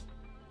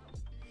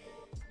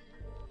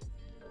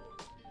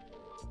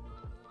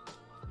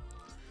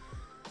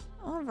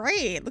 All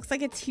right, looks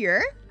like it's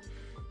here.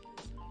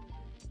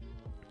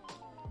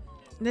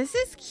 This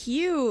is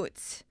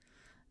cute.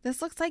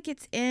 This looks like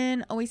it's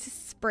in Oasis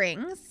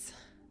Springs.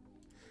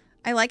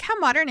 I like how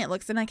modern it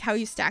looks and like how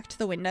you stacked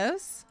the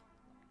windows.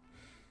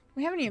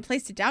 We haven't even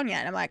placed it down yet.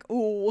 And I'm like,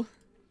 ooh.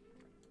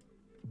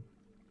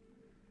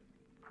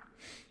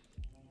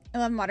 I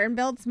love modern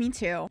builds. Me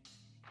too.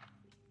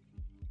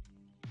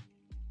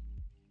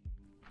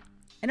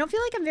 I don't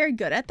feel like I'm very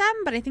good at them,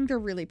 but I think they're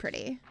really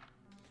pretty.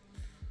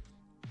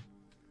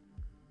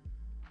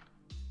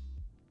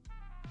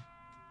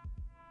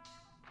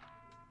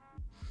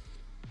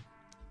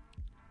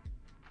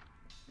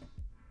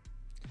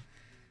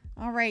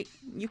 All right,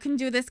 you can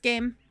do this,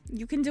 game.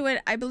 You can do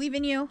it. I believe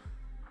in you.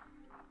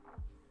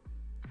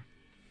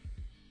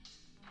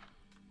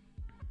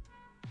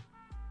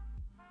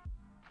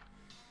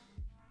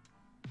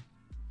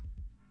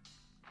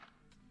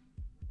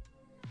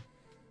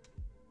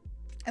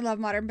 I love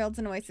modern builds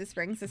in Oasis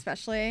Springs,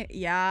 especially.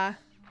 Yeah.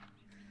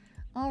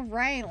 All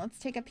right, let's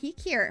take a peek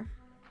here.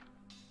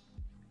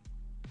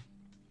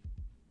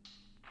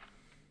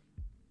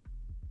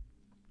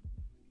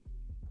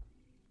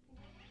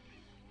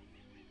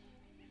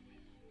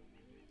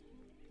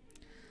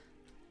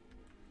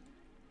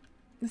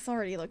 This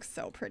already looks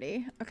so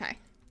pretty. Okay.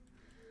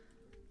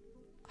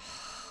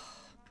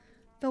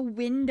 The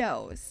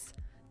windows.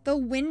 The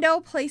window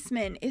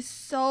placement is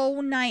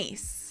so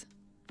nice.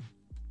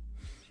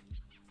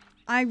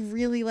 I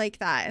really like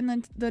that. And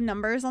then the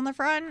numbers on the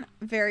front,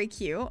 very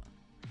cute.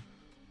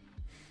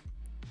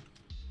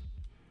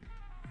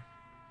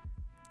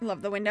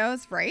 Love the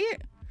windows,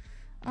 right?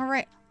 All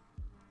right.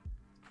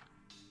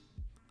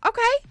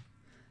 Okay.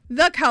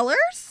 The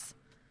colors?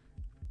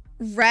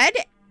 Red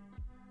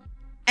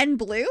and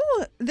blue?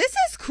 This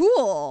is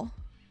cool.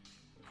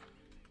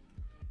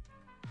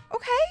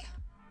 Okay.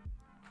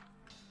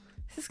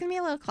 Is this gonna be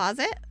a little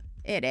closet?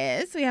 It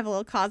is. We have a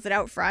little closet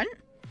out front.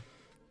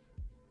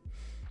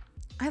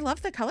 I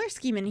love the color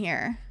scheme in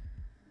here.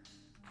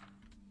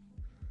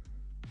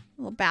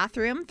 A little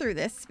bathroom through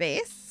this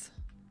space.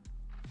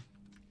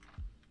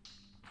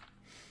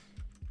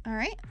 All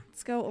right,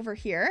 let's go over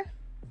here.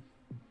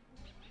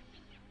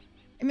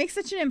 It makes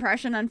such an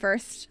impression on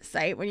first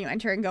sight when you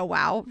enter and go,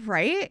 wow,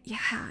 right?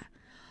 Yeah.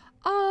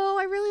 Oh,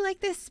 I really like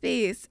this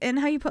space. And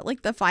how you put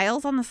like the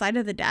files on the side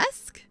of the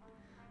desk.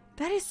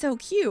 That is so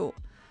cute.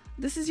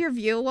 This is your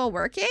view while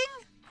working?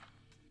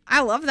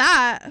 I love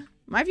that.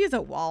 My view's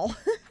a wall.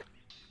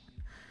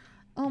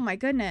 Oh my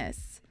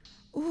goodness.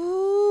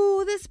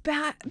 Ooh, this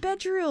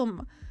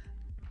bedroom.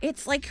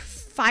 It's like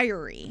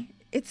fiery.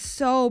 It's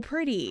so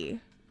pretty.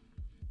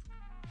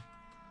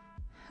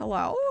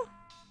 Hello?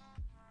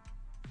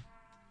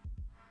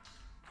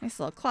 Nice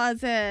little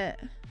closet.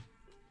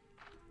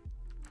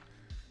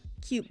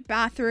 Cute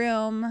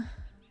bathroom.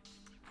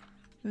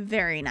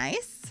 Very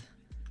nice.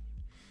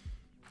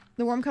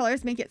 The warm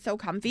colors make it so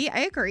comfy. I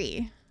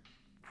agree.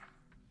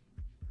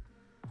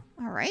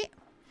 All right.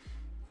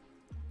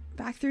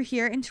 Back through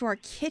here into our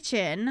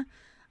kitchen.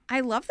 I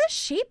love the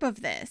shape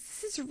of this.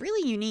 This is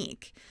really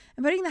unique.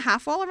 And putting the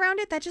half wall around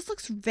it, that just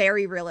looks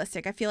very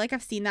realistic. I feel like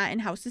I've seen that in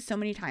houses so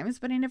many times,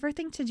 but I never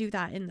think to do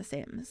that in The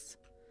Sims.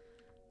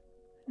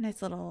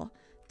 Nice little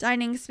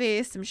dining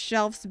space, some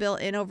shelves built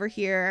in over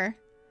here.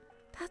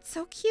 That's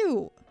so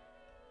cute.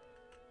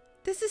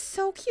 This is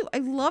so cute. I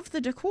love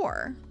the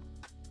decor.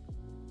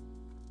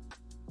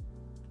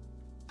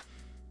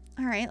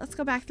 All right, let's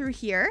go back through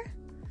here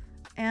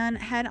and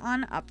head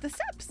on up the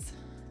steps.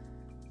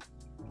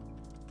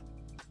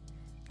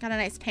 Got a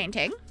nice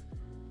painting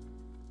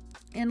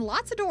and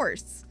lots of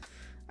doors.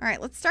 All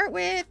right, let's start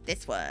with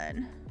this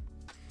one.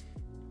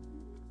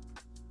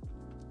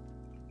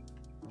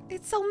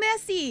 It's so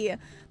messy,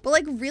 but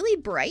like really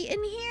bright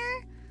in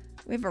here.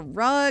 We have a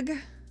rug,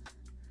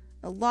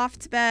 a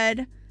loft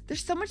bed.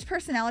 There's so much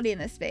personality in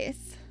this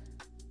space.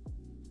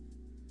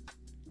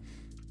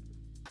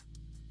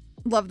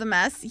 Love the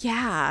mess.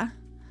 Yeah.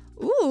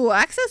 Ooh,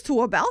 access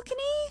to a balcony?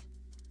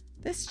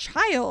 This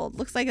child.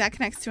 Looks like that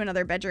connects to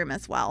another bedroom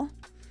as well.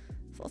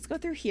 So let's go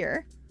through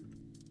here.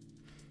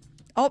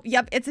 Oh,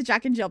 yep, it's a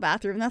Jack and Jill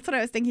bathroom. That's what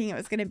I was thinking it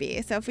was going to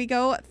be. So if we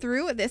go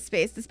through this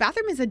space, this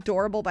bathroom is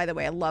adorable, by the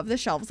way. I love the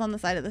shelves on the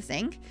side of the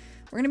sink.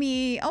 We're going to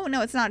be, oh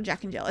no, it's not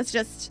Jack and Jill. It's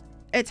just,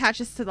 it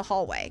attaches to the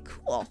hallway.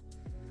 Cool.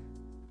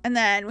 And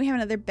then we have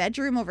another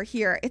bedroom over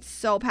here. It's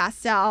so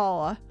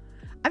pastel.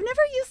 I've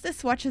never used this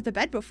swatch of the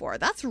bed before.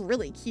 That's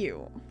really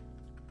cute.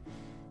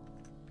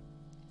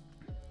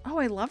 Oh,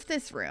 I love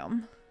this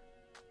room.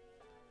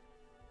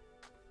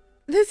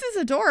 This is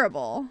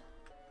adorable.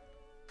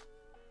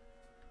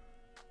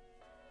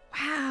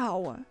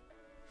 Wow.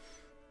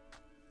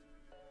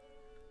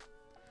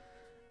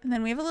 And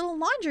then we have a little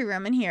laundry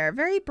room in here.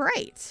 Very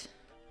bright.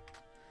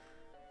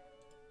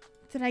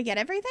 Did I get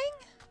everything?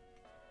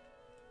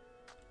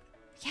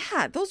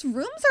 Yeah, those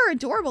rooms are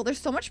adorable. There's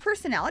so much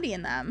personality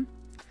in them.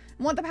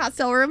 I want the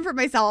pastel room for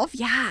myself.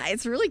 Yeah,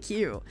 it's really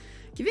cute.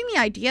 Giving me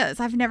ideas.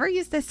 I've never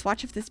used this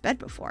swatch of this bed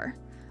before.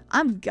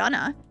 I'm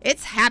gonna.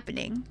 It's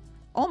happening.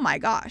 Oh my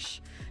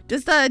gosh.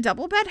 Does the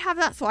double bed have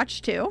that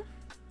swatch too?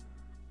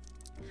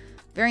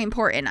 Very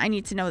important. I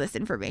need to know this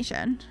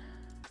information.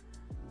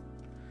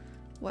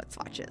 What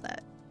swatch is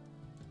it?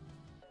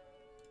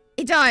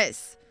 It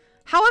does.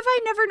 How have I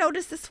never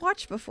noticed this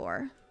swatch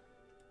before?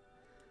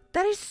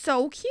 That is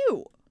so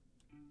cute.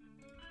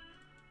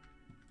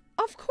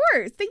 Of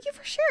course. Thank you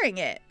for sharing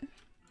it.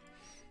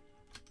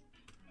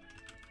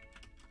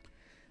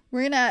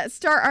 We're going to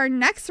start our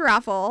next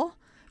raffle,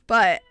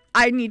 but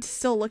I need to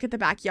still look at the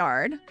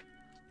backyard.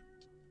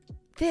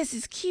 This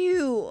is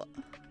cute.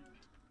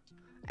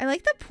 I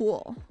like the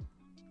pool.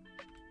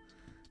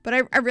 But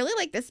I really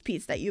like this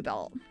piece that you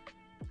built.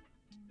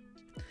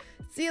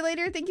 See you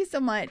later. Thank you so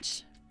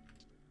much.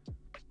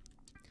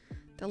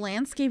 The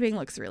landscaping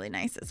looks really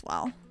nice as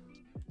well.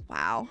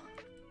 Wow.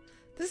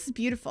 This is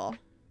beautiful.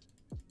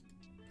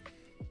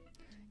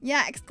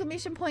 Yeah,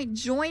 exclamation point,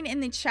 join in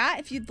the chat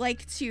if you'd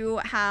like to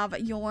have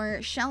your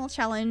shell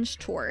challenge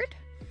toured.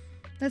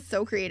 That's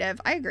so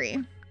creative. I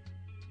agree.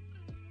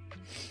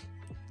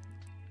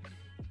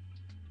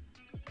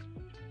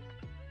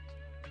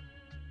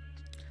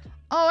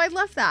 Oh, I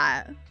love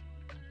that.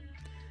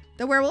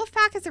 The werewolf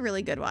pack is a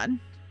really good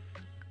one.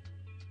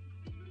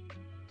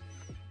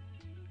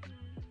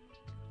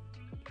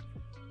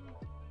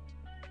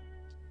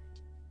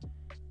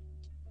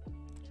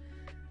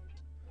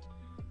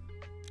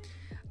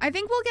 I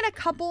think we'll get a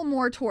couple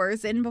more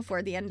tours in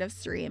before the end of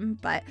stream,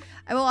 but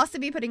I will also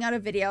be putting out a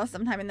video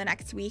sometime in the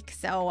next week,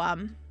 so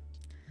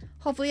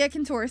hopefully I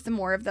can tour some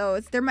more of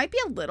those. There might be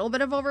a little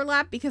bit of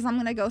overlap because I'm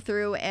going to go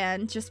through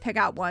and just pick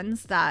out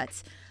ones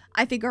that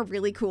I think are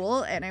really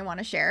cool and I want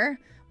to share,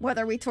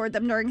 whether we toured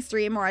them during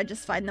stream or I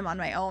just find them on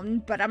my own.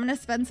 But I'm going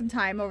to spend some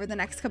time over the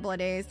next couple of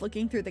days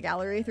looking through the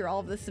gallery, through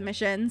all of the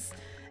submissions,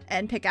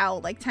 and pick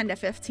out like 10 to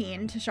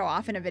 15 to show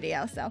off in a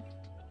video, so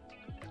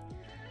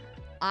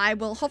I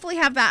will hopefully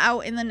have that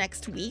out in the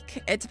next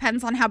week. It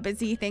depends on how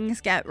busy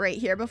things get right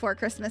here before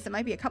Christmas. It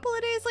might be a couple of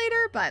days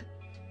later, but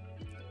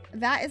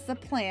that is the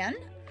plan.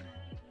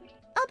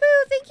 Abu,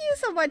 thank you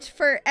so much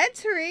for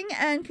entering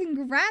and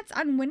congrats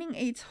on winning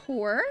a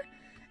tour.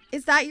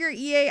 Is that your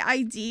EA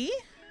ID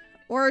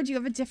or do you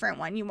have a different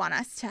one you want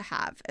us to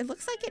have? It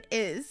looks like it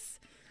is.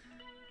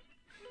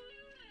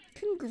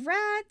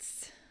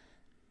 Congrats.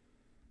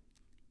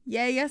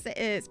 Yeah, yes it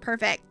is.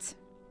 Perfect.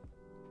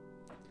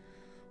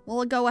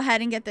 We'll go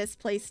ahead and get this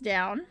place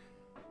down.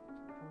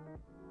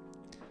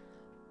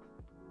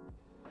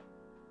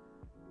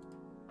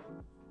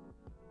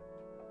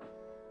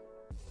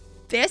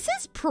 This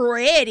is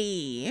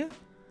pretty.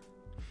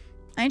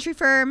 Entry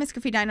for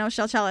MoreGryphi Dino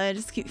Shell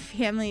Challenge.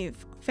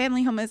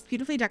 Family home is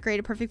beautifully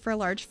decorated, perfect for a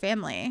large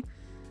family.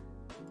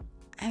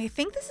 I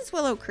think this is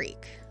Willow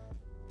Creek.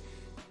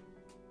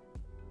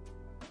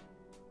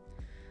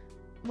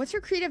 What's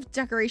your creative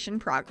decoration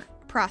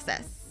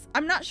process?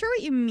 I'm not sure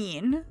what you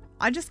mean.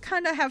 I just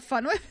kind of have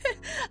fun with it.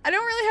 I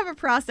don't really have a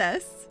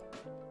process.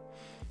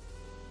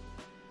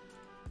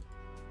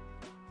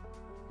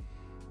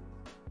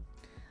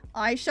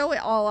 I show it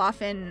all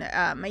off in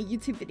my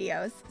YouTube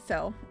videos,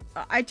 so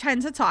I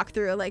tend to talk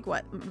through like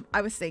what I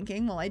was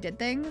thinking while I did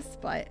things,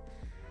 but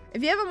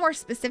if you have a more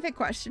specific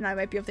question, I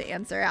might be able to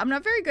answer it. I'm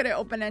not very good at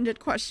open-ended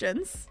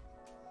questions.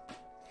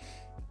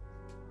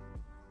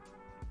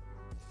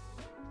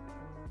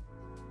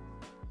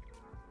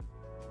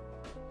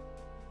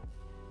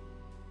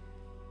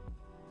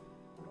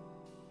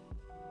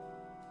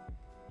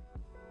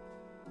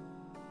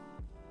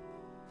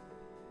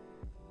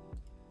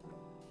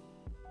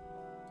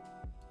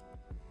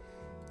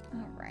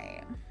 All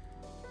right.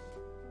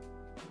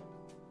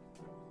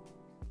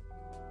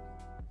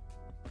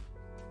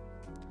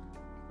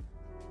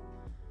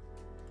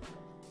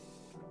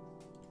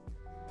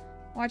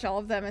 watch all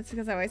of them. It's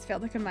because I always fail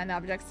to combine the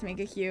objects to make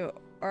a cute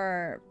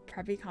or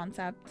preppy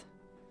concept.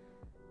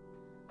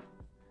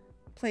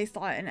 Play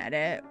slot and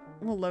edit.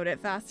 We'll load it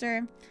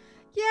faster.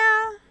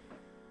 Yeah.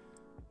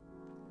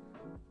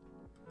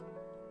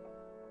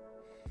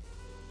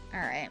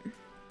 Alright.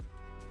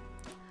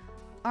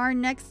 Our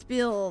next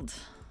build.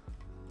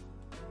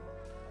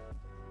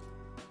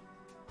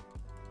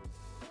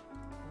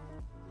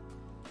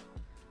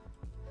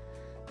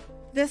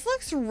 This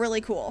looks really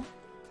cool.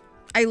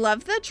 I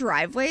love the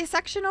driveway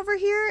section over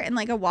here and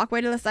like a walkway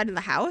to the side of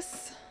the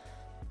house.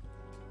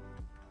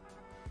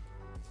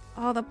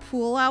 Oh, the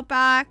pool out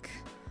back.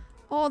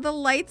 Oh, the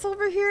lights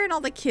over here and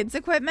all the kids'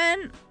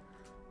 equipment.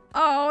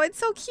 Oh, it's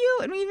so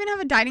cute. And we even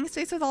have a dining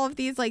space with all of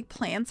these like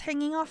plants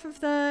hanging off of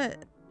the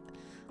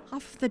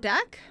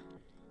deck.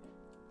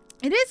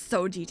 It is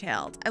so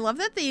detailed. I love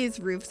that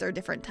these roofs are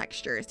different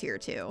textures here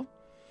too.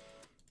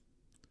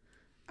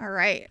 All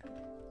right,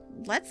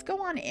 let's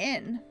go on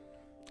in.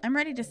 I'm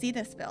ready to see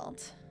this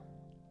build.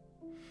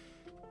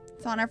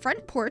 So on our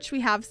front porch,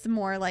 we have some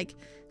more like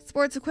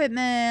sports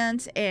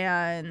equipment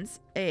and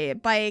a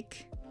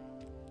bike.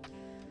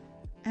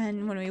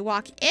 And when we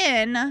walk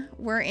in,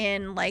 we're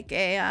in like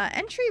a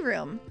entry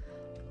room.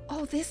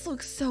 Oh, this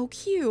looks so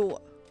cute.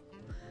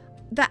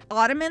 The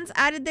ottomans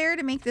added there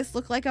to make this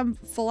look like a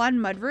full-on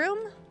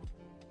mudroom.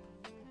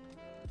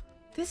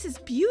 This is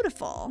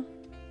beautiful.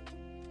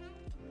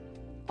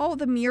 Oh,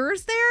 the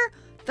mirrors there.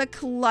 The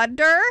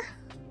clutter.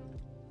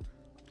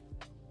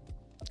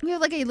 We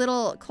have like a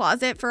little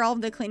closet for all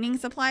of the cleaning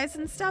supplies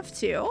and stuff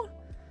too.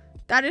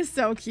 That is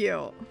so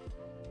cute.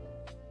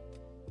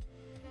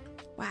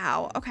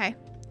 Wow. Okay.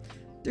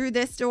 Through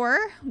this door,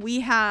 we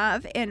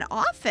have an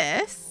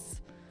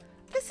office.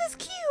 This is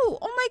cute.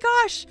 Oh my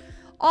gosh.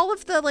 All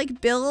of the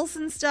like bills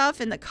and stuff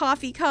and the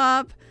coffee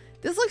cup.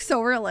 This looks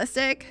so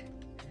realistic.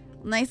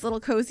 Nice little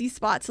cozy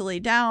spot to lay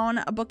down.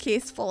 A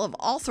bookcase full of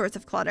all sorts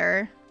of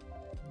clutter.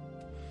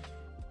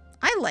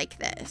 I like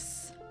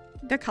this.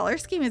 The color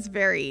scheme is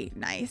very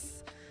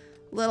nice.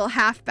 Little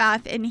half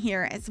bath in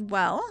here as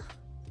well.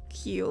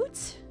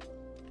 Cute.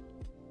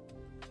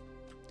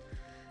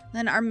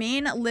 Then our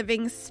main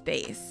living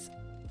space.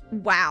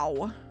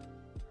 Wow.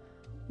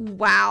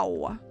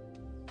 Wow.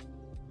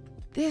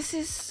 This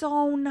is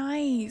so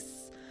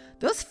nice.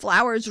 Those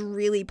flowers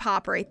really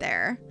pop right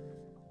there.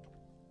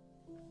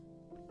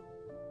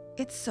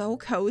 It's so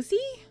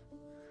cozy.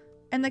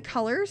 And the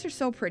colors are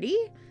so pretty.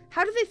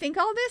 How do they think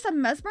all this?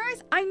 I'm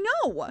mesmerized. I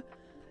know.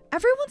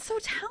 Everyone's so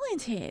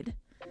talented.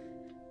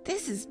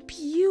 This is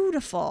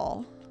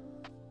beautiful.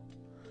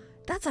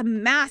 That's a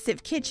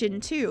massive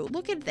kitchen too.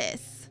 Look at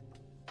this.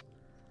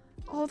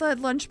 All the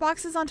lunch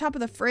boxes on top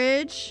of the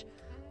fridge.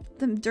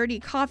 The dirty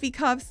coffee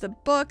cups, the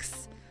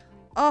books.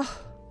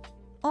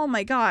 Oh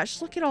my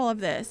gosh, look at all of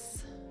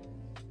this.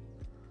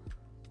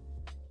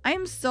 I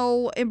am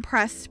so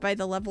impressed by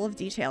the level of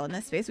detail in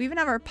this space. We even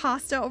have our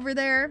pasta over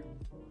there.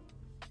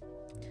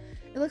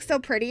 It looks so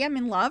pretty. I'm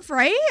in love,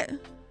 right?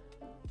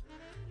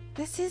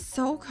 This is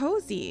so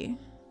cozy.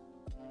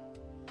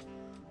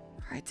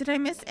 All right, did I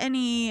miss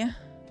any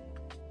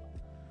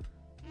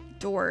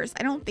doors?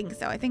 I don't think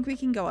so. I think we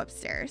can go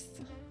upstairs.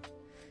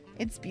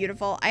 It's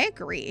beautiful. I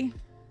agree.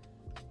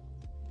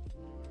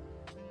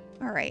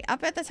 All right,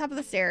 up at the top of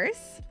the stairs.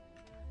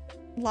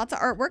 Lots of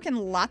artwork and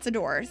lots of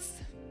doors.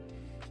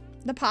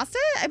 The pasta,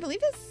 I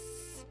believe, is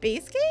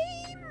Space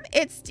Game.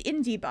 It's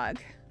in debug.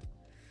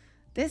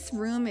 This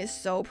room is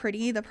so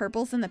pretty. The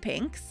purples and the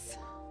pinks.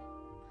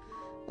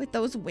 With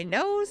those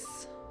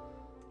windows.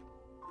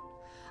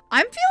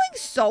 I'm feeling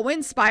so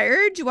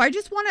inspired. Do I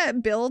just want to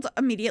build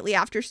immediately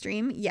after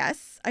stream?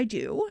 Yes, I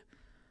do.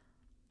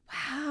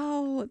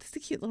 Wow, this is a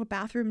cute little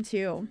bathroom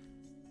too.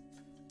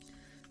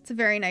 It's a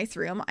very nice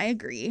room. I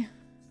agree.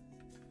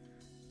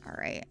 All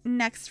right,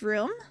 next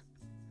room.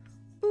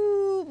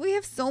 Ooh, we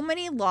have so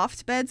many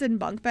loft beds and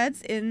bunk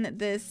beds in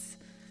this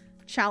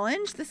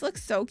challenge. This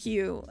looks so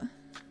cute. Wow.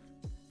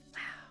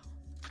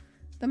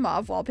 The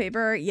mauve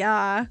wallpaper.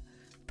 Yeah.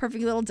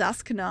 Perfect little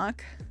desk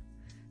nook.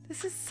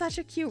 This is such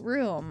a cute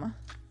room.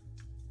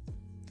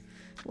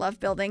 Love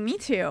building. Me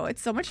too.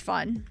 It's so much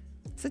fun.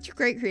 Such a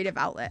great creative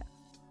outlet.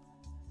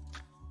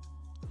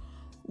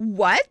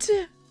 What?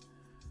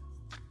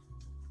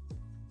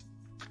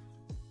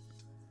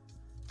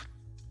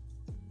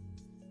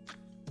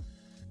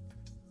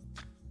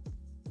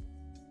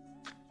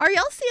 Are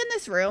y'all seeing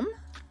this room?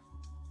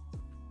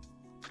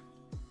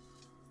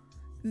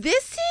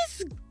 This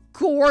is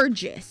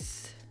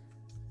gorgeous.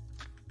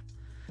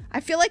 I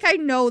feel like I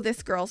know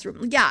this girl's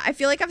room. Yeah, I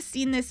feel like I've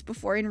seen this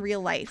before in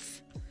real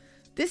life.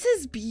 This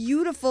is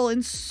beautiful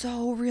and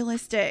so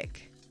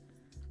realistic.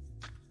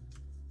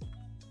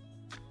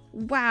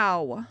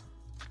 Wow.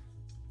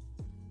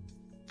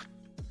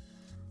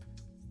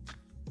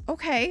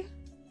 Okay.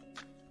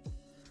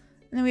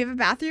 And then we have a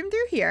bathroom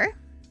through here.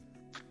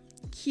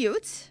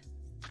 Cute.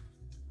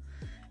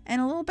 And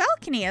a little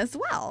balcony as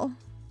well.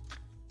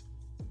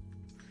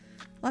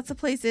 Lots of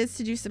places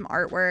to do some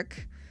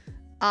artwork.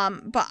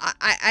 But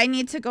I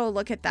need to go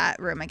look at that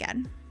room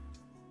again.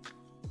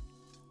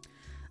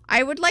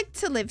 I would like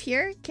to live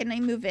here. Can I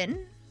move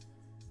in?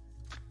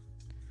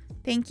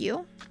 Thank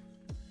you.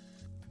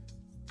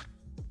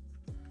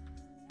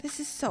 This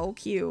is so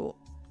cute.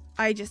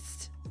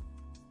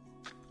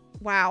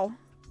 Wow.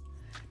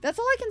 That's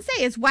all I can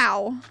say is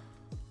wow.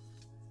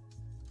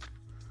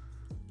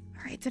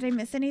 All right, did I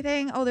miss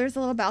anything? Oh, there's a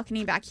little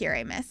balcony back here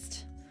I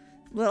missed.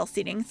 Little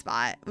seating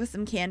spot with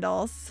some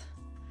candles.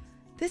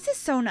 This is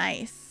so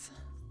nice.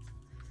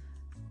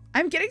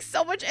 I'm getting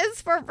so much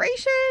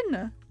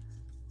inspiration.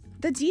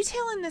 The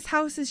detail in this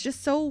house is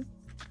just so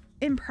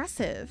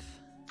impressive.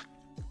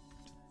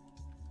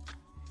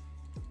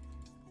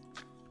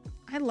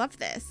 I love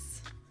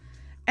this.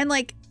 And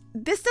like,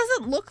 this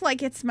doesn't look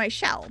like it's my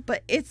shell,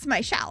 but it's my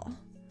shell.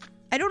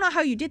 I don't know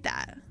how you did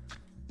that.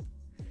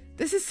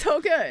 This is so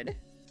good.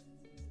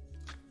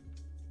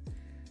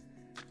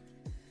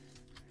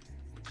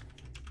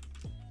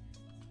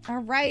 All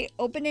right,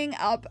 opening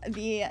up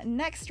the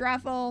next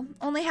raffle.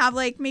 Only have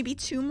like maybe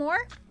 2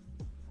 more.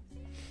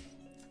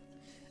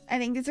 I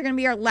think these are going to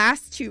be our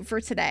last 2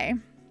 for today.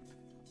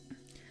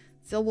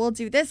 So we'll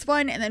do this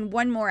one and then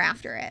 1 more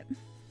after it.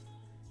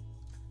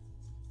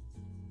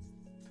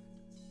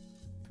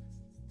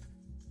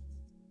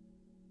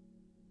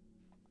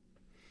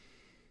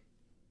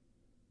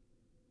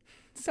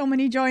 So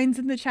many joins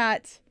in the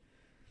chat.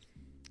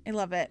 I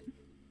love it.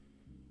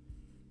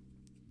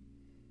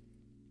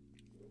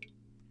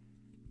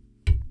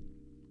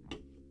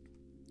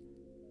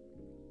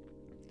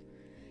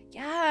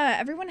 Yeah,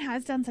 everyone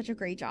has done such a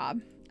great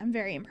job. I'm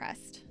very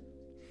impressed.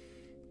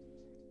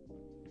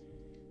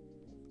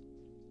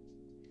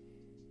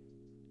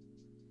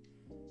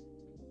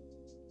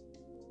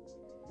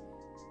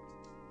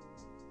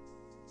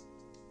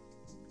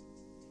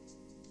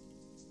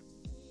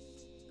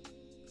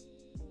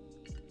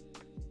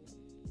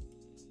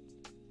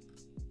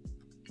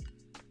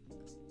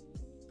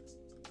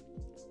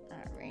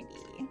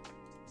 Alrighty.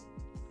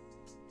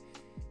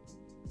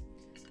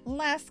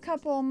 Last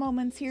couple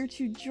moments here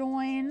to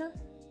join.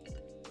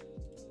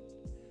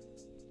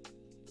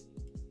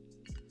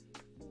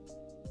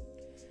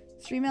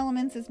 Stream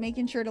Elements is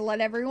making sure to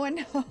let everyone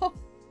know.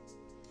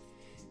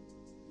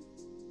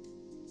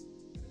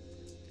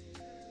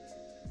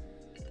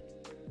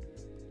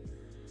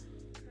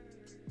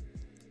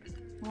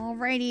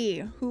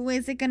 Alrighty, who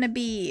is it gonna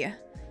be?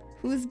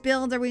 Whose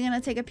build are we gonna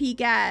take a peek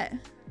at?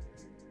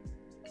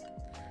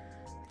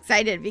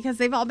 Excited because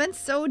they've all been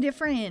so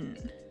different.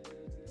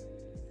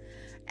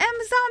 M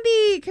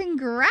Zombie,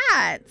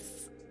 congrats!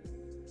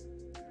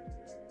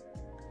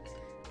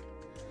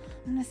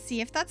 I'm gonna see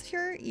if that's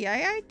your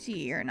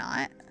EIID or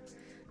not.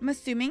 I'm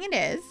assuming it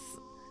is.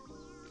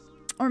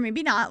 Or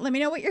maybe not. Let me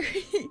know what your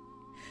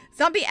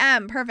Zombie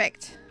M,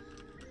 perfect.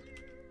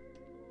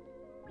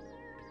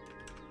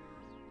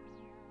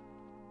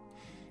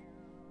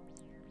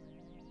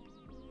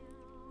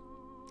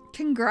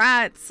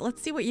 Congrats.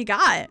 Let's see what you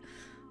got.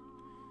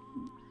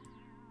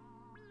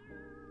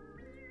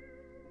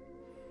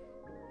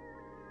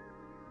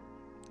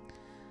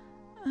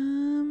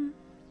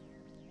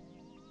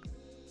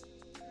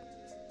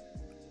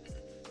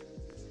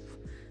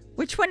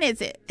 Which one is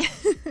it?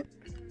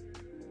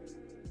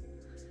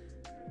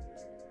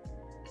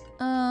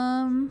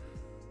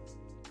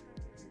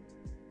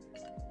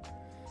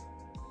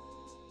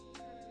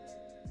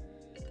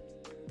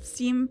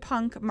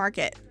 Steampunk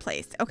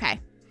Marketplace. Okay.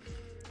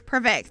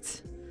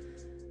 Perfect.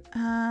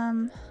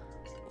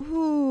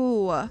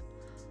 Ooh.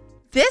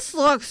 This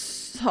looks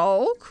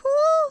so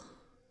cool.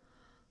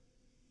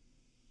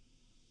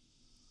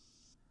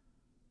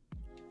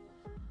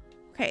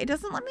 Okay, it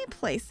doesn't let me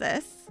place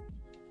this.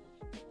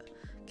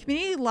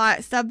 Community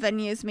lot sub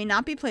venues may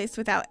not be placed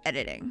without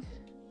editing.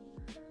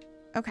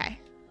 Okay.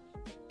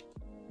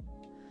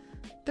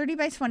 30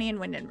 by 20 in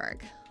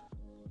Windenburg.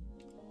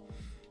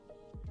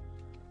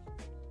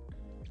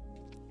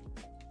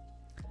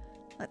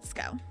 Let's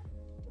go.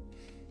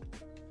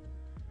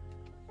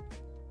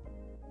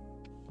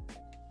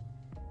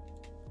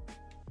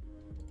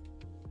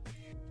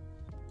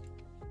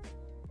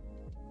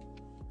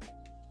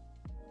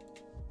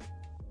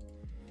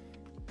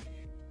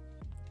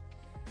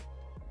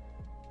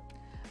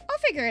 I'll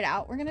figure it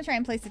out. We're going to try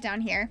and place it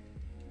down here.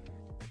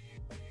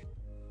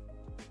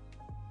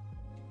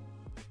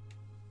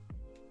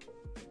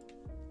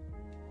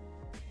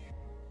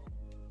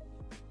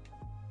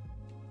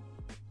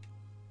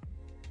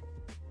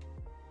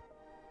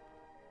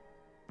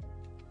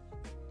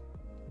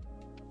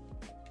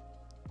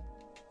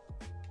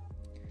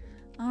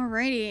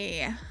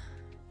 Alrighty.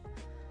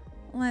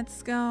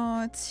 Let's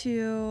go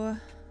to...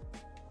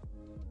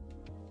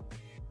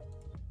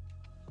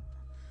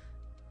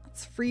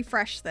 Let's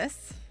refresh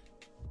this.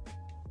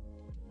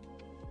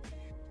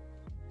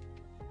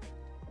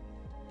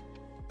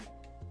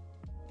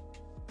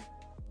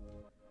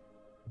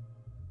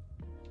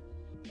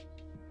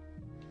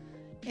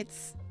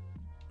 It's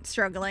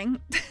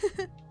struggling.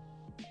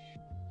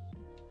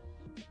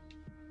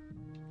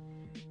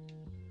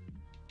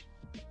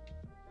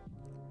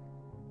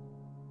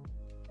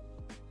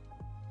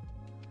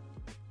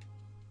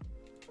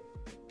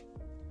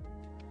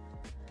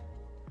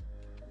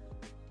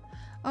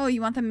 Oh,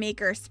 you want the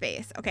maker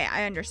space. Okay,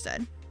 I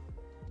understood.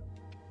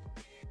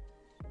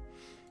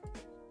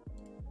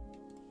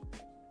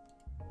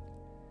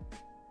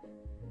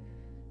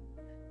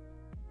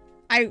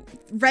 I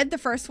read the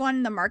first one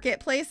in the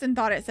marketplace and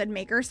thought it said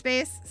maker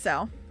space,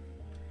 so.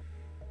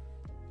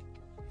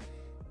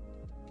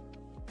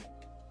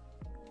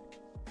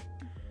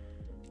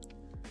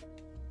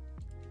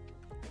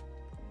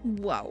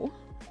 Whoa.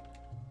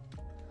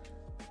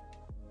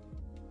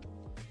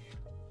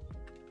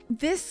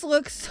 This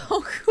looks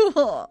so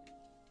cool.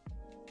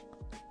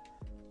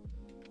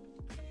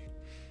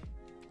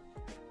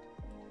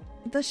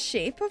 The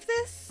shape of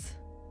this?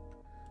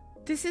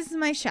 This is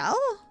my shell?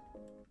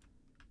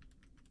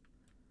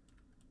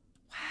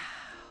 Wow.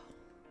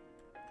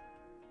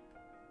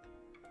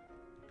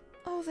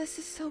 Oh, this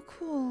is so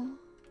cool.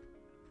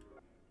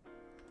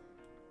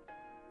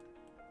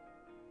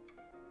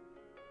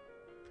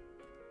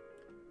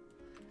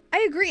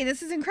 I agree.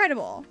 This is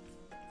incredible.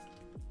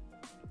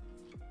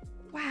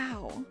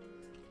 Wow.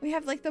 We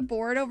have like the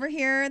board over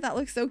here. That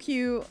looks so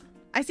cute.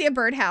 I see a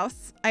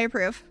birdhouse. I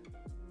approve.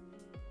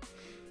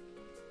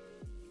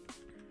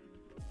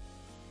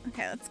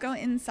 Okay, let's go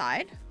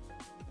inside.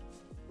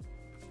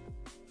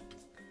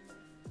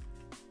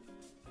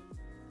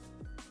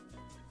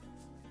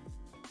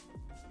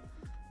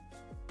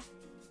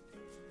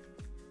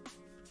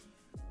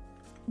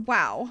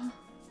 Wow.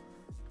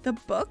 The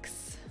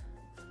books.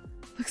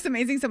 Looks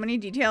amazing. So many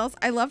details.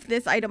 I love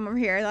this item over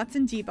here. That's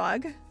in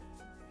debug.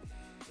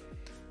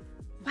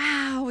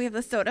 Wow, we have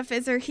the soda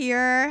fizzer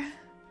here.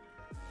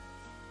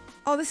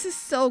 Oh, this is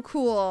so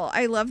cool.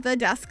 I love the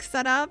desk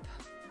setup.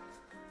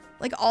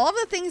 Like all of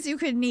the things you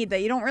could need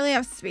that you don't really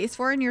have space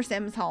for in your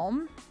Sims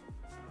home.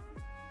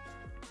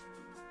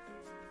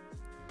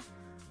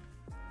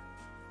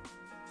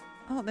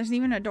 Oh, there's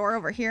even a door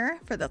over here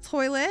for the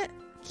toilet.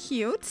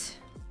 Cute.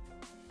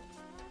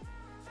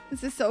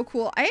 This is so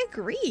cool. I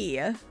agree.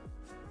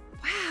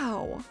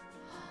 Wow.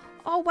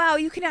 Oh, wow.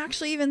 You can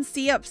actually even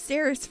see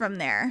upstairs from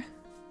there.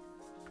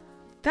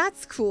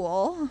 That's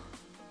cool.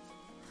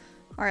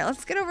 All right,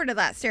 let's get over to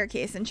that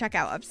staircase and check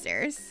out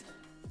upstairs.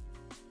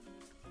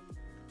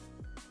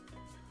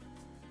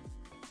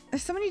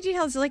 There's so many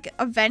details, like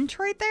a vent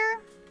right there.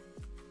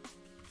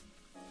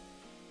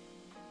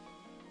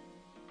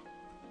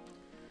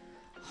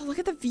 Oh, look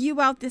at the view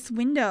out this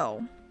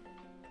window.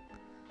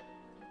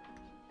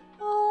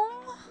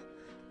 Oh,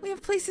 we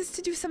have places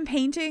to do some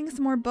painting,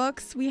 some more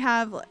books. We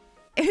have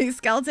a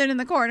skeleton in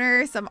the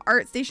corner, some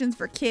art stations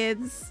for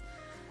kids,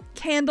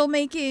 candle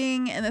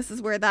making, and this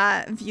is where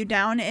that view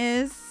down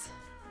is.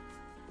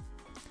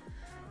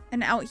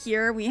 And out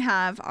here we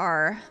have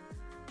our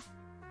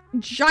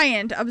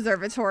giant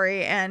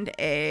observatory and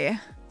a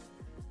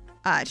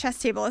chess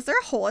table. Is there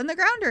a hole in the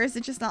ground or is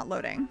it just not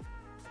loading?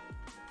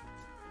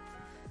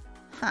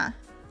 Huh.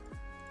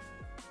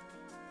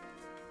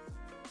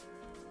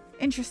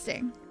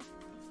 Interesting.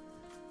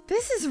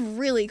 This is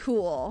really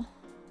cool.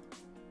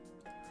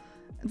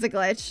 It's a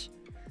glitch.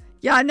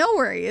 Yeah, no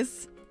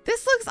worries.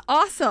 This looks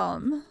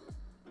awesome.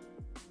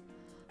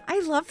 I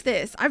love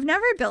this. I've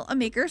never built a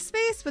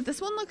makerspace, but this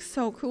one looks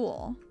so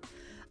cool.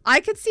 I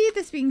could see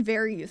this being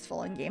very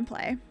useful in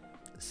gameplay.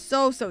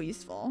 So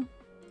useful.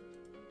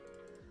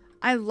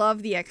 I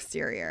love the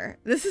exterior.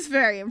 This is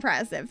very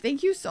impressive.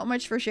 Thank you so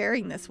much for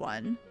sharing this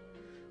one.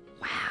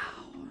 Wow.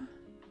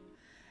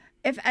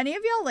 If any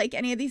of y'all like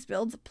any of these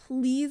builds,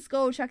 please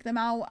go check them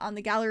out on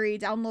the gallery.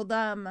 Download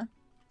them.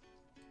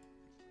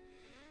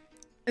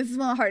 This is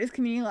one of the hardest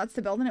community lots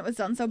to build, and it was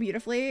done so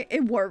beautifully.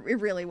 It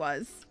really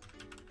was.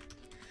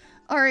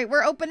 All right,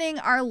 we're opening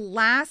our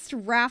last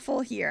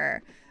raffle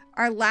here.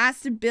 Our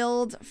last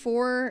build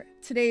for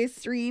today's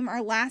stream.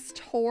 Our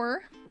last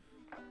tour.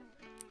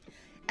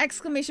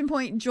 Exclamation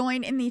point,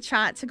 join in the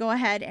chat to go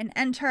ahead and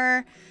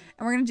enter.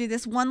 And we're going to do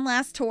this one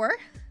last tour.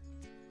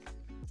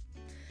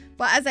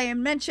 But as I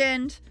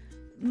mentioned,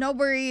 no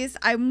worries.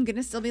 I'm going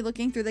to still be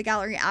looking through the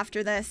gallery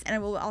after this. And I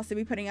will also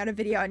be putting out a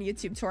video on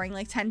YouTube touring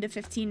like 10 to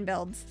 15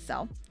 builds.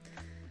 So,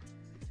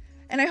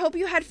 and I hope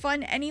you had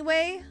fun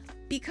anyway,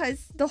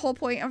 because the whole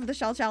point of the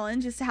shell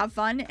challenge is to have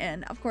fun.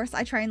 And of course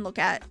I try and look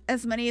at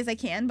as many as I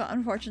can, but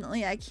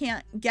unfortunately I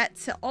can't get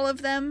to all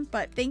of them.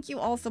 But thank you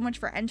all so much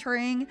for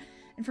entering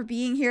and for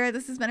being here.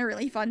 This has been a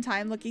really fun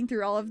time looking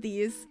through all of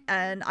these,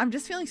 and I'm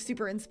just feeling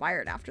super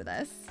inspired after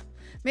this.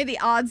 May the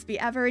odds be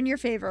ever in your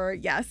favor.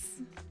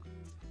 Yes.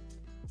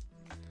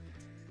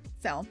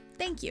 So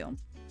thank you.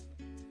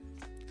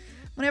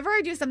 Whenever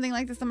I do something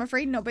like this, I'm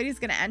afraid nobody's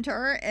gonna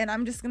enter, and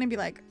I'm just gonna be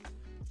like,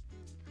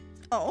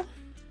 oh,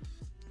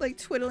 like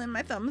twiddling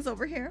my thumbs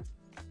over here.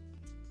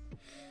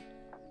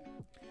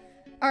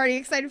 Already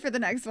excited for the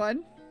next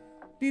one.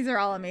 These are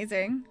all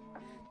amazing.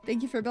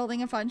 Thank you for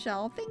building a fun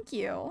shell. Thank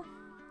you.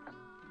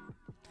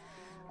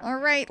 All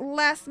right,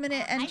 last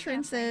minute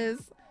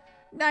entrances.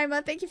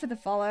 Naima, thank you for the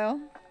follow.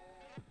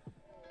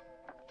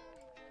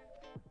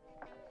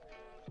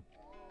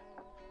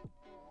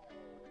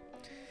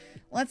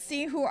 Let's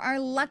see who our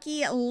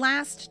lucky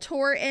last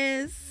tour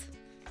is.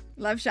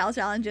 Love shell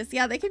challenges.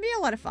 Yeah, they can be a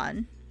lot of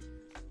fun.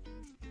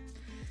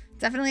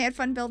 Definitely had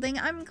fun building.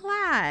 I'm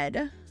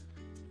glad.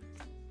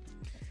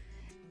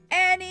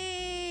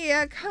 Annie,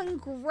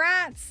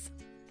 congrats.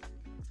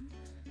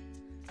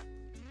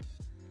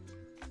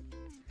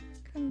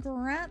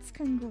 Congrats,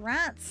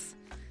 congrats.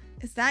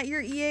 Is that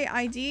your EA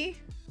ID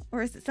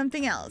or is it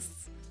something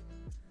else?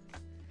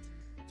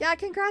 Yeah,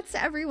 congrats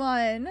to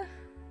everyone.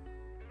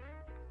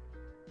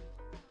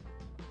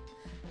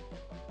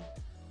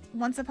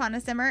 Once upon a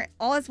simmer,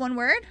 all is one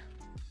word.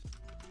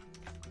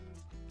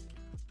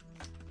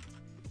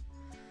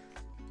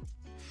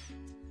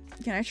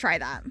 Can I try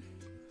that?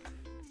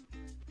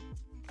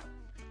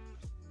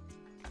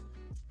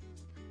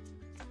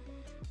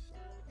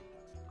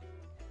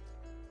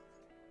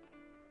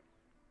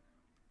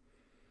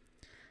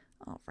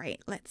 All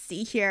right, let's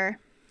see here.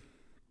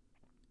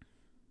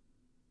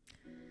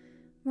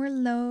 We're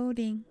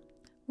loading.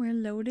 We're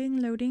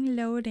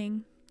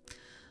loading.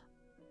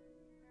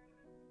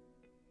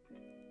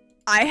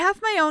 I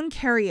have my own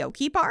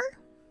karaoke bar.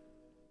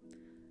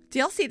 Do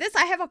y'all see this?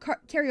 I have a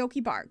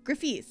karaoke bar.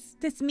 Griffey's.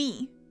 That's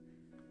me.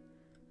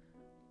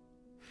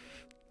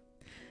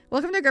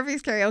 Welcome to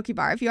Griffey's Karaoke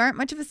Bar. If you aren't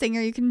much of a singer,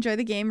 you can enjoy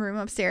the game room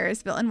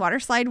upstairs, built in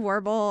Waterslide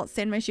Warble,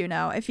 San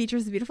Myshuno. It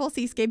features beautiful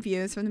seascape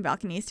views from the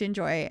balconies to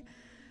enjoy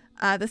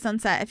the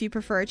sunset if you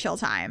prefer a chill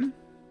time.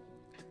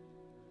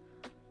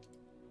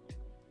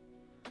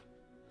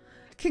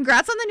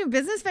 Congrats on the new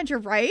business venture,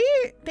 right?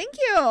 Thank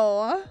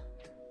you.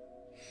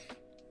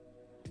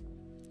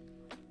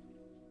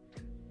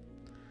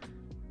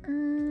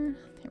 Here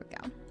we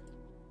go.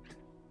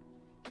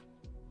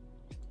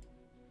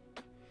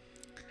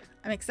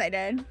 I'm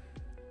excited.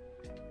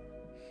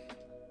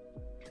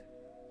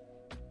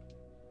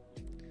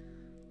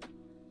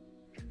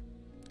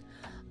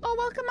 Oh,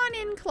 welcome on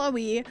in,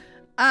 Chloe.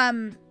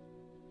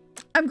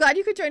 I'm glad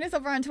you could join us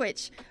over on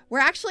Twitch. We're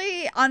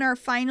actually on our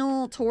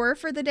final tour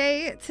for the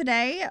day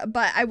today,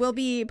 but I will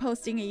be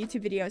posting a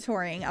YouTube video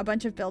touring a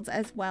bunch of builds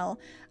as well.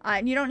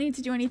 And you don't need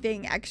to do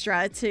anything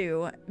extra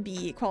to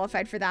be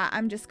qualified for that.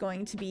 I'm just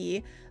going to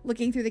be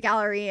looking through the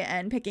gallery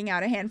and picking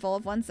out a handful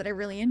of ones that I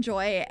really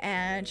enjoy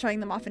and showing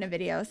them off in a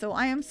video. So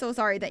I am so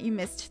sorry that you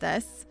missed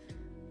this.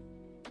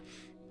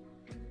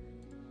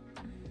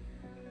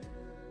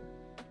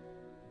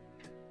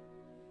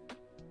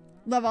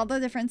 Love all the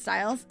different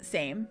styles.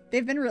 Same.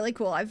 They've been really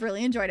cool. I've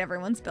really enjoyed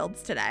everyone's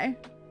builds today.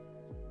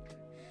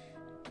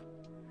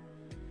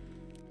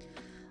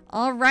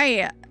 All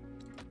right.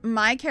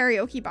 My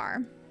karaoke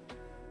bar.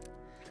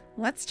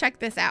 Let's check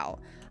this out.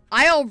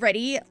 I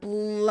already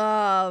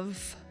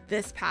love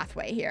this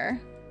pathway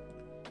here.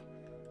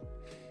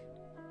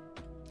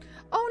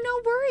 Oh,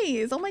 no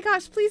worries. Oh my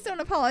gosh, please don't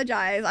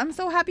apologize. I'm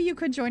so happy you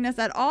could join us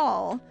at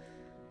all.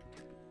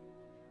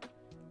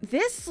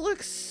 This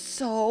looks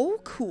so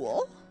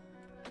cool.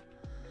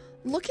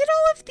 Look at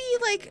all of the,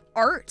 like,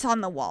 art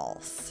on the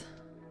walls.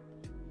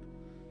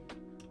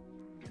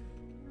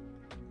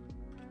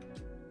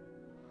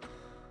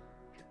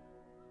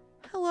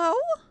 Hello?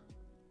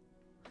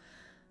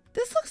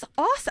 This looks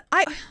awesome.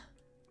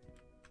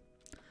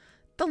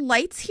 The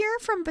lights here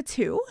from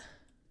Batu?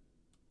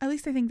 At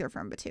least I think they're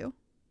from Batu.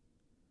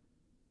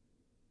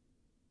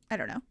 I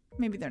don't know.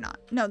 Maybe they're not.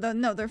 No,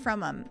 they're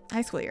from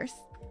high school years.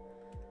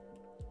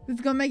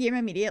 Let's go in my game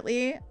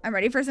immediately. I'm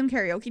ready for some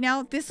karaoke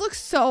now. This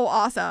looks so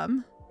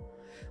awesome.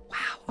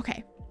 Wow.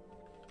 Okay.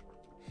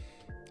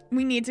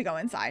 We need to go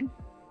inside.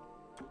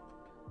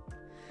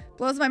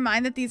 Blows my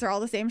mind that these are all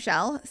the same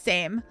shell.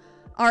 Same.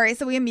 All right.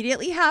 So we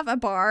immediately have a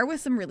bar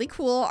with some really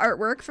cool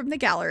artwork from the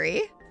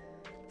gallery.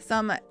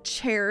 Some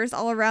chairs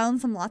all around.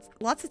 Some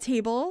lots of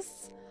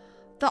tables.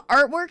 The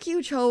artwork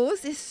you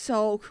chose is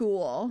so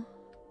cool.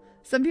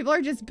 Some people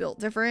are just built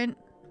different.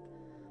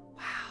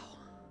 Wow.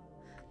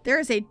 There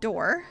is a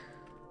door.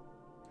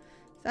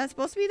 Is that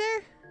supposed to be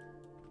there?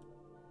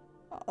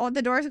 Oh,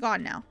 the door's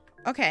gone now.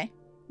 Okay.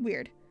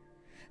 Weird.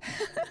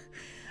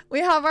 We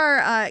have our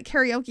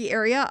karaoke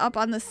area up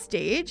on the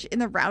stage in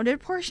the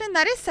rounded portion.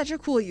 That is such a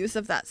cool use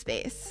of that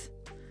space.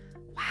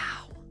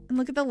 Wow. And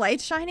look at the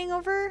lights shining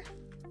over.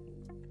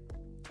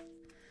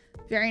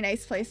 Very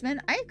nice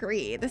placement. I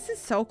agree. This is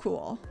so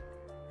cool.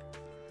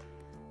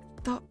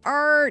 The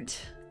art.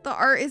 The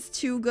art is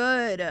too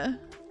good.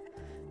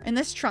 And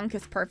this trunk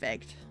is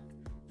perfect.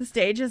 The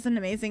stage is an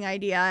amazing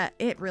idea.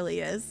 It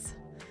really is.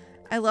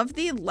 I love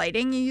the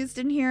lighting you used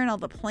in here and all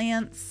the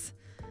plants.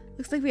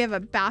 Looks like we have a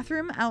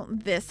bathroom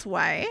out this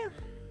way.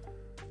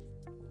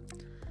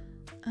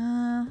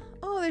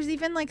 Oh, there's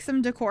even like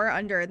some decor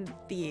under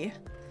the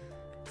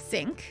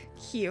sink.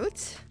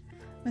 Cute.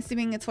 I'm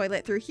assuming a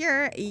toilet through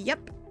here.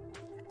 Yep.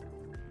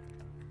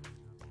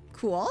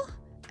 Cool.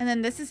 And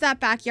then this is that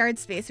backyard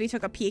space we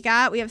took a peek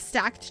at. We have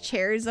stacked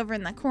chairs over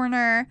in the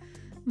corner.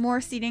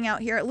 More seating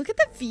out here. Look at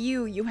the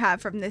view you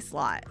have from this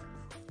lot.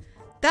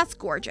 That's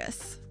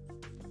gorgeous.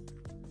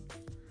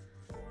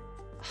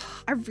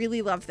 I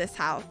really love this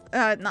house.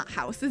 Not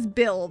house, this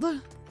build.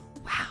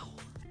 Wow.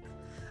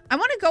 I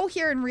want to go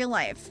here in real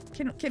life.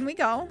 Can we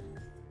go?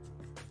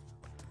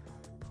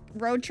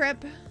 Road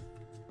trip.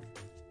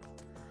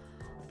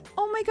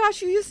 Oh my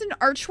gosh, you used an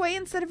archway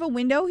instead of a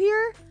window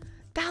here?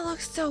 That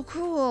looks so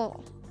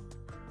cool.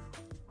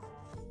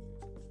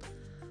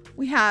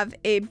 We have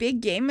a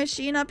big game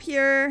machine up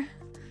here.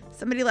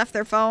 Somebody left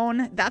their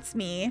phone. That's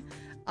me.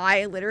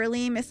 I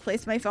literally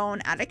misplaced my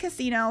phone at a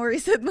casino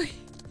recently.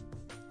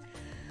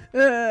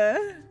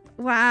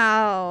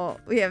 Wow.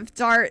 We have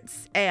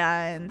darts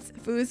and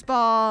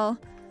foosball.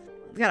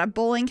 We got a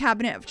bowling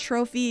cabinet of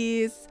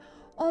trophies.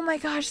 Oh my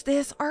gosh,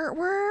 this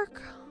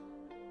artwork.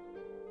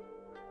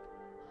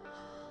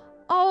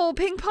 Oh,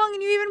 ping pong,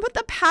 and you even put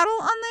the paddle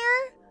on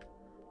there?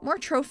 More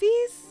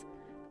trophies?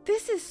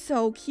 This is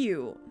so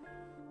cute.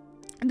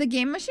 The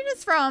game machine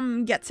is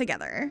from Get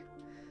Together.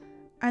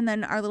 And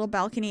then our little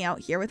balcony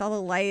out here with all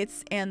the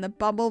lights and the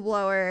bubble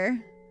blower.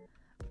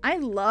 I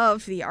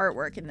love the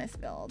artwork in this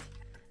build.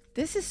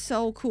 This is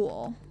so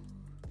cool.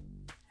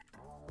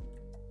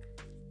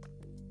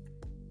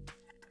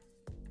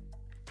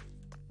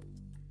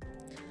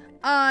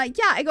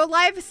 Yeah, I go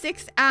live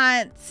 6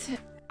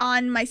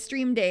 on my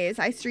stream days.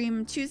 I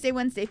stream Tuesday,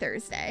 Wednesday,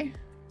 Thursday.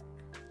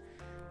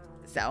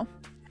 So,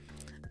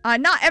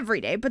 not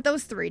every day, but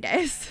those 3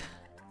 days.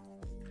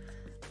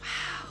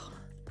 Wow.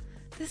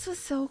 This was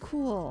so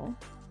cool.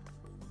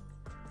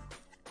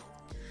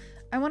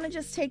 I want to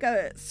just take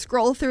a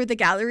scroll through the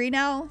gallery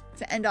now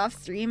to end off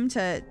stream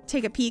to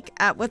take a peek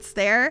at what's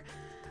there.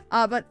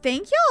 But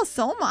thank y'all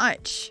so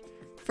much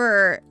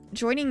for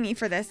joining me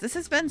for this. This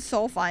has been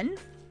so fun.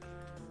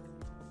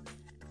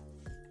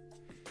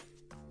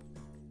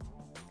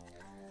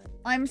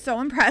 I'm so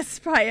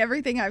impressed by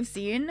everything I've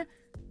seen.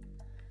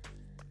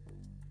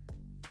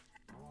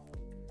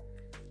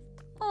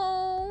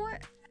 Oh,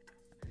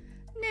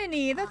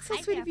 Ninny, that's so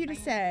sweet of you to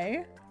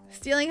say.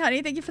 Stealing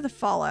Honey, thank you for the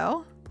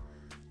follow.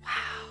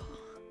 Wow.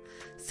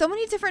 So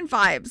many different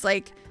vibes,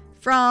 like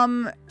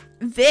from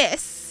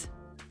this,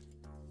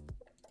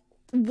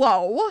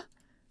 whoa,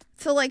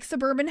 to like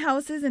suburban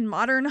houses and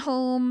modern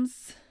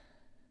homes.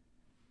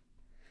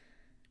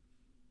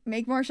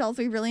 Make more shells.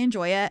 We really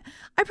enjoy it.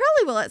 I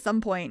probably will at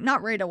some point.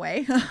 Not right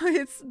away.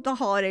 It's the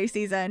holiday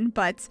season,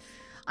 but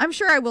I'm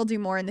sure I will do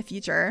more in the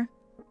future.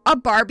 A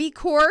Barbie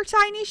core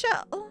tiny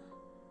shell.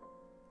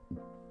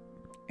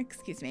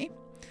 Excuse me.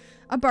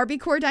 A Barbie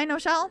core dino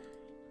shell?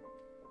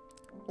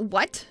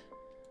 What?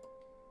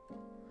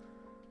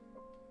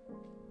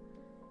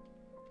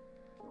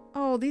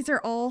 Oh, these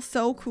are all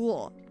so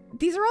cool.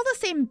 These are all the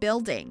same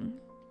building.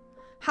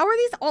 How are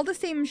these all the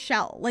same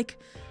shell? Like,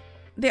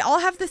 they all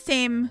have the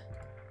same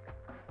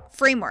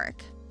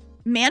framework.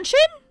 Mansion?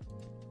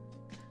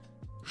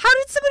 How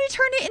did somebody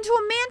turn it into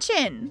a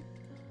mansion?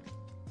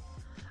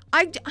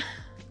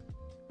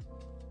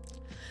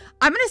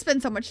 I'm gonna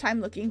spend so much time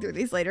looking through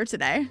these later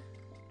today.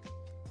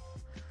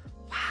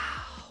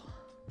 Wow.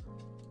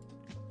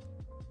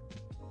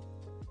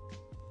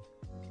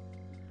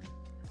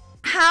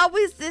 How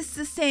is this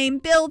the same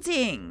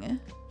building?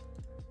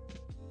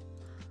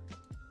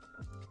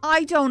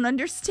 I don't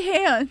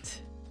understand.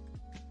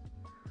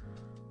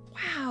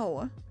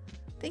 Wow.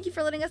 Thank you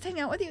for letting us hang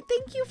out with you.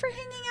 Thank you for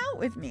hanging out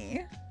with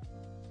me.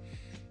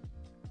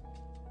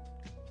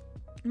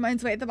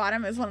 Mine's way at the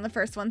bottom. It was one of the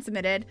first ones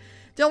submitted.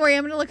 Don't worry,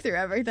 I'm going to look through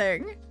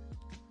everything.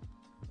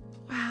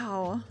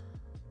 Wow.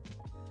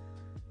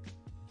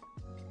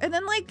 And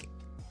then, like,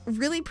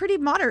 really pretty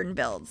modern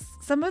builds.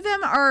 Some of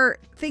them are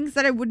things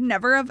that I would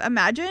never have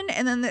imagined.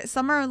 And then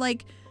some are,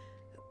 like,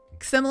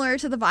 similar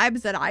to the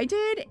vibes that I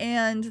did.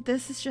 And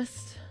this is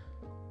just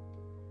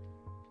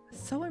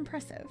so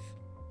impressive.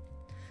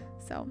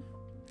 So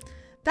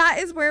that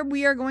is where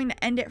we are going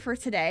to end it for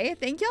today.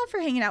 Thank y'all for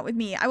hanging out with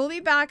me. I will be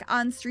back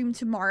on stream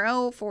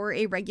tomorrow for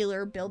a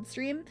regular build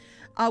stream.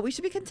 We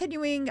should be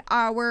continuing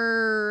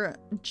our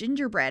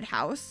gingerbread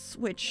house,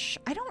 which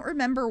I don't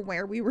remember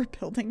where we were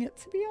building it,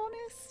 to be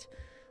honest.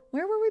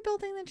 Where were we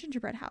building the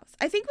gingerbread house?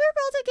 I think we were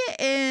building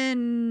it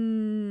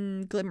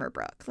in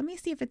Glimmerbrook. Let me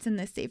see if it's in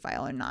this save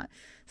file or not,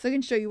 so I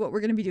can show you what we're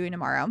going to be doing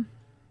tomorrow.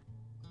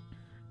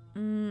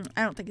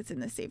 I don't think it's in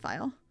this save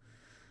file.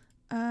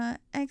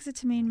 Exit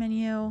to main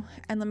menu,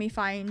 and let me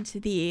find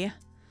the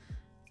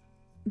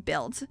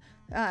build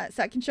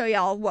so I can show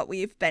y'all what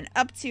we've been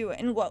up to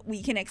and what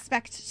we can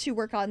expect to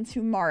work on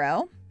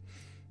tomorrow.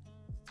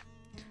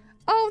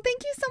 Oh,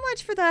 thank you so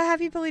much for the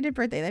happy belated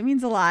birthday. That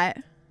means a lot.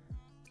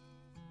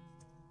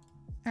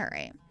 All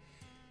right,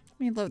 let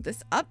me load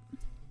this up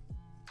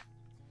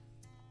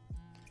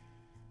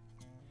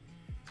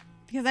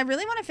because I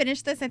really want to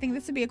finish this. I think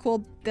this would be a cool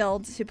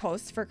build to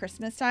post for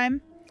Christmas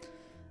time.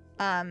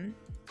 And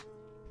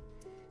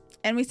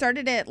we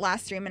started it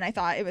last stream and I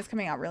thought it was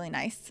coming out really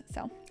nice.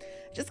 So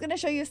just going to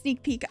show you a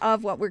sneak peek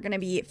of what we're going to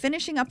be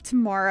finishing up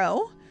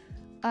tomorrow.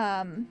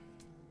 I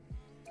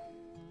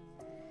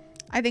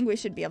think we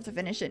should be able to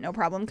finish it no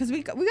problem because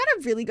we got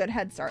a really good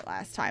head start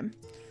last time.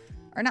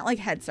 Or not like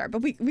head start,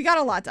 but we got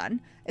a lot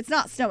done. It's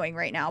not snowing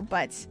right now,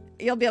 but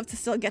you'll be able to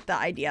still get the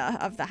idea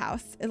of the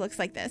house. It looks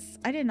like this.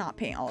 I did not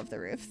paint all of the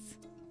roofs.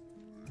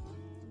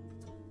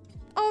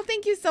 Oh,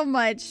 thank you so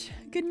much.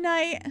 Good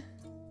night.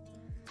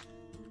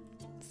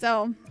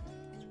 So,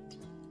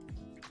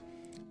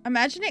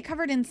 imagine it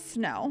covered in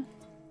snow.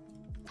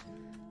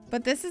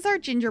 But this is our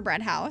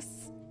gingerbread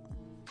house.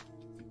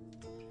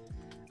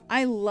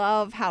 I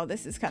love how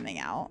this is coming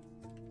out.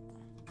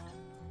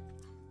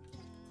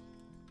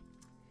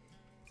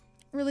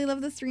 Really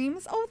love the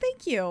streams. Oh,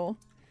 thank you.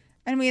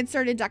 And we had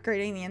started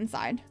decorating the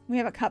inside. We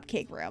have a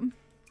cupcake room.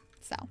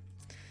 So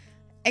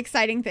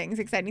exciting things,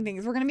 exciting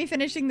things. We're going to be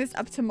finishing this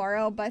up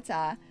tomorrow. But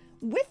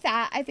with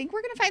that, I think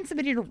we're going to find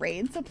somebody to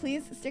raid. So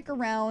please stick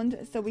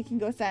around so we can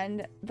go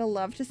send the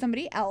love to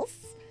somebody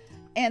else.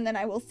 And then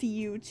I will see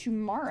you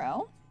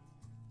tomorrow.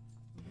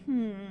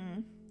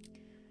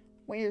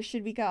 Where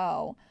should we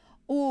go?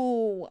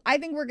 Oh, I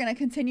think we're going to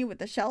continue with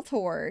the shell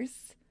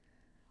tours.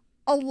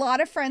 A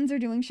lot of friends are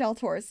doing shell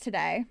tours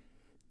today.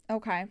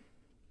 Okay.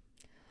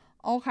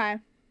 Okay.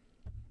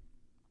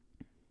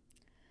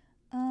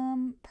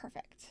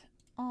 Perfect.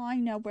 Oh, I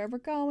know where we're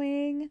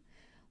going.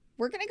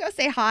 We're going to go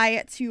say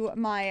hi to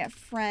my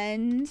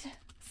friend,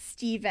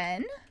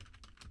 Steven.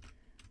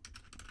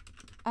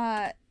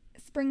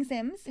 Spring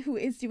Sims, who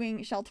is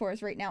doing shell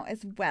tours right now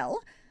as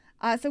well.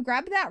 So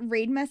grab that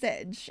raid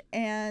message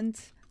and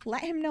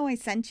let him know I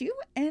sent you,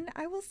 and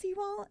I will see you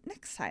all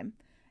next time.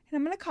 And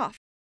I'm going to cough.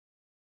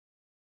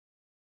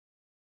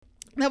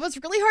 That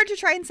was really hard to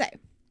try and say.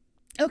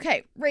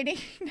 Okay, raiding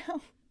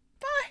now.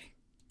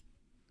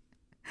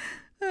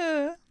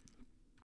 Bye.